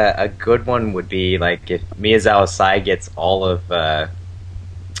like a good one would be like if Miyazawa Sai gets all of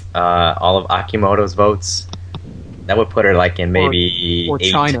Akimoto's votes. That would put her like in maybe Or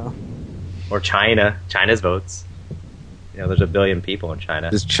 8. China. Or China's votes. There's a billion people in China.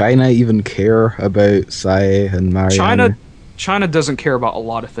 Does China even care about Sae and Mariana? China doesn't care about a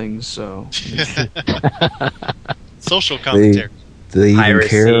lot of things, so Social commentary. Do they even Piracy.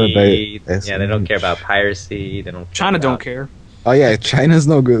 care about? Yeah, they don't care about piracy. They don't. Care China don't about- care. Oh yeah, China's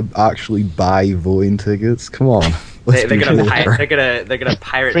not going to actually buy voting tickets. Come on. Let's They're be gonna fair. they're gonna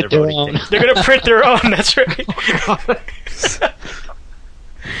pirate their Print their voting own. tickets. They're gonna print their own. That's right.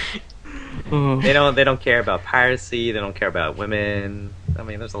 Oh. They don't care about piracy. They don't care about women. I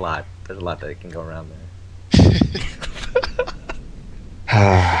mean, there's a lot that can go around there.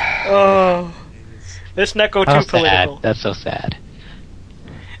 Oh, let's not go How too political. sad. That's so sad.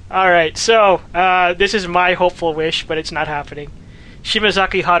 All right, so this is my hopeful wish, but it's not happening.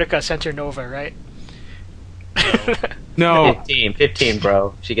 Shimazaki Haruka Center Nova, right? No. 15,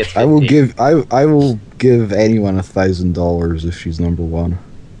 bro. She gets 15. I will give anyone $1,000 if she's number 1.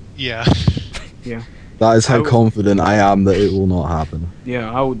 Yeah. That is I how would- confident I am that it will not happen.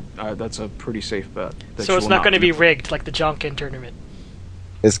 Yeah, I would. That's a pretty safe bet. that So she it's will not going to be do. rigged like the Jonkin tournament.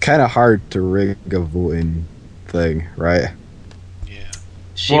 It's kind of hard to rig a voting thing, right? Yeah.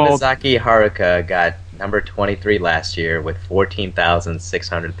 Shimazaki Haruka got number 23 last year with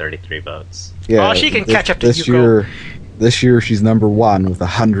 14,633 votes. Yeah. Oh, she can catch up to this Yuko. year. This year she's number 1 with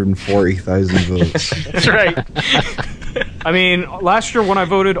 140,000 votes. That's right. I mean, last year when I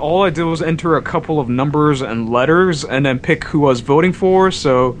voted, all I did was enter a couple of numbers and letters, and then pick who I was voting for.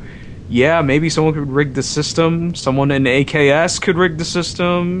 So, yeah, maybe someone could rig the system. Someone in AKS could rig the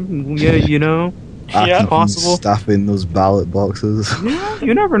system. Yeah, Yeah. possible. Stuff in those ballot boxes. Yeah,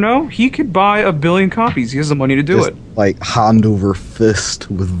 you never know. He could buy 1 billion copies. He has the money to do Just, it. like hand over fist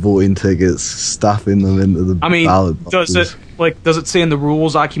with voting tickets, stuffing them into the I mean, ballot boxes. does it say in the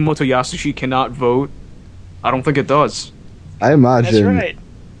rules Akimoto Yasushi cannot vote? I don't think it does. I That's imagine. right.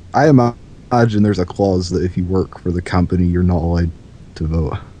 I imagine there's a clause that if you work for the company, you're not allowed to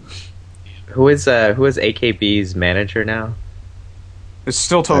vote. Who is AKB's manager now? It's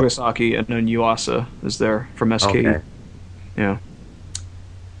still Togasaki, and then Yuasa is there from SK. Okay. Yeah.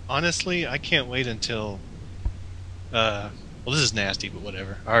 Honestly, I can't wait until. Well, this is nasty, but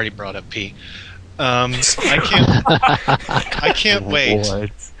whatever. I already brought up P. I can't wait What?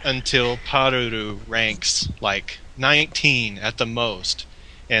 until Paruru ranks like 19 at the most,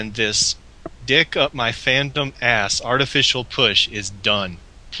 and this dick up my fandom ass artificial push is done.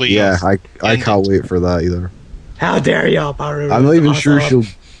 Please. Yeah, I End can't it. wait for that either. How dare y'all, Baru? I'm not even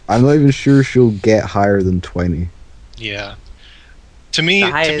sure she'll get higher than 20. Yeah. To me,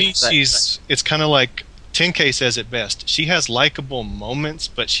 The highest- it's kind of like 10K says it best. She has likable moments,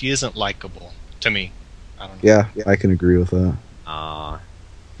 but she isn't likable to me. I don't know. Yeah, I can agree with that. Aw.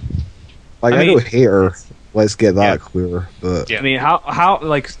 Like, I I, mean- don't hate her. Let's get that Yeah. clear. But Yeah. I mean, how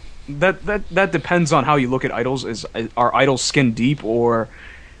like that depends on how you look at idols. Are idols skin deep, or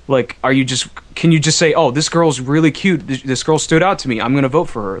like can you just say, oh, this girl's really cute. This girl stood out to me. I'm gonna vote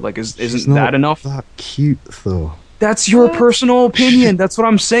for her. Like, she's isn't not that enough? that cute, though. That's your personal opinion. That's what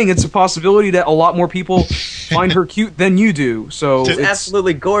I'm saying. It's a possibility that a lot more people find her cute than you do. So She's it's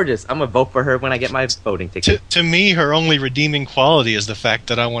absolutely gorgeous. I'm gonna vote for her when I get my voting ticket. To me, her only redeeming quality is the fact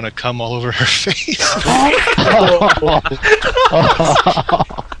that I want to come all over her face.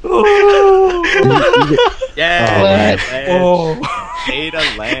 Yeah. oh, Ada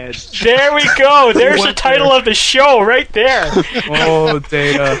Lange. There we go. There's the title of the show right there. oh,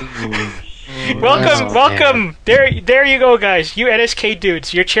 Data. Welcome, Oh, welcome. There you go, guys. You NSK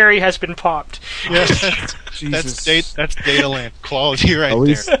dudes, your cherry has been popped. Yeah, Jesus. that's data land quality right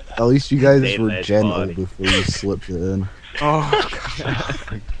At least you guys They were let gentle body. before you slipped it in. Oh,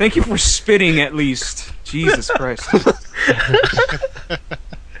 God. Thank you for spitting at least. Jesus Christ.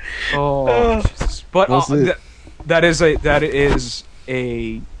 Oh, Jesus. But Was it- that is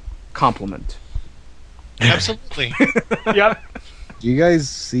a compliment. there. Absolutely. Yep. Do you guys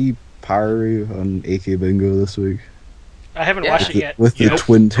see Pyru on AK Bingo this week? I haven't Yeah. watched it yet. With the Yep.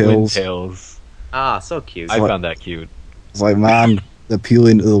 twin Twin tails? tails. Ah, so cute. I What? found that cute. It's like, man,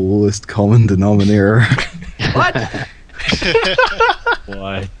 appealing to the lowest common denominator. What?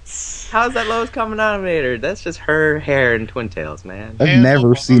 What? How's that lowest common denominator? That's just her hair and twin tails, man. I've And never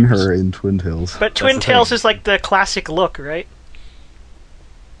the seen bars. her in twin tails. But Twin the Tails thing. is like the classic look, right?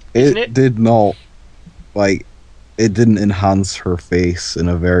 It, isn't it? did not, like, it didn't enhance her face in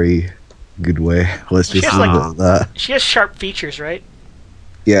a very good way. Let's just She has, leave like- it at that. She has sharp features, right?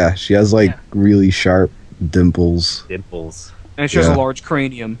 Yeah, she has, like, Yeah. really sharp dimples. Dimples. And she has Yeah. a large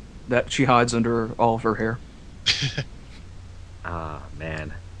cranium that she hides under all of her hair. Ah,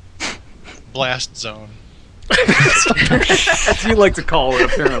 man. Blast zone. As you like to call it,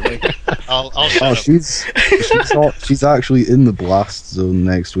 apparently. I'll shut Oh, up. she's actually in the blast zone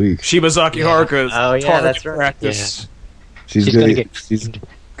next week. Shibazaki Haruka's Oh, yeah, target that's right. practice. She's She's gonna gonna get she's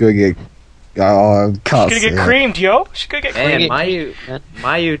gonna get. Oh, I can't She's say gonna get it. creamed, yo. She's gonna get creamed. Man,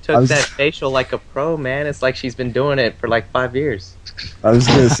 Mayu I took was- that facial like a pro, man. It's like she's been doing it for like 5 years. I was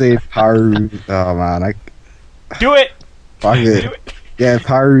gonna say Paru. Oh man, I Do it. fuck Do it. it. Yeah,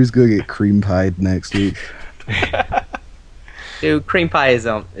 Paru's gonna get cream pied next week. Dude, cream pie is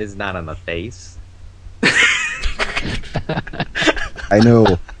not on the face. I know.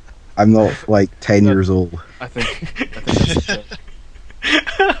 I'm not like 10 years old. I think that's it.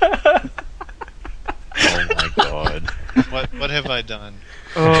 Oh my god. What have I done?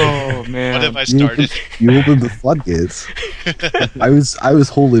 Oh man. What have I started? You opened the floodgates. I was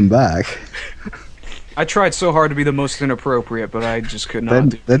holding back. I tried so hard to be the most inappropriate, but I just could not. Then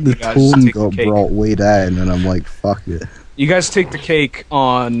do it. then the You guys tone take the got cake. brought way down, and I'm like, fuck it. You guys take the cake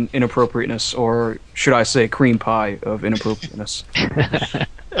on inappropriateness, or should I say, cream pie of inappropriateness.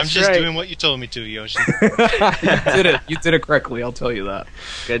 I'm just right. doing what you told me to, Yoshi. You did it. You did it correctly. I'll tell you that.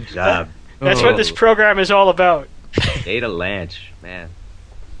 Good job. That's what this program is all about. Data Lange, man.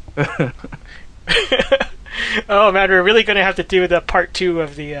 Oh man, we're really gonna have to do the part 2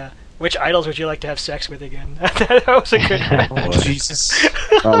 of the which idols would you like to have sex with again? That was a good one. Oh, Jesus.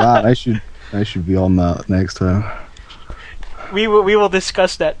 Oh man, I should be on that next time. We will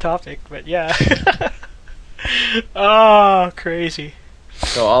discuss that topic, but yeah. Oh, crazy.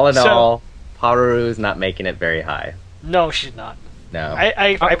 So all in So- all, Paru is not making it very high. No, she's not. No.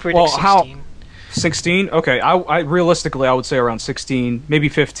 I predict well, 16. 16? Okay, I realistically I would say around 16, maybe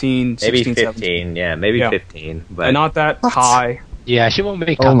 15, Maybe 16, 15. 17. Yeah, maybe Yeah. 15. But And not that What? high. Yeah, she won't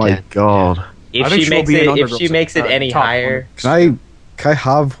make Oh top my 10. god. I if think she she'll makes be an it, if she underdog, makes it any top higher, Can I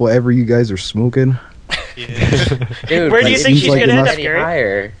have whatever you guys are smoking? Yeah. dude, Where do you like, think if she's she gonna makes end it up, any Gary?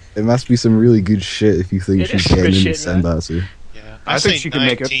 higher. It must be some really good shit if you think It she's is good getting into shit, man. Senbatsu. Yeah. I think she can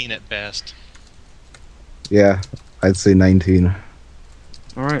make it. 19 at best. Yeah, I'd say 19.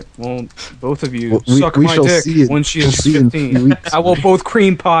 Alright, well, both of you Well, suck we my shall dick see it. when she We'll is see in 3 15. weeks. I will both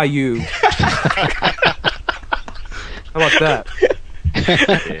cream pie you. How about that?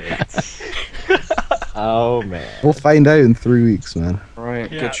 Oh man. We'll find out in 3 weeks, man.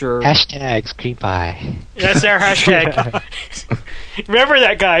 Alright, Yeah. get your... Hashtags cream pie. That's our hashtag. Remember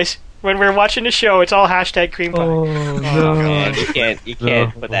that, guys. When we're watching the show, it's all hashtag cream pie. Oh, no. Man, you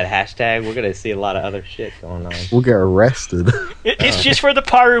can't put that hashtag. We're gonna see a lot of other shit going on. We'll get arrested. It's just for the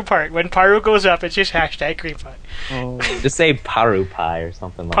paru part. When paru goes up, it's just hashtag cream pie. Oh. Just say paru pie or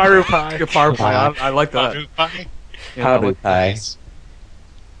something like Paru that. pie. Good power pie. I like that. Paru pie? Yeah, I Paru like pie.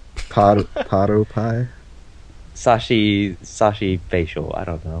 Paro pie. Sashi facial. I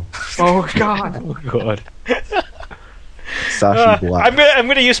don't know. Oh God. Oh, God. Sashi Black. I'm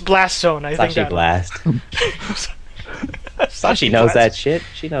gonna use Blast Zone. I think Sashi that. Blast. Sashi knows that shit.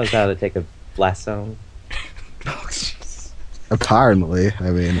 She knows how to take a blast zone. Apparently, I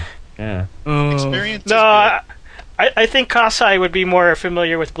mean, Yeah. Experience No, I think Kasai would be more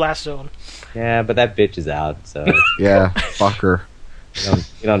familiar with Blast Zone. Yeah, but that bitch is out, so yeah, fuck her. you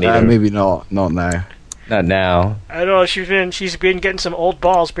don't need her. Maybe not now. Not now. I don't know. She's been getting some old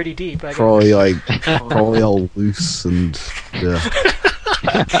balls pretty deep. I guess. Probably all loose and yeah.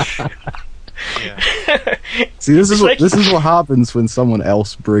 Yeah. See, this is It's this is what happens when someone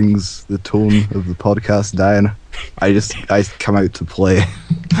else brings the tone of the podcast down. I come out to play.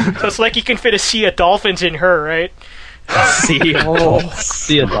 So it's like you can fit a sea of dolphins in her, right? See,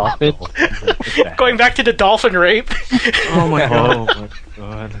 See a dolphin? Going back to the dolphin rape. Oh my God. Oh, my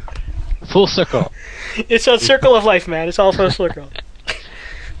God. Full circle. It's a circle of life, man. It's all full circle.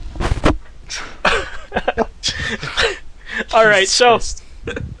 All right, so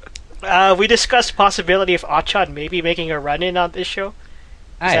we discussed possibility of Achan maybe making a run-in on this show. Is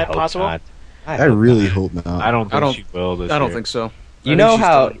that hope possible? not. I really hope not. I don't think I don't- she will this I don't year. think so. You I know think she's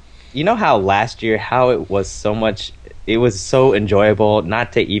how done. you know how last year how it was so much. It was so enjoyable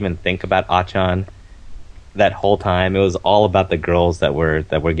not to even think about Achan. That whole time, it was all about the girls that were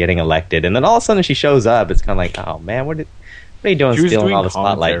getting elected, and then all of a sudden she shows up. It's kind of like, oh man, what are you doing She was stealing doing all the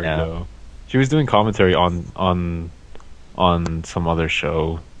spotlight commentary, now? though. She was doing commentary on some other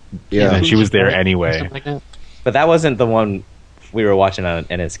show. Yeah. And she was there anyway. Something like that. But that wasn't the one we were watching on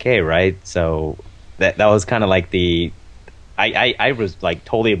NSK, right? So that was kind of like the. I was like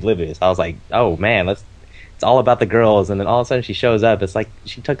totally oblivious. I was like, oh man, it's all about the girls, and then all of a sudden she shows up. It's like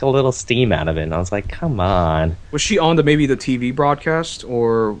she took a little steam out of it, and I was like, come on. Was she on maybe the TV broadcast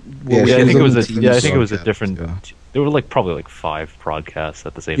or? Yeah, Yeah, she I think it was on a. the TV Yeah, I think it was a broadcast, different. yeah. There were like probably like 5 broadcasts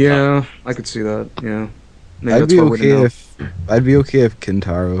at the same time. Yeah, I could see that. Yeah. Maybe I'd that's be why we didn't know. I'd be okay if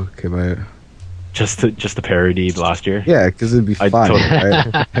Kintaro came out. Just the parody last year. Yeah, because it'd be I'd fun.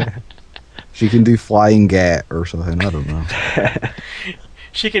 totally- Right? She can do Flying Get or something. I don't know.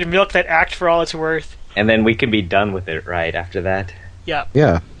 She could milk that act for all it's worth. And then we can be done with it, right? After that. Yeah.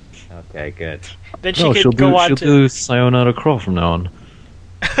 Yeah. Okay, good. Then she No, could she'll go on do to. Sayonara Crow from now on.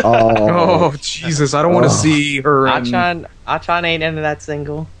 Oh Jesus! I don't want to Oh. see her. in- Achan ain't into that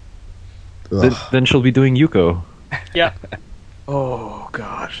single. Then, Ugh. then she'll be doing Yuko. Yeah. Oh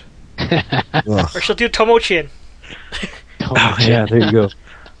God. Ugh. Or she'll do Tomochin. Oh, yeah, there you go.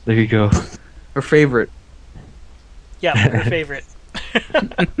 There you go. Her favorite. Yeah, her favorite.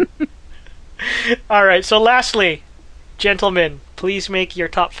 All right. So, lastly, gentlemen, please make your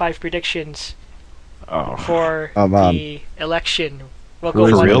top 5 predictions Oh, for Oh, man. the election. We'll go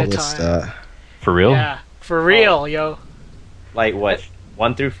Where's one real? at a this time. at? for real? Yeah, for real, yo. Like what?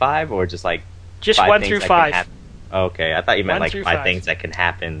 1 through 5, or just like Just 5 1 things through that can 5. happen? Okay, I thought you meant 1 like through 5 5. things that can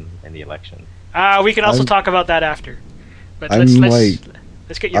happen in the election. We can also I'm- talk about that after. But I'm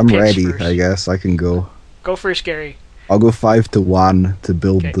let's get your I'm picks ready. first. I guess I can go. Go first, Gary. I'll go 5-1 to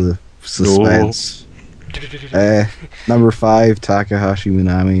build Okay. the suspense. Number 5, Takahashi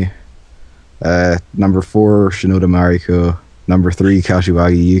Minami. Number 4, Shinoda Mariko. Number 3,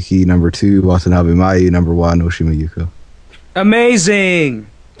 Kashiwagi Yuki. Number 2, Watanabe Mayu. Number 1, Oshima Yuko. Amazing.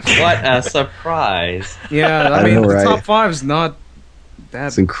 What a surprise! Yeah, I I mean know, the right? top 5's not that.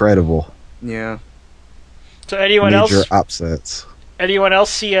 It's incredible. Yeah. So anyone Major else? upsets. Anyone else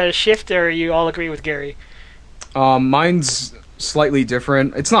see a shift, or you all agree with Gary? Mine's slightly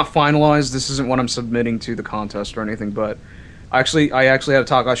different. It's not finalized. This isn't what I'm submitting to the contest or anything, but I actually had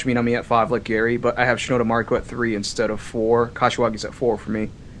Takahashi Minami at 5 like Gary, but I have Shinoda Mariko at 3 instead of 4. Kashiwagi's at 4 for me.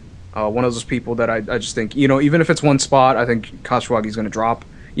 One of those people that I just think, even if it's one spot, I think Kashiwagi's going to drop.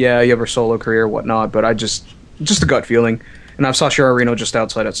 Yeah, you have her solo career, whatnot, but just a gut feeling. And I have Sashira Reno just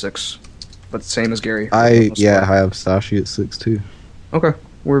outside at 6, but same as Gary. I have Sashi at 6 too. Okay,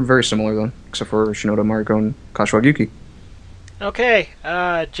 we're very similar then, except for Shinoda Mariko and Kashiwagi Yuki. Okay,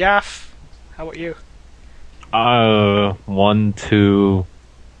 Jaff, how about you? 1, 2,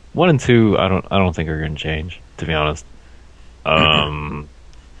 1 and 2. I don't think are going to change, to be honest.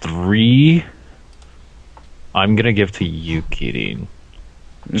 3, I'm gonna give to Yukirin,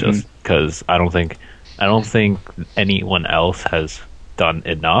 just because I don't think anyone else has done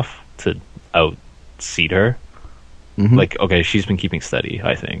enough to outseed her. Mhm. Like, okay, she's been keeping steady,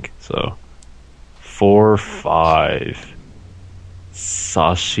 I think. So 4, 5,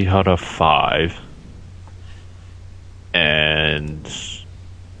 Sashihara 5, and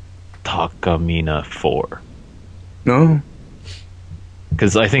Takamina 4. No.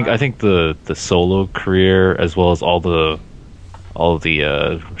 Because I think the solo career, as well as all the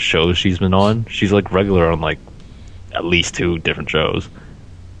shows she's been on, she's like regular on like at least 2 different shows.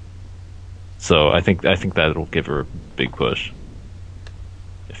 So I think that'll give her a big push,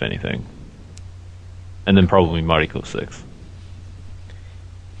 if anything. And then probably Mariko 6.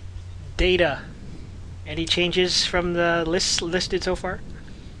 Data. Any changes from the list listed so far?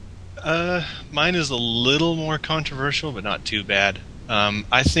 Mine is a little more controversial, but not too bad.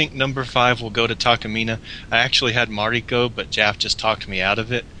 I think number 5 will go to Takamina. I actually had Mariko, but Jaff just talked me out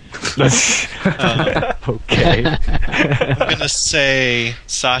of it. Okay. I'm gonna say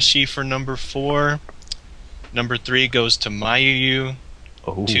Sashi for number 4. Number 3 goes to Mayuyu.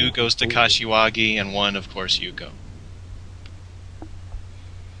 2 goes to Kashiwagi, and 1, of course, Yuko.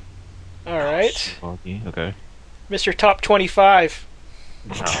 All right. Okay. Mr. Top 25.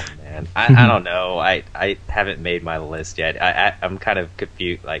 Oh man, I don't know. I haven't made my list yet. I'm kind of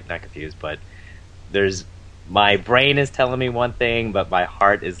confused, like not confused, but my brain is telling me one thing, but my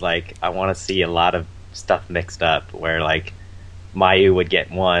heart is like I want to see a lot of stuff mixed up. Where like Mayu would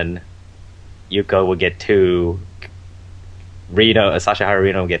get 1, Yuko would get 2, Sashihara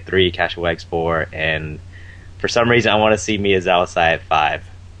Rino would get 3, Kashiwagi 4, and for some reason I want to see Miyazawa Sai at 5.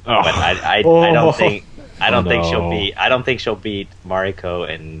 Oh. But I don't think. I don't think she'll beat Mariko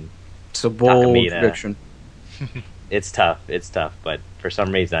and It's a bold Takamina. prediction. It's tough, but for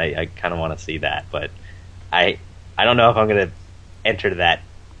some reason I kind of want to see that, but I don't know if I'm going to enter that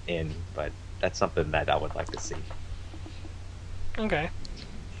in, but that's something that I would like to see. Okay.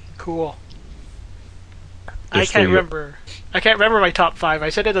 Cool. There's I can't still- remember my top 5. I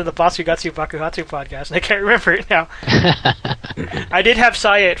said it in the Basugatsu Bakuhatsu podcast, and I can't remember it now. I did have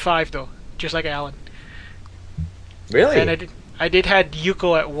Saya at 5 though, just like Alan. Really? And I did had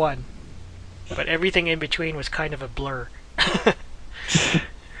Yuko at 1, but everything in between was kind of a blur.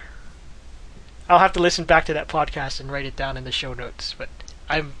 I'll have to listen back to that podcast and write it down in the show notes. But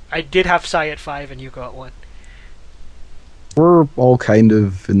I did have Sai at 5 and Yuko at 1. We're all kind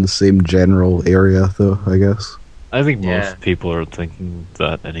of in the same general area, though, I guess. I think Yeah. most people are thinking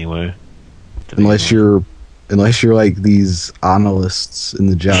that anyway. to be Unless honest. you're like these analysts in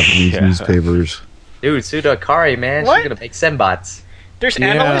the Japanese Yeah. newspapers. Dude, Suda Akari, man, What? she's going to make Senbots. There's Yeah.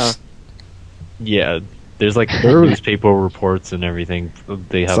 analysts. Yeah, there's like There- newspaper reports and everything.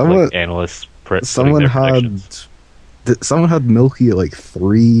 They have Someone- like analysts putting Someone their had predictions. someone had Milky at like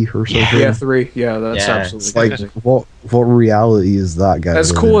 3 or something. Yeah, 3. Yeah, that's Yeah. absolutely It's like crazy. what reality is that guy?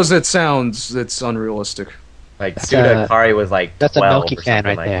 As living cool in? as it sounds, it's unrealistic. Like, That's Suda a- Akari was like that's a 12 Milky or fan something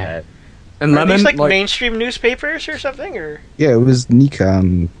right like there. that. And Are Lemon, these like like, mainstream newspapers or something? Or Yeah, it was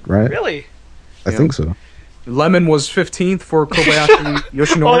Nikan, right? really? I Yeah. think so. Lemon was 15th for Kobayashi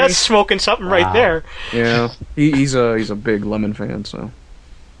Yoshinori. Oh, that's smoking something right Wow. there. Yeah, he's a big Lemon fan, so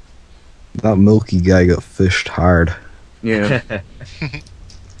That Milky guy got fished hard. yeah.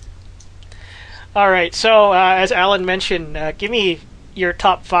 All right. So as Alan mentioned, give me your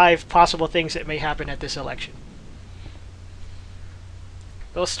top 5 possible things that may happen at this election.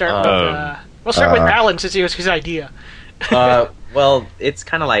 We'll start with Alan since it was his idea. Well, it's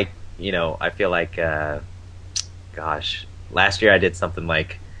kind of like, I feel like, last year I did something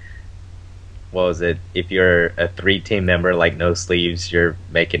like, what was it? If you're a 3-team member, like no sleeves, you're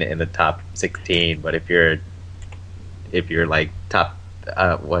making it in the top 16. But if you're like top,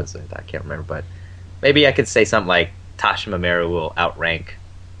 what was it? I can't remember. But maybe I could say something like Tashima Meru will outrank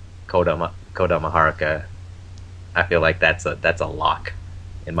Kodama Haruka. I feel like that's a lock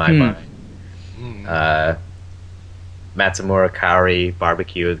in my mind. Matsumura Kaori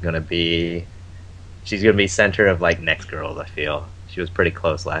barbecue is gonna be. She's gonna be center of like Next Girls. I feel she was pretty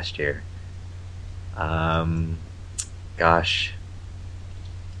close last year.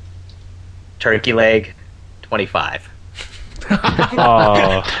 Turkey leg, 25.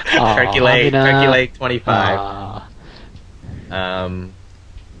 Oh, Turkey leg, 25. Aw.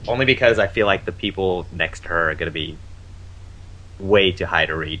 Only because I feel like the people next to her are gonna be way too high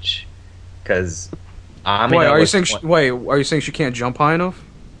to reach. Because Wait, are you saying she can't jump high enough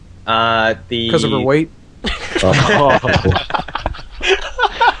because of her weight?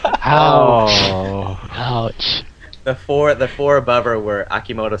 Ouch. The four above her were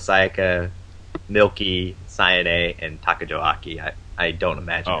Akimoto Sayaka, Milky, Sayane, and Takajo Aki. I don't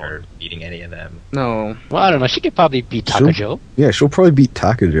imagine Oh. her beating any of them. No. Well, I don't know. She could probably beat She'll- Takajo. Yeah, she'll probably beat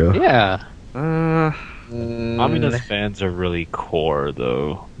Takajo. Yeah. Amina's fans are really core,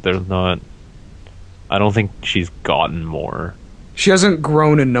 though. They're not. I don't think she's gotten more. She hasn't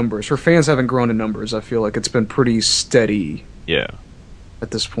grown in numbers. Her fans haven't grown in numbers. I feel like it's been pretty steady Yeah.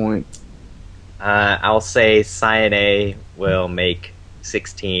 at this point. I'll say Cyane will make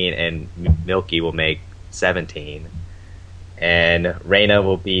 16 and Milky will make 17. And Reina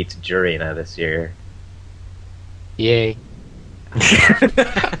will beat Jurina this year. Yay.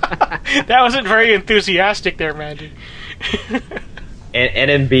 That wasn't very enthusiastic there, Mandy.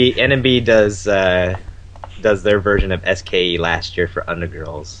 And NMB does their version of SKE last year for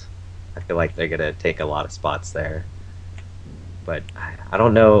Undergirls. I feel like they're gonna take a lot of spots there. But I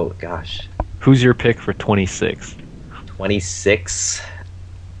don't know. Gosh, Who's your pick for 26? 26.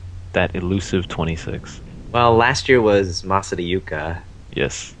 That elusive 26. Well, last year was Masada Yuka.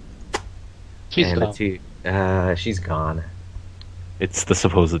 Yes. She's and gone. she's gone. It's the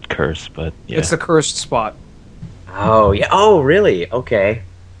supposed curse, but yeah. It's the cursed spot. Oh yeah. Oh really? Okay.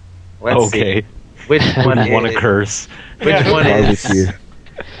 Let's okay. see. Which one Who want is a curse? Which one is Barbecue.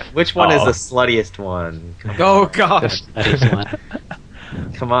 which one is Oh. the sluttiest one? Oh god. That is one.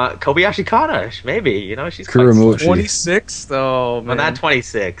 Come on, Kobayashi Kana. Maybe she's quite Kuromochi. slutty. 26? Oh man. Well, not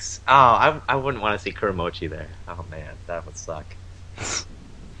 26. Oh, I wouldn't want to see Kuromochi there. Oh man, that would suck.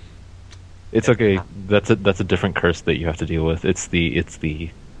 It's okay. That's a different curse that you have to deal with. It's the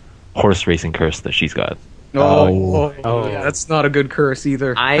horse racing curse that she's got. Oh, Oh. yeah, that's not a good curse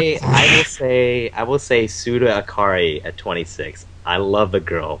either. I will say Suda Akari at 26. I love the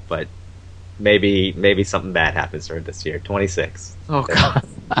girl, but maybe something bad happens to her this year. 26. Oh god.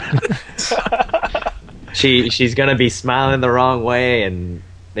 She's gonna be smiling the wrong way, and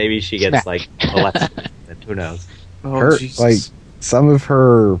maybe she gets Smack. like molested. Who knows? Oh, Her, Jesus. like, some of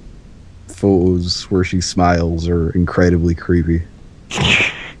her photos where she smiles are incredibly creepy.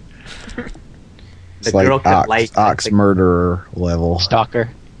 It's The girl like could like axe murderer level. Stalker.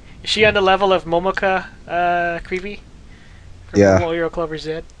 Is she on the level of Momoka creepy? From Yeah. Warrior Clover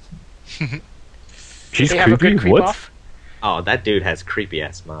Z? She's They have a creepy. good creep What? off? Oh, that dude has creepy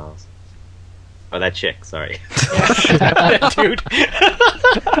ass smiles. Oh, that chick. Sorry. Dude.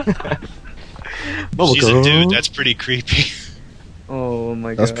 She's a dude. That's pretty creepy. Oh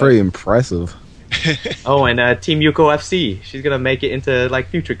my god. That's pretty impressive. Oh, and Team Yuko FC. She's gonna make it into like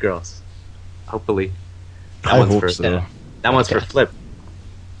Future Girls. Hopefully. That I one's hope for so. that one's for Okay. Flip.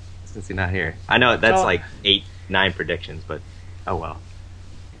 Since he's not here, I know that's Oh. like 8, 9 predictions, but oh well.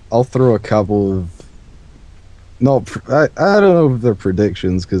 I'll throw a couple of. I don't know if they're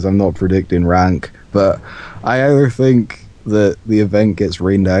predictions because I'm not predicting rank, but I either think that the event gets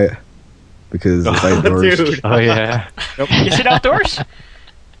rained out because it's outdoors. Dude. Oh yeah. Is it outdoors?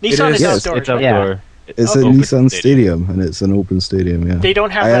 Nissan is. is Yes, outdoors. It's right? outdoor. It's Oh, a open Nissan stadium. stadium and it's an open stadium. Yeah. They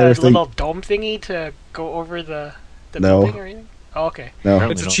don't have I a either think- little dome thingy to go over the No. building or anything? Oh, okay. No.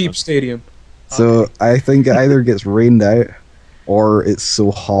 It's a cheap stadium. So I think it either gets rained out or it's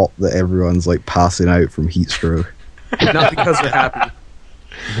so hot that everyone's like passing out from heat stroke. Not because they're happy.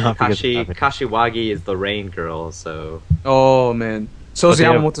 Not because Kashi of that. Kashiwagi is the rain girl, so Oh man. So is But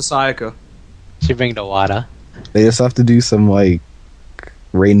they have- Yamamoto Sayaka. She bring the water. They just have to do some like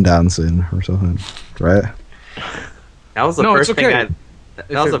rain dancing or something, right? that was the No, it's first thing okay. that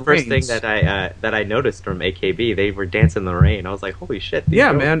If was it the first rains. thing that I noticed from AKB. They were dancing in the rain. I was like, holy shit! these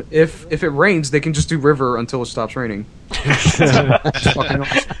Yeah, girls- man. If it rains, they can just do river until it stops raining. It's fucking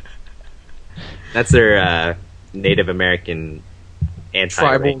awesome. That's their Native American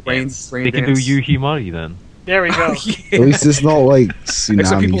Tribal anti-rain rain, dance. rain They can dance. do Yuhimari then. There we go. At least it's not like tsunami.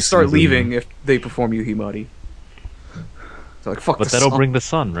 Except people start season. leaving if they perform Yuhimari. So like fuck But the that'll sun. bring the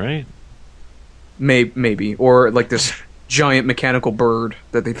sun, right? Maybe or like this giant mechanical bird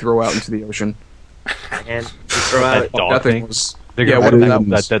that they throw out into the ocean. And you throw out That dog that thing thing? was. They're Yeah, gonna what bring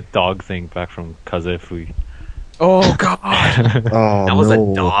about that dog thing back from Kazefui. Oh god. Oh that was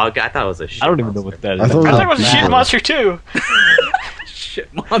no! a dog. I thought it was a shit I don't even know monster. what that is. I thought I thought it was a shit Beaver. monster too.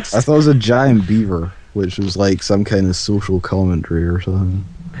 Shit monster. I thought it was a giant beaver, which was like some kind of social commentary or something.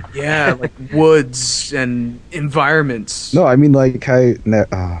 Yeah, like woods and environments. No, I mean like how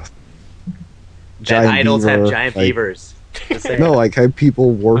That giant idols have beaver, giant like- beavers. Just saying. No, like how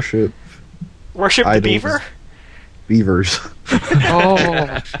people worship Worship the idols. beaver? beavers.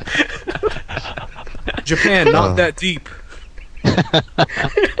 Oh. Japan, not Oh. that deep.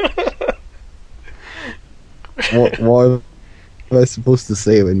 What am I supposed to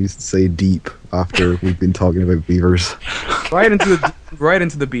say when you say deep after we've been talking about beavers? Right into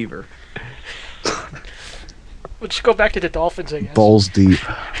the beaver. We'll just go back to the Dolphins, I guess. Balls deep.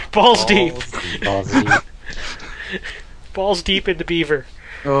 Balls deep. Balls deep. Balls deep in the beaver.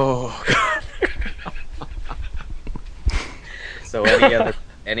 Oh, God. So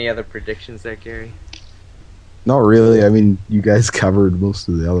any other predictions there, Gary? Not really. I mean, you guys covered most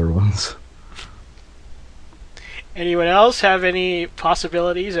of the other ones. Anyone else have any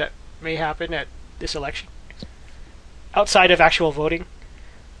possibilities that may happen at this election? Outside of actual voting?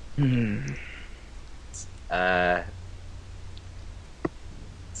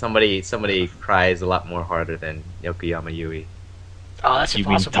 Somebody cries a lot more harder than Yokoyama Yui. Oh, that's You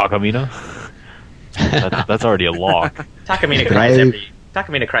mean impossible. Takamina? That's already a lock. Takamina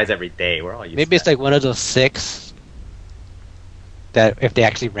cries every day. We're all used Maybe to it's like one of those 6 that if they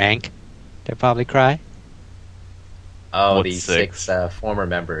actually rank, they'll probably cry. Oh, What's these 6? 6 former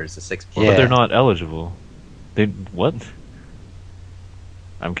members, the 6 Yeah. But they're not eligible. What?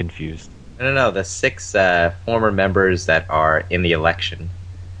 I'm confused. No, the 6 former members that are in the election.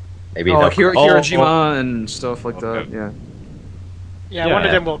 Maybe Oh, like they'll- Hirojima and stuff like Okay. that. Yeah. Yeah, Yeah. one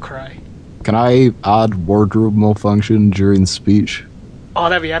of them will cry. Can I add wardrobe malfunction during speech? Oh,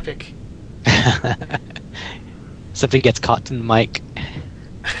 that'd be epic. Something gets caught in the mic.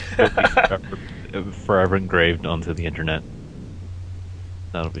 Forever engraved onto the internet.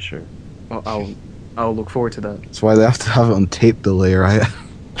 That'll be sure. I'll look forward to that. That's why they have to have it on tape delay, right?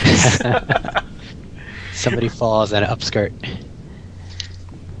 Somebody falls at an upskirt.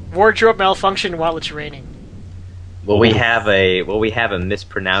 Wardrobe malfunction while it's raining. Will we have a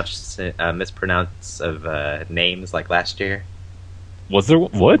mispronounce of names like last year? Was there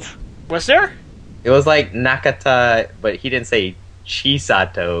what? Was there? It was like Nakata, but he didn't say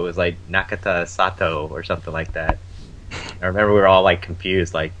Chisato. It was like Nakata Sato or something like that. I remember we were all like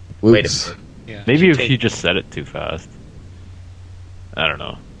confused. Like, wait a Whoops. minute, Yeah. Maybe if Take- he just said it too fast. I don't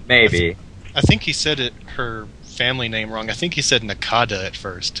know. maybe. I think he said her family name wrong. I think he said Nakada at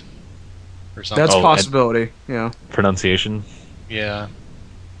first. Or something. That's a Oh, possibility. Yeah. Pronunciation. Yeah.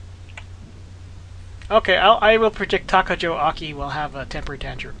 Okay, I will predict Takajo Aki will have a temper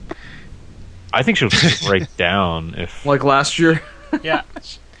tantrum. I think she'll break down if Like last year. Yeah.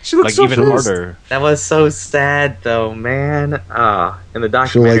 She looks like so even pissed. harder. That was so sad, though, man. Ah, in the She'll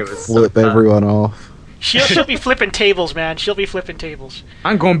documentary, like it was so flip tough. everyone off. She'll be flipping tables, man. She'll be flipping tables.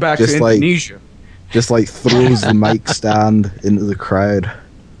 I'm going back Just to like- Indonesia. Just like throws the mic stand into the crowd.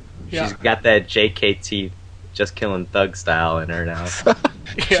 Yeah. She's got that JKT just killing thug style in her now.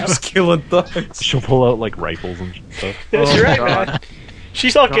 Yeah. Just killing thugs. She'll pull out like rifles and stuff. That's Oh, right, God. man.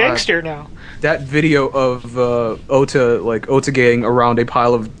 She's all God. gangster now. That video of Ota gang around a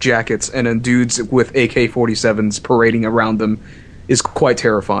pile of jackets and then dudes with AK-47s parading around them is quite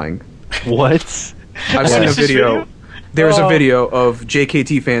terrifying. What? I've seen a What's this video. There's a Oh. video of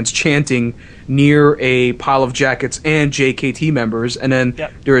JKT fans chanting near a pile of jackets and JKT members, and then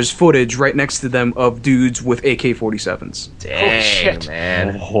Yep. there is footage right next to them of dudes with AK-47s. Dang, shit.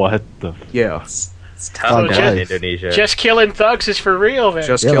 man. What the? Yeah, It's Fun tough down in life. Indonesia. Just killing thugs is for real, man.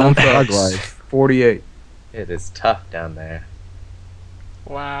 just Yeah, killing man, thug thugs. life. 48. It is tough down there.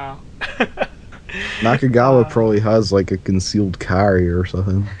 Wow. Nakagawa probably has like a concealed carry or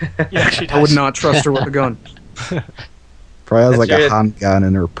something. Yeah, she I would does. not trust her with a gun. Probably has That's like good. a handgun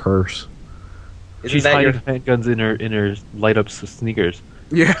in her purse. Isn't She's that hiding your handguns in her light up sneakers.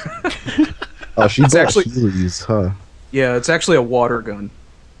 Yeah, Oh, she's It's actually- actually Heelys, huh? yeah. It's actually a water gun.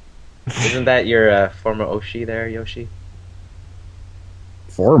 isn't that your former Oshi there, Yoshi?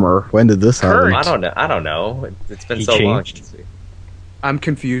 Former? When did this happen? Current. I don't know. It's been He so long. changed. Since we... I'm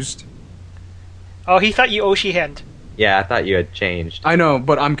confused. Oh, he thought you Oshi hand. Yeah, I thought you had changed. I know,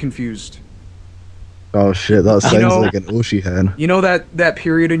 but I'm confused. Oh shit, that sounds know- like an Oshi hen. You know that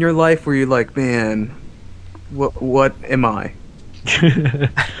period in your life where you're like, man, what am I?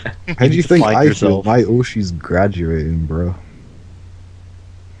 How do you think I feel? My Oshi's graduating, bro.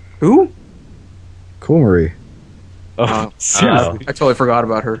 Who? Komari. Oh, Oh. I totally forgot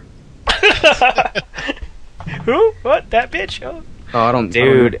about her. Who? What? That bitch? Oh. Oh, I don't. Dude. I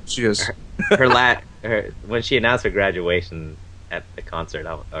don't know who she is. her when she announced her graduation at the concert,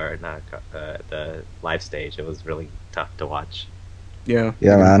 or not at the live stage, it was really tough to watch. Yeah.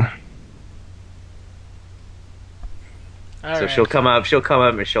 Yeah, man. All So right. she'll come up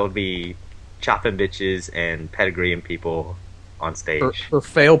and she'll be chopping bitches and pedigreeing people on stage. Her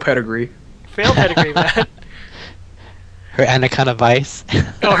fail pedigree. Fail pedigree, man. Her Anaconda Vice.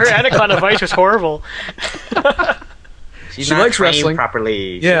 Oh, her Anaconda Vice was horrible. She's She not likes trained wrestling.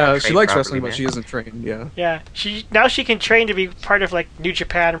 properly. She's Yeah, not she trained likes properly, wrestling, but man. she isn't trained. Yeah. Yeah, she can train to be part of like New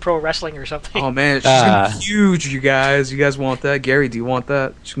Japan Pro Wrestling or something. Oh man, she's gonna be huge, you guys. You guys want that? Gary, do you want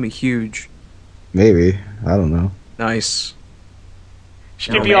that? She's gonna be huge. Maybe. I don't know. Nice.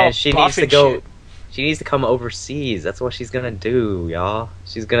 She No, can be man, all she buff needs to and go. shit. She needs to come overseas. That's what she's gonna do, y'all.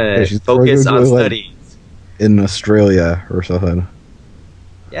 She's gonna Yeah, she's probably focus gonna on do, like- studies. In Australia or something.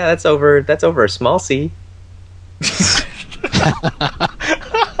 Yeah, that's over. That's over a small sea.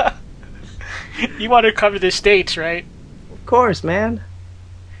 You want to come to the States, right? Of course, man.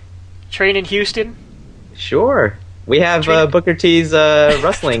 Train in Houston. Sure. We have Booker T's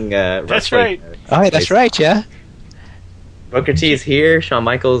wrestling. That's wrestling, right. Oh, that's right, yeah. Booker T is here. Shawn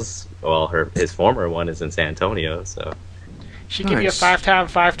Michaels. Well, his former one is in San Antonio. So She can be a Nice.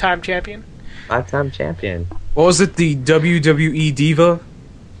 five-time champion. 5-time champion. What was it? The WWE Diva?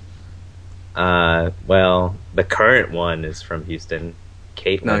 Well, the current one is from Houston.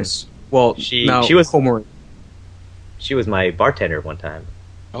 Caitlyn. Nice. Well, She now was Homer. She was my bartender one time.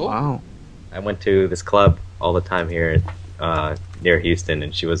 Oh. Wow. I went to this club all the time here near Houston,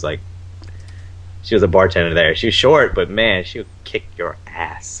 and she was a bartender there. She was short, but man, she would kick your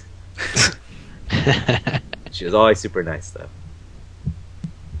ass. She was always super nice, though.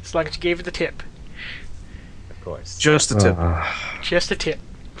 As long as you gave her the tip. Of course. Just a tip. Just a tip.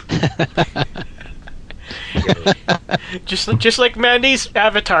 just like Mandy's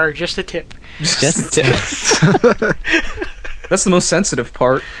avatar, just a tip. Just That's the most sensitive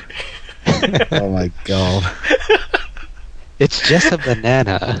part. Oh my god. it's just a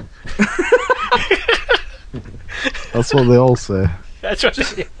banana. That's what they all say. That's what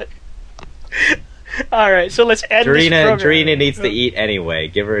they All right, so let's end this program. Dorina needs to eat anyway.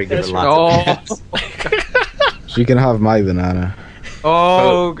 Give her That's lots of She can have my banana.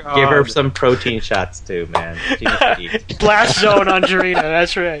 Oh, God. Give her some protein shots too, man. She needs to eat. Blast zone on Dorina,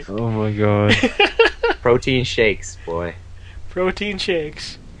 that's right. Oh my god. Protein shakes, boy. Protein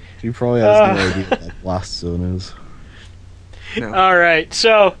shakes. She probably has no idea what that blast zone is. No. All right,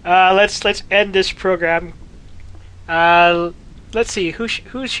 so let's end this program. Let's see who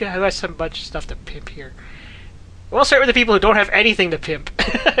has some bunch of stuff to pimp here. We'll start with the people who don't have anything to pimp.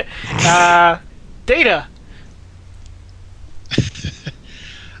 Data.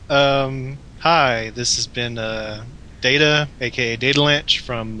 Hi, this has been Data, aka Data Lanch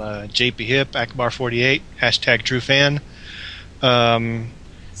from JP Hip, Akbar48, #TrueFan.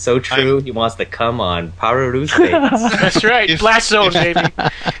 So true, he wants to come on Paru States. That's right, Blast Zone, baby.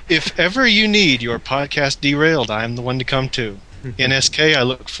 If ever you need your podcast derailed, I'm the one to come to. NSK, I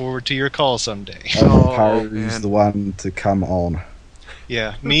look forward to your call someday. Harry's man. the one to come on.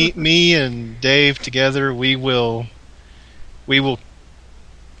 Yeah, me and Dave together, we will.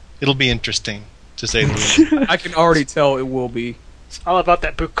 It'll be interesting, to say the least. I can already tell it will be. It's all about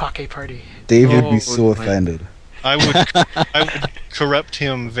that bukkake party. Dave would Oh, be so my- offended. I would corrupt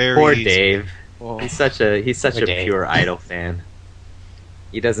him very Poor easily. Dave. Well, He's such a Poor Dave. pure Idol fan.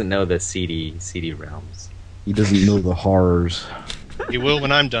 He doesn't know the CD realms. He doesn't know the horrors. He will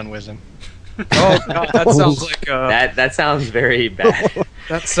when I'm done with him. oh God, that sounds like That sounds very bad.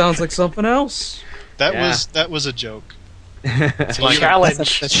 that sounds like something else. That Yeah. was a joke. It's a Like- challenge.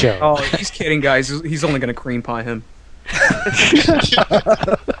 That's the show. Oh, he's kidding, guys. He's only gonna cream pie him.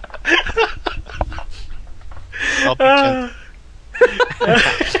 I'll pretend.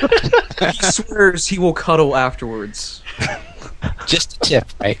 He swears he will cuddle afterwards. Just a tip,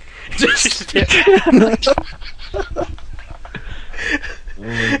 right? Just a tip.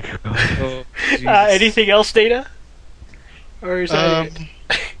 Oh, Jesus. Anything else, Data? Or is that it?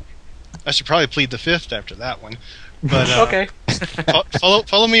 I should probably plead the fifth after that one. But Okay.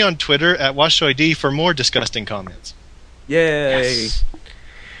 follow me on Twitter at WashOID for more disgusting comments. Yay! Yes.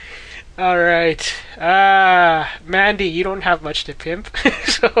 All right. Mandy, you don't have much to pimp.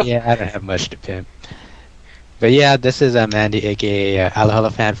 So Yeah, I don't have much to pimp. But yeah, this is Mandy, aka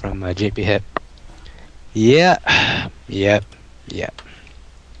Alohala fan from JP Hip. Yeah, yep.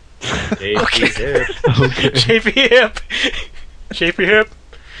 JP Hip. JP Hip. JP Hip.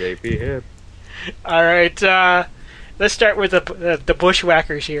 JP Hip. All right. Let's start with the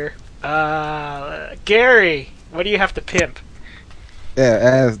bushwhackers here. Gary, what do you have to pimp?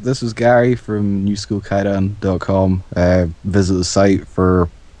 Yeah, this is Gary from newschoolkaidan.com. Visit the site for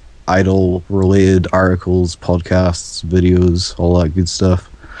idol-related articles, podcasts, videos, all that good stuff.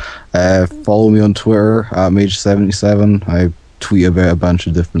 Follow me on Twitter at Mage77. I tweet about a bunch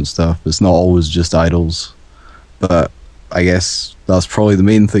of different stuff. It's not always just idols, but I guess that's probably the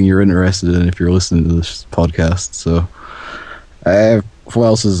main thing you're interested in if you're listening to this podcast. So, what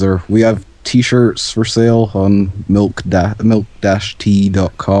else is there? We have t-shirts for sale on milk-tea.com.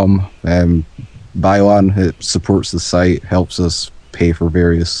 Buy one. It supports the site, helps us pay for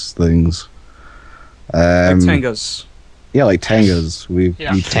various things. Like Tangas. Yeah, like Tengas. We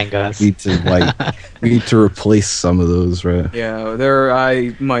Yeah. need Tengas. we need to replace some of those, right?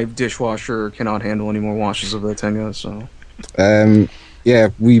 Yeah, my dishwasher cannot handle any more washes of the Tenga, so. Yeah,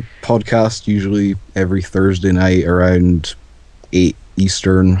 we podcast usually every Thursday night around 8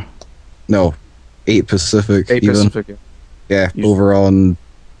 Eastern. No, 8 Pacific. 8 even. Pacific. Yeah, over on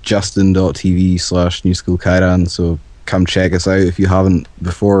justin.tv/New School Kaidan. So come check us out if you haven't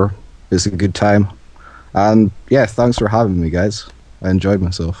before. It's a good time. And yeah, thanks for having me, guys. I enjoyed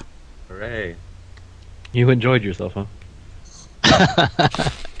myself. Hooray. You enjoyed yourself, huh?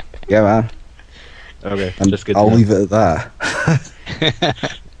 Yeah, man. Okay, And just good. I'll to know. leave it at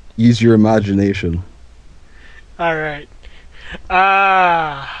that. Use your imagination. All right.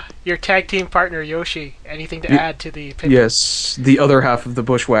 Your tag team partner Yoshi. Anything to add to the opinion? Yes, the other half of the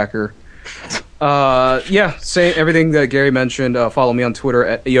Bushwhacker. Yeah, same everything that Gary mentioned. Follow me on Twitter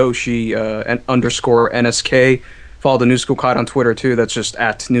at Yoshi _NSK. Follow the New School Kaidan on Twitter too. That's just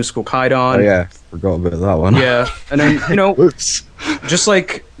at New School Kaidan. Oh yeah, forgot about that one. Yeah, and then Oops. just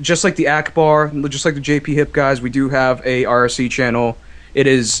like the Akbar, just like the JP Hip guys, we do have a RSC channel. It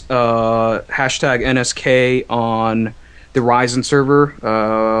is hashtag NSK on the Ryzen server.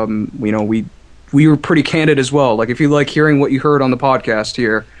 We were pretty candid as well. Like if you like hearing what you heard on the podcast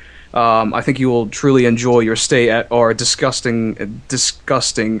here, I think you will truly enjoy your stay at our disgusting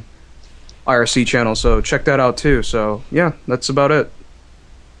IRC channel. So check that out too. So yeah, that's about it.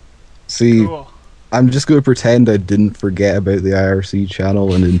 See, Cool. I'm just going to pretend I didn't forget about the IRC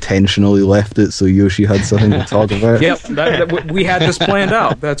channel and intentionally left it so Yoshi had something to talk about. Yep, we had this planned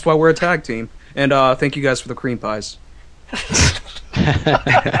out. That's why we're a tag team. And thank you guys for the cream pies.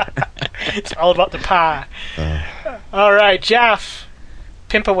 It's all about the pie. All right, Jeff.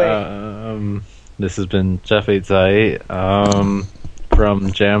 Pimp away. This has been Jeff Aitzai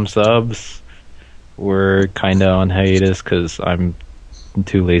from Jam Subs. We're kind of on hiatus because I'm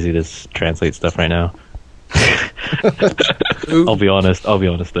too lazy to translate stuff right now. I'll be honest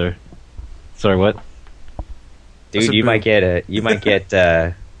there. Sorry, what? Dude, you might get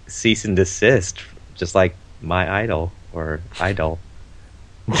cease and desist, just like my idol or idol.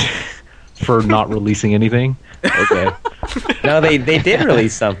 For not releasing anything? Okay. No, they did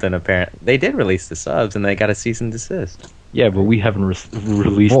release something. Apparently, they did release the subs, and they got a cease and desist. Yeah, but we haven't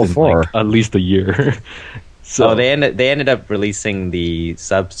released What in for? like, at least a year. So they ended up releasing the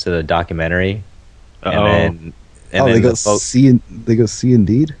subs to the documentary, and They then got C and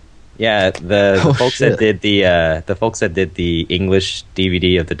D. yeah, the Oh, folks shit. that did the English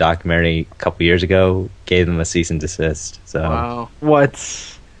DVD of the documentary a couple years ago gave them a cease and desist. So Wow. what?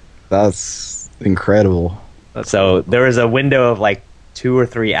 That's incredible. so there was a window of like 2 or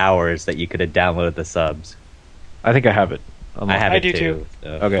 3 hours that you could have downloaded the subs. I think I have it. I have I it do too. too. So.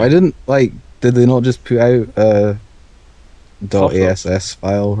 Okay. Why didn't did they not just put out .ass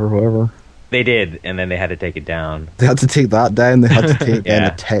file or whatever? They did, and then they had to take it down. They had to take that down. They had to take down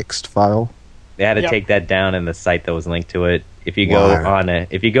Yeah. a text file. They had to Yep. take that down in the site that was linked to it. If you go Wow.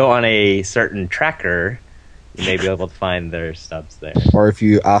 on a certain tracker, you may be able to find their subs there. Or if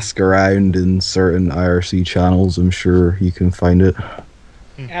you ask around in certain IRC channels, I'm sure you can find it.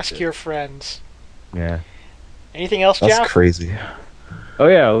 Ask your friends. Yeah. Anything else, That's Jeff? crazy. Oh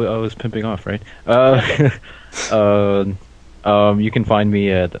yeah, I was pimping off, right? You can find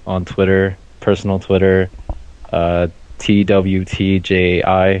me on Twitter, personal Twitter,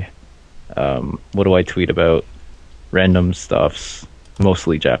 TWTJI. What do I tweet about? Random stuffs,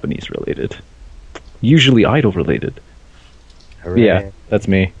 mostly Japanese related, usually idol related. Hooray. Yeah, that's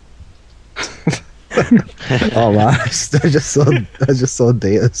me. Oh man, I just saw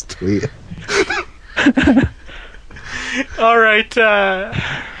Data's tweet. All right,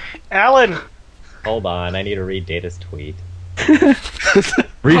 Alan. Hold on, I need to read Data's tweet. Read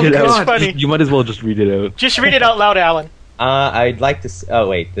Oh, it God. out. Funny. You might as well just read it out. Just read it out loud, Alan. I'd like to. Oh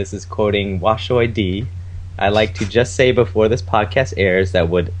wait, this is quoting Washoy D. I'd like to just say before this podcast airs that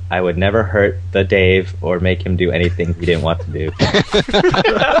I would never hurt the Dave or make him do anything he didn't want to do.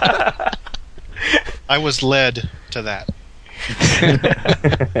 I was led to that. I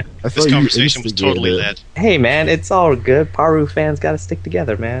This thought you conversation was instigated totally it. led. Hey man, it's all good. Paru fans got to stick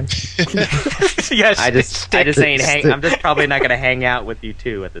together, man. Yes. I just ain't hang. stick. I'm just probably not gonna hang out with you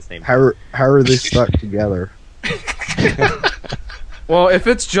two at the same time. How are they stuck together? Well, if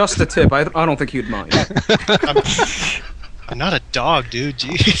it's just a tip, I don't think you'd mind. I'm not a dog, dude.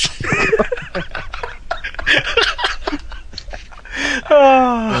 Jeez.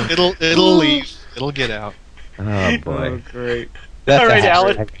 It'll leave. It'll get out. Oh boy. Great. That's All right, a habit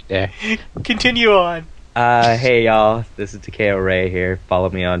Alan. every day. Continue on. Hey y'all, this is Takeo Ray here. Follow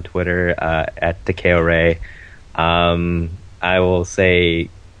me on Twitter at Takeo Ray. I will say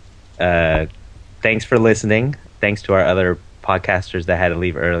thanks for listening. Thanks to our other podcasters that had to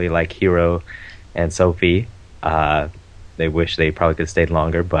leave early, like Hero and Sophie. They wish they probably could have stayed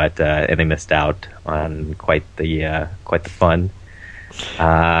longer, but and they missed out on quite the fun.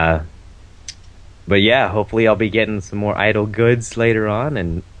 But yeah, hopefully I'll be getting some more idle goods later on,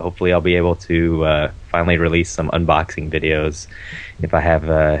 and hopefully I'll be able to finally release some unboxing videos if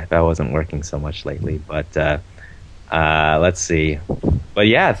I wasn't working so much lately. But let's see. But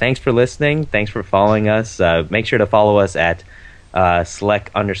yeah, thanks for listening. Thanks for following us. Make sure to follow us at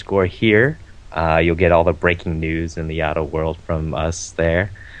Select_here. You'll get all the breaking news in the auto world from us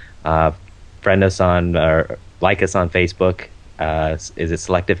there. Friend us on, or like us on Facebook. Is it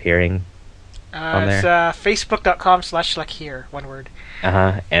Selective Hearing? It's facebook.com/selecthere, one word.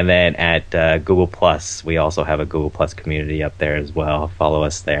 And then at Google Plus, we also have a Google Plus community up there as well. Follow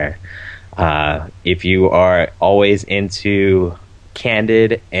us there. If you are always into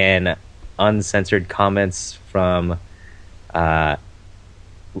candid and uncensored comments from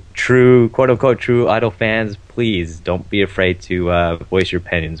true, quote-unquote, true Idol fans, please don't be afraid to voice your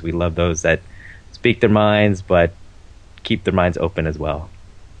opinions. We love those that speak their minds, but keep their minds open as well.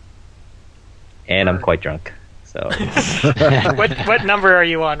 And I'm quite drunk, so. What number are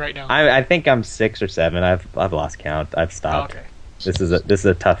you on right now? I think I'm 6 or 7. I've lost count. I've stopped. Okay. This is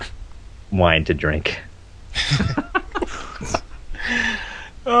a tough wine to drink.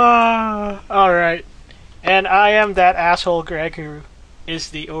 All right. And I am that asshole Greg who is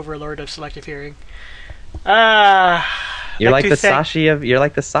the overlord of Selective Hearing. You're like the Sashi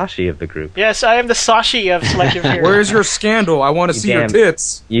of the group. Yes, I am the Sashi of Selective Hearing. Where's your scandal? I want to see your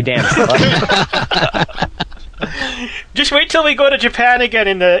tits. You damn slut. Just wait till we go to Japan again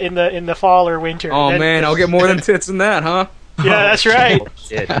in the fall or winter. Oh man, I'll get more than tits than that, huh? Yeah, that's right.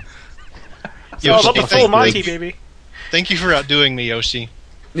 It's all about the full Monty, baby. Thank you for outdoing me, Yoshi.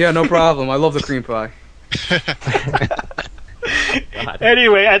 Yeah, no problem. I love the cream pie.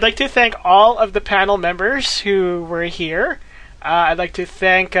 Anyway, I'd like to thank all of the panel members who were here. I'd like to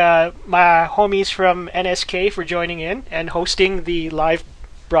thank my homies from NSK for joining in and hosting the live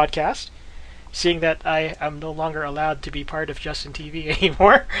broadcast, seeing that I am no longer allowed to be part of Justin TV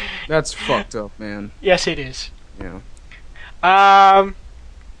anymore. That's fucked up, man. Yes, it is. Yeah.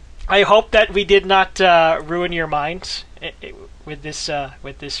 I hope that we did not ruin your minds with this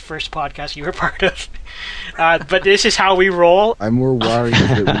first podcast you were part of. But this is how we roll. I'm more worried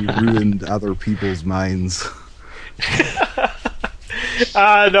that we ruined other people's minds.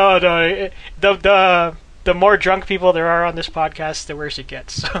 No. The more drunk people there are on this podcast, the worse it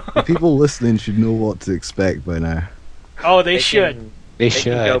gets. The people listening should know what to expect by now. Oh, they should. They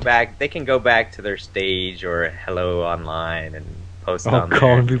can go back to their stage or Hello Online and post on there.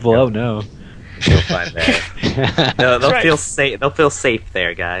 Calling people out now. You'll find there. They'll feel safe. They'll feel safe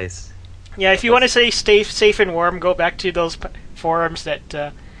there, guys. Yeah, if you want to say stay safe and warm, go back to those forums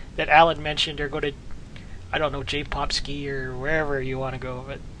that Alan mentioned, or go to, I don't know, J-Popski or wherever you want to go.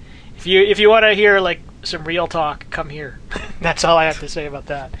 But if you want to hear like some real talk, come here. That's all I have to say about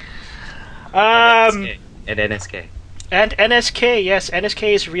that. At NSK. And NSK, yes,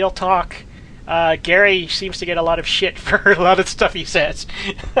 NSK is real talk. Gary seems to get a lot of shit for a lot of stuff he says.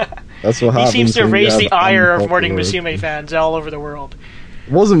 That's what happens. He seems to when raise you the have ire of unpopular- Morning Musume fans all over the world.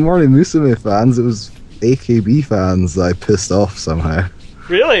 It wasn't Morning Musume fans, it was AKB fans that I pissed off somehow.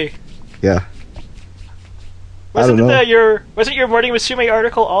 Really? Yeah. Wasn't I don't know. your Morning Musume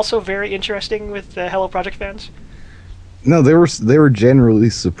article also very interesting with Hello Project fans? No, they were generally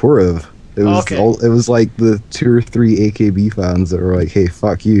supportive. It was Okay. it was like the 2 or 3 AKB fans that were like, "Hey,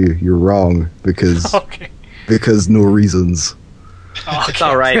 fuck you, you're wrong," because because no reasons. It's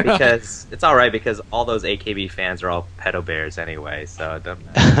all right because all those AKB fans are all pedo bears anyway, so it doesn't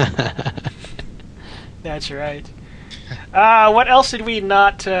matter. That's right. What else did we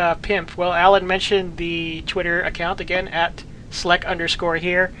not pimp? Well, Alan mentioned the Twitter account again at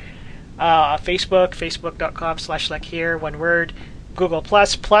Select_here. Facebook.com/SelectHere, one word. Google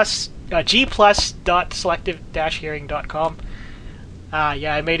G+.selective-hearing.com.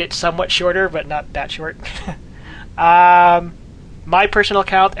 Yeah, I made it somewhat shorter, but not that short. My personal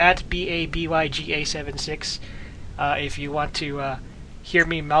account at BABYGA76. If you want to hear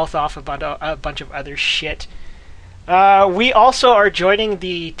me mouth off about a bunch of other shit. We also are joining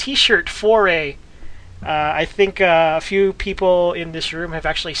the T-shirt foray. I think a few people in this room have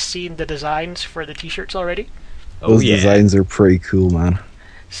actually seen the designs for the T-shirts already. Those designs are pretty cool, man.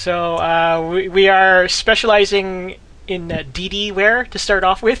 So we are specializing in DD wear to start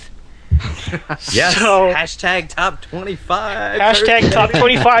off with. Yes. So, hashtag top 25. hashtag top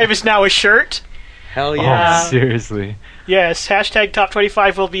 25 is now a shirt. Hell yeah. Oh, seriously. Yes, hashtag top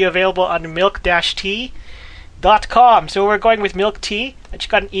 25 will be available on milk-tea.com. So we're going with Milk Tea. I just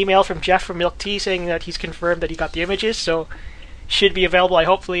got an email from Jeff from Milk Tea saying that he's confirmed that he got the images, so should be available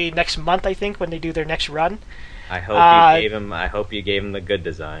hopefully next month, I think, when they do their next run. I hope you gave him the good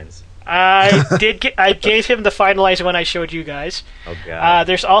designs. I gave him the finalized one I showed you guys. Oh god.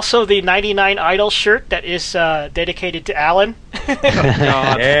 There's also the 99 Idol shirt that is dedicated to Alan.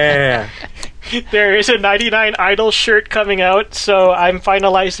 Yeah. There is a 99 Idol shirt coming out, so I'm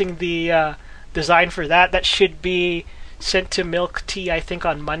finalizing the design for that. That should be sent to Milk Tea, I think,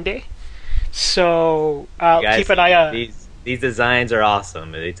 on Monday. So Guys, keep an eye out. These designs are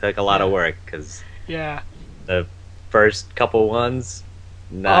awesome. They took a lot of work because Yeah. the first couple ones,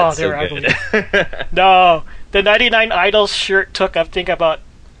 not so they're good. ugly. No, the 99 Idols shirt took, I think, about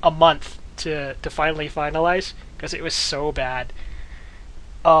a month to finally finalize because it was so bad.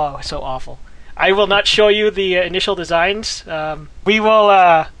 Oh, so awful. I will not show you the initial designs. We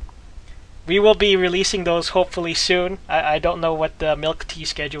will be releasing those hopefully soon. I don't know what the Milk Tea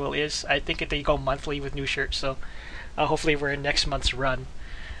schedule is. I think they go monthly with new shirts, so hopefully we're in next month's run.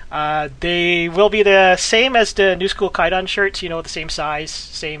 They will be the same as the New School Kaidan shirts, the same size,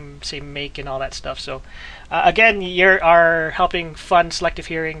 same make, and all that stuff. So, again, you are helping fund Selective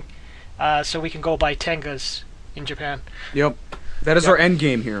Hearing, so we can go buy Tengas in Japan. Yep. That is our end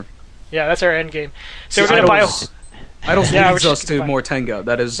game here. Yeah, that's our end game. So See, we're gonna buy. Idols Yeah, we're leads just us to gonna buy- more Tenga.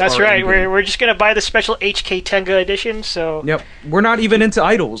 That's That's our right. end game. We're just gonna buy the special HK Tenga edition. So Yep. We're not even into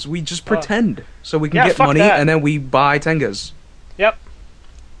idols. We just pretend so we can Yeah, get fuck money that. and then we buy Tengas. Yep.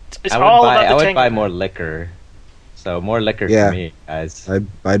 It's I would all buy, about the I would Tenga. buy more liquor. So more liquor Yeah. for me, guys.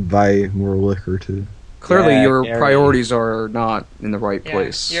 I'd buy more liquor too. Clearly, Yeah, your Gary. priorities are not in the right Yeah,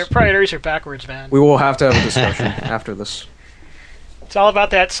 place. your priorities are backwards, man. We will have to have a discussion after this. It's all about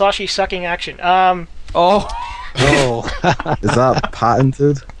that Sashi sucking action. Oh, Oh. Is that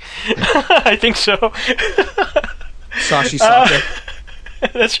patented? I think so. Sashi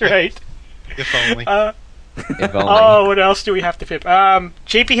Sake. That's right. If only. If only. Oh, what else do we have to pip?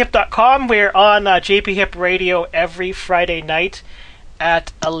 JPHip.com. We're on JPHip Radio every Friday night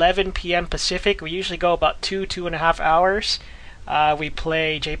at 11 p.m. Pacific. We usually go about 2.5 hours. We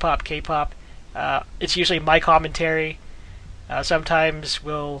play J-pop, K-pop. It's usually my commentary. Sometimes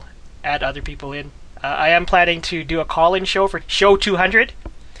we'll add other people in. I am planning to do a call-in show for show 200.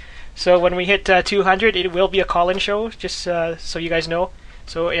 So when we hit 200, it will be a call-in show, just so you guys know.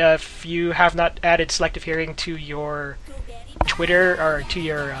 So if you have not added Selective Hearing to your Twitter or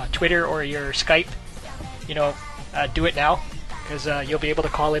your Skype, do it now, because you'll be able to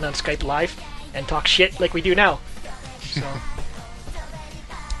call in on Skype Live and talk shit like we do now.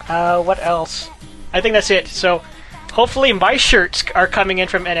 So, what else? I think that's it. So, hopefully my shirts are coming in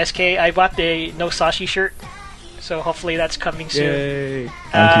from NSK. I bought the No Sashi shirt, so hopefully that's coming soon. yay.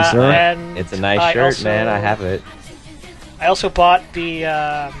 Thank you, sir. And It's a nice I shirt, also- man. I have it. I also bought the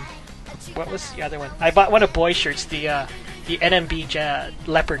what was the other one? I bought one of boys' shirts, the NMB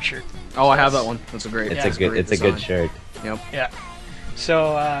leopard shirt. Oh, I have that one. That's a great. It's Yeah. a good. It's a good shirt. Yep. Yeah.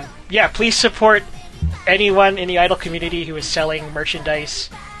 So please support anyone in the Idol community who is selling merchandise,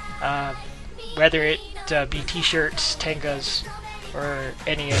 whether it be T-shirts, Tengas, or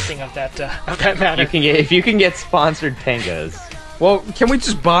anything of that matter. If you can get sponsored Tengas. Well, can we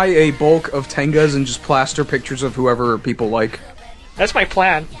just buy a bulk of Tengas and just plaster pictures of whoever people like? That's my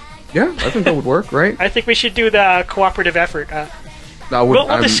plan. Yeah, I think that would work, right? I think we should do the cooperative effort. That would,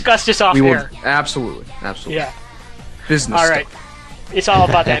 We'll discuss this off we air. would absolutely. Yeah. Business. All right. stuff. It's all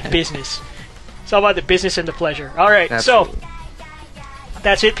about that business. It's all about the business and the pleasure. All right. Absolutely. So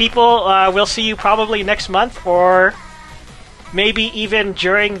that's it, people. We'll see you probably next month, or maybe even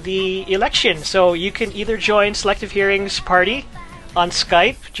during the election. So you can either join Selective Hearings Party on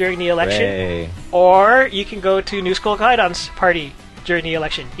Skype during the election, Hooray. or you can go to New School Kaidan's party during the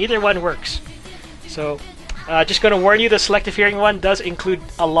election. Either one works. So, just going to warn you, the Selective Hearing one does include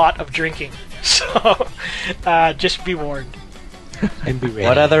a lot of drinking. So, just be warned. And be ready.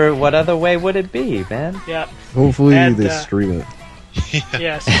 What other way would it be, man? Yeah. Hopefully And, they stream it.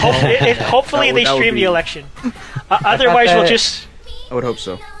 Yes. Hopefully That would- they that would stream be- the election. Otherwise, we'll that- just I would hope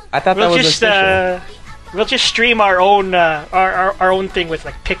so. I thought that we'll was just official. we'll just stream our own our own thing with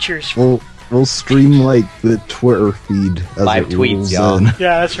like pictures. We'll stream like the Twitter feed as Live it tweets, rolls y'all. in.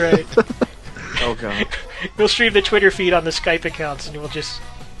 Yeah, that's right. Oh god. We'll stream the Twitter feed on the Skype accounts, and we'll just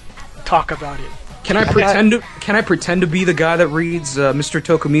talk about it. Can I pretend to be the guy that reads Mr.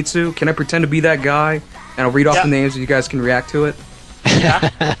 Tokumitsu? Can I pretend to be that guy? And I'll read off Yeah. the names and you guys can react to it.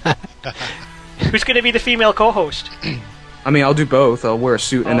 Who's going to be the female co-host? I mean, I'll do both. I'll wear a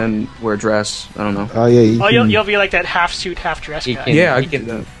suit and then wear a dress. I don't know. Oh yeah. You'll be like that half suit, half dress guy. Yeah,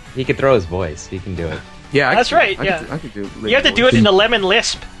 he can throw his voice. He can do it. Yeah, That's right. I could do. You have to do it in a lemon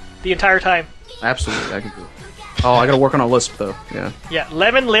lisp the entire time. Absolutely, I can do it. Oh, I gotta work on a lisp though. Yeah. Yeah,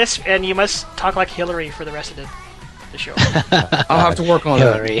 lemon lisp, and you must talk like Hillary for the rest of the show. I'll have to work on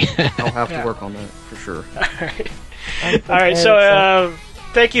Hillary. that. I'll have to work on that for sure. All right. So,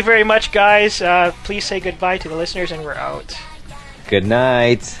 thank you very much, guys. Please say goodbye to the listeners, and we're out. Good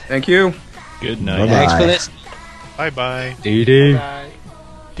night. Thank you. Good night. Thanks for listening. Bye bye. DD. Bye.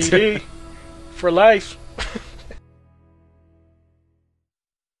 DD for life.